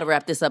 We got to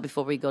wrap this up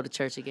before we go to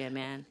church again,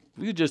 man.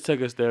 You just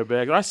took us there,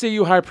 Bag. I see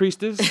you, High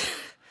Priestess.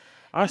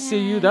 I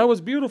see you. That was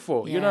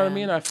beautiful. You know what I Yeah.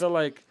 mean? I feel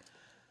like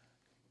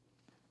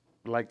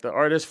the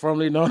artist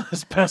formerly known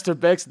as Pastor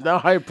Bex, now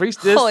High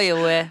Priestess, Oh, yeah,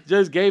 well.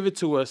 just gave it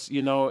to us,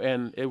 you know,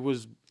 and it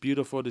was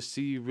beautiful to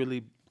see you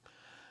really,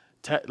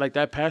 like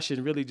that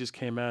passion really just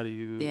came out of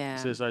you. Yeah.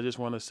 Sis, I just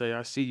want to say,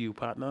 I see you,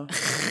 partner.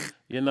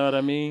 You know what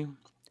I mean?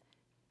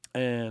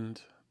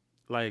 And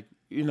like,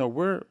 you know,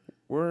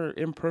 we're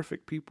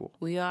imperfect people.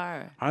 We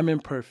are. I'm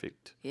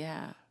imperfect.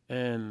 Yeah.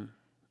 And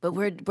But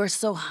we're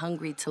so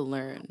hungry to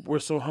learn. we're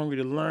so hungry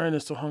to learn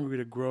and so hungry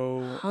to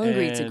grow.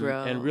 Hungry to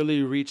grow. And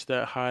really reach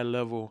that high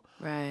level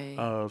Right.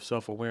 of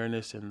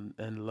self-awareness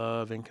and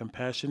love and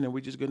compassion. And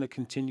we're just going to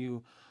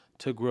continue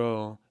to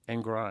grow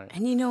and grind.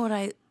 And you know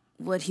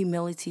what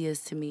humility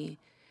is to me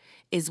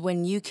is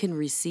when you can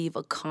receive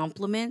a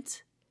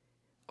compliment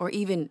or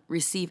even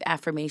receive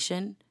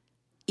affirmation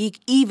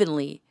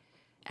evenly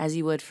as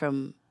you would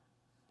from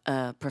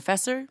a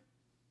professor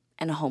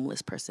and a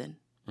homeless person.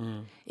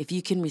 If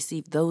you can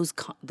receive those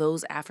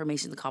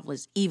affirmations and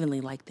compliments evenly,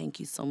 like, thank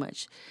you so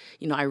much.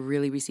 You know, I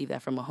really received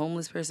that from a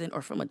homeless person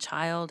or from a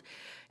child,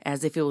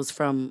 as if it was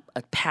from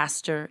a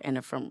pastor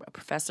and from a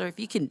professor. If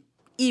you can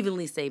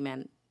evenly say,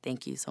 man,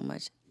 thank you so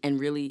much,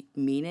 and really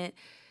mean it,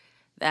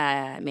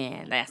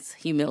 that's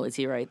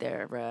humility right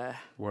there, bruh.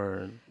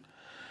 Word.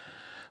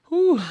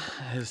 Whew,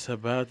 it's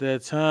about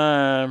that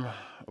time.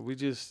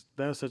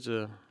 That was such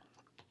a...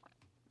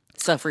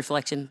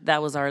 Self-reflection.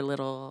 That was our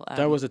little...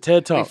 that was a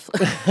TED Talk.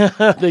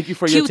 Thank you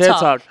for your Q TED talk.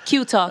 Talk.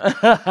 Q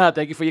talk.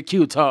 Thank you for your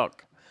Q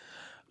Talk.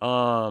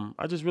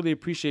 I just really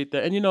appreciate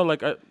that. And, you know,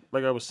 like I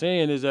was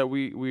saying, is that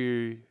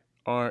we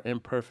are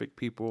imperfect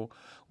people.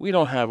 We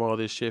don't have all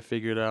this shit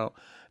figured out.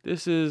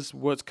 This is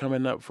what's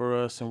coming up for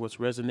us and what's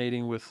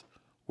resonating with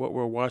what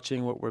we're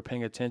watching, what we're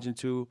paying attention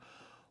to,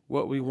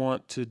 what we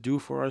want to do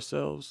for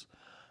ourselves.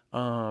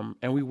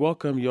 And we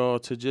welcome y'all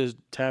to just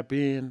tap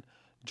in,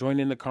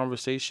 join in the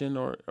conversation,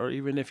 or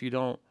even if you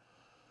don't,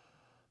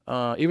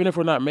 even if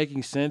we're not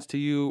making sense to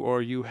you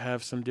or you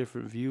have some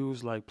different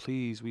views, like,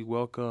 please, we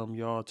welcome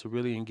y'all to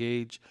really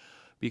engage,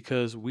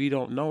 because we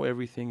don't know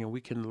everything and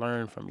we can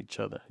learn from each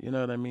other. You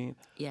know what I mean?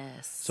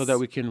 Yes. So that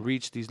we can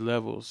reach these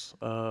levels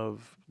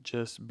of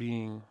just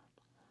being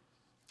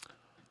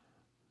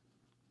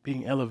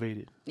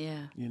elevated,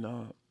 Yeah. you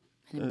know,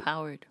 And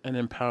empowered. and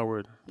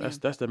empowered.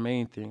 That's the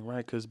main thing,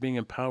 right? Because being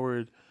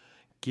empowered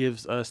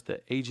gives us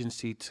the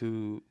agency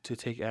to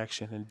take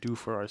action and do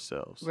for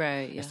ourselves,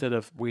 Right. Yeah. instead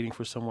of waiting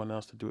for someone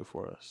else to do it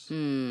for us.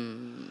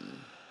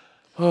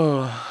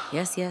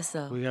 Yes,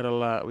 so. We got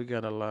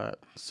a lot.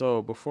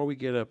 So before we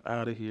get up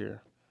out of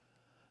here,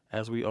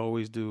 as we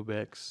always do,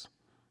 Bex,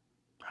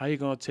 how you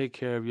gonna take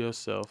care of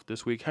yourself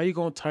this week? How you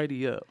gonna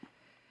tidy up?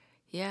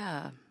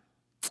 Yeah.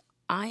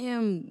 I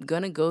am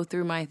going to go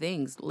through my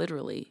things,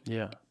 literally.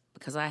 Yeah.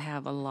 Because I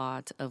have a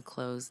lot of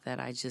clothes that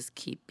I just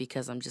keep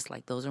because I'm just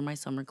like, those are my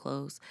summer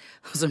clothes.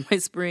 Those are my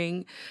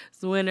spring,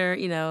 winter,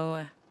 you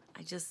know.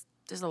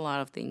 There's a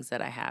lot of things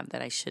that I have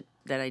that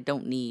I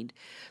don't need.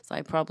 So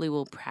I probably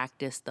will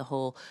practice the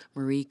whole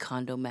Marie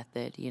Kondo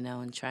method, you know,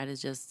 and try to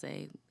just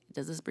say,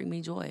 does this bring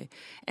me joy?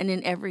 And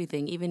in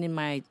everything, even in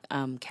my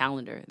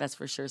calendar, that's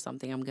for sure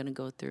something I'm going to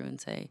go through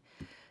and say,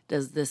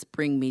 does this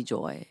bring me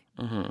joy?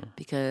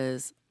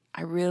 Because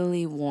I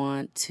really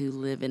want to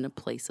live in a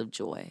place of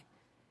joy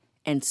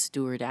and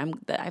steward.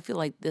 I feel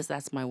like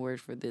that's my word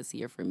for this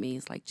year for me.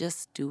 It's like just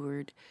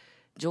steward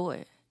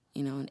joy,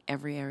 you know, in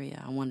every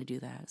area. I want to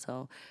do that.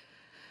 So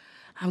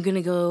I'm going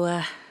to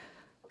go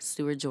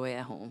steward joy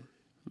at home.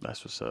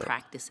 That's what's up.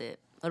 Practice it.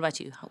 What about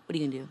you? What are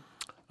you going to do?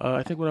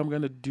 I think what I'm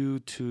going to do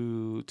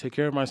to take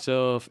care of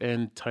myself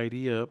and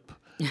tidy up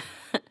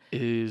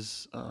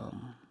is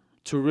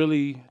to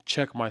really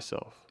check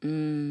myself.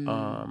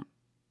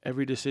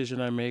 Every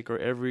decision I make or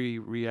every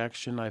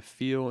reaction I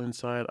feel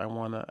inside, I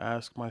want to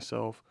ask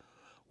myself,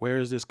 where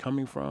is this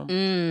coming from?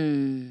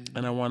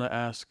 And I want to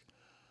ask,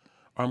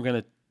 or I'm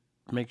going to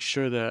make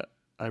sure that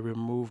I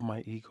remove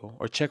my ego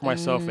or check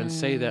myself and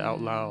say that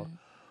out loud.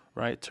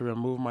 right? To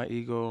remove my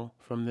ego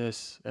from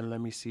this and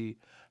let me see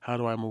how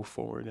do I move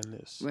forward in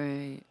this.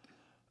 Right.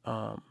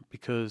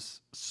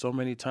 Because so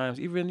many times,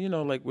 even,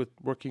 like with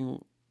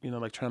working,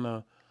 like trying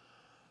to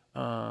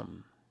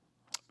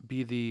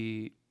be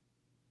the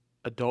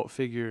adult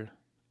figure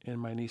in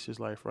my niece's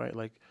life, right?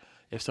 Like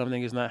if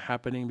something is not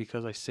happening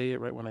because I say it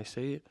right when I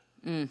say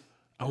it,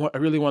 I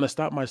really want to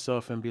stop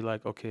myself and be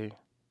like, okay,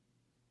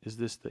 is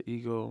this the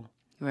ego?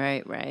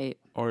 Right, right.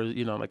 Or,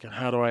 like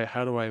how do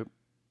I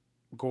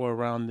go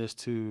around this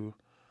to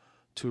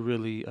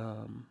really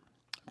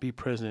be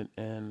present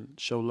and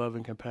show love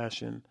and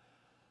compassion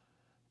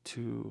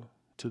to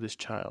this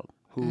child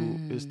who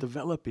is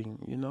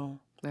developing,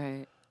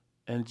 Right.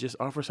 and just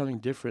offer something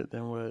different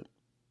than what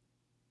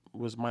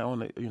was my own,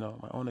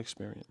 my own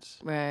experience.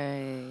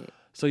 Right.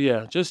 So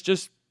yeah,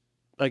 just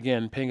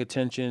again, paying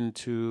attention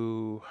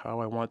to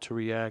how I want to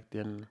react,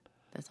 and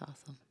that's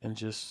awesome. And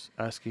just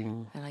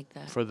asking I like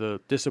that. for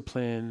the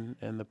discipline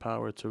and the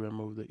power to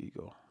remove the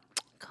ego.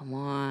 Come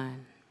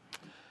on.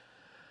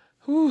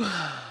 Whew.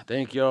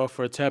 Thank y'all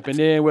for tapping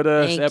in with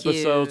us. Thank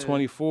Episode you.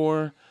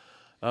 24.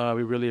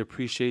 We really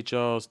appreciate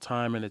y'all's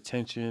time and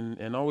attention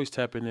and always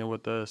tapping in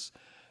with us.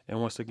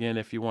 And once again,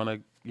 if you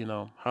want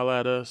to, holla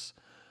at us,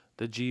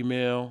 the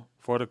Gmail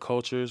for the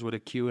cultures with a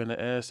Q and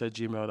a S at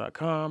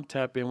gmail.com.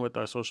 Tap in with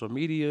our social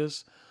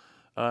medias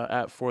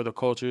at For the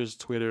Cultures,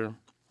 Twitter,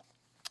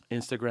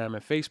 Instagram,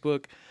 and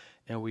Facebook.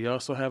 And we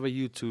also have a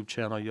YouTube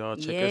channel, y'all.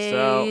 Check us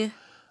out.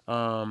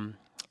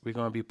 We're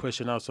going to be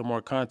pushing out some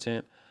more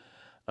content.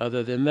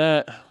 Other than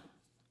that,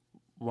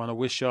 want to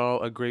wish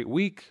y'all a great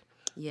week.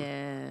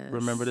 Yes.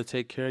 Remember to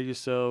take care of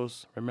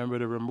yourselves. Remember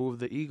to remove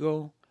the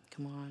ego.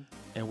 Come on.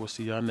 And we'll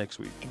see y'all next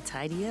week. And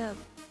tidy up.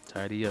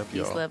 Tidy up,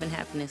 y'all. Peace, love, and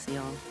happiness,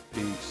 y'all.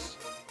 Peace.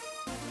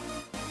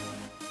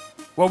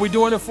 What we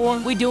doing it for?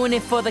 We doing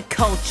it for the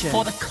culture.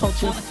 For the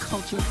culture. For the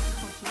culture.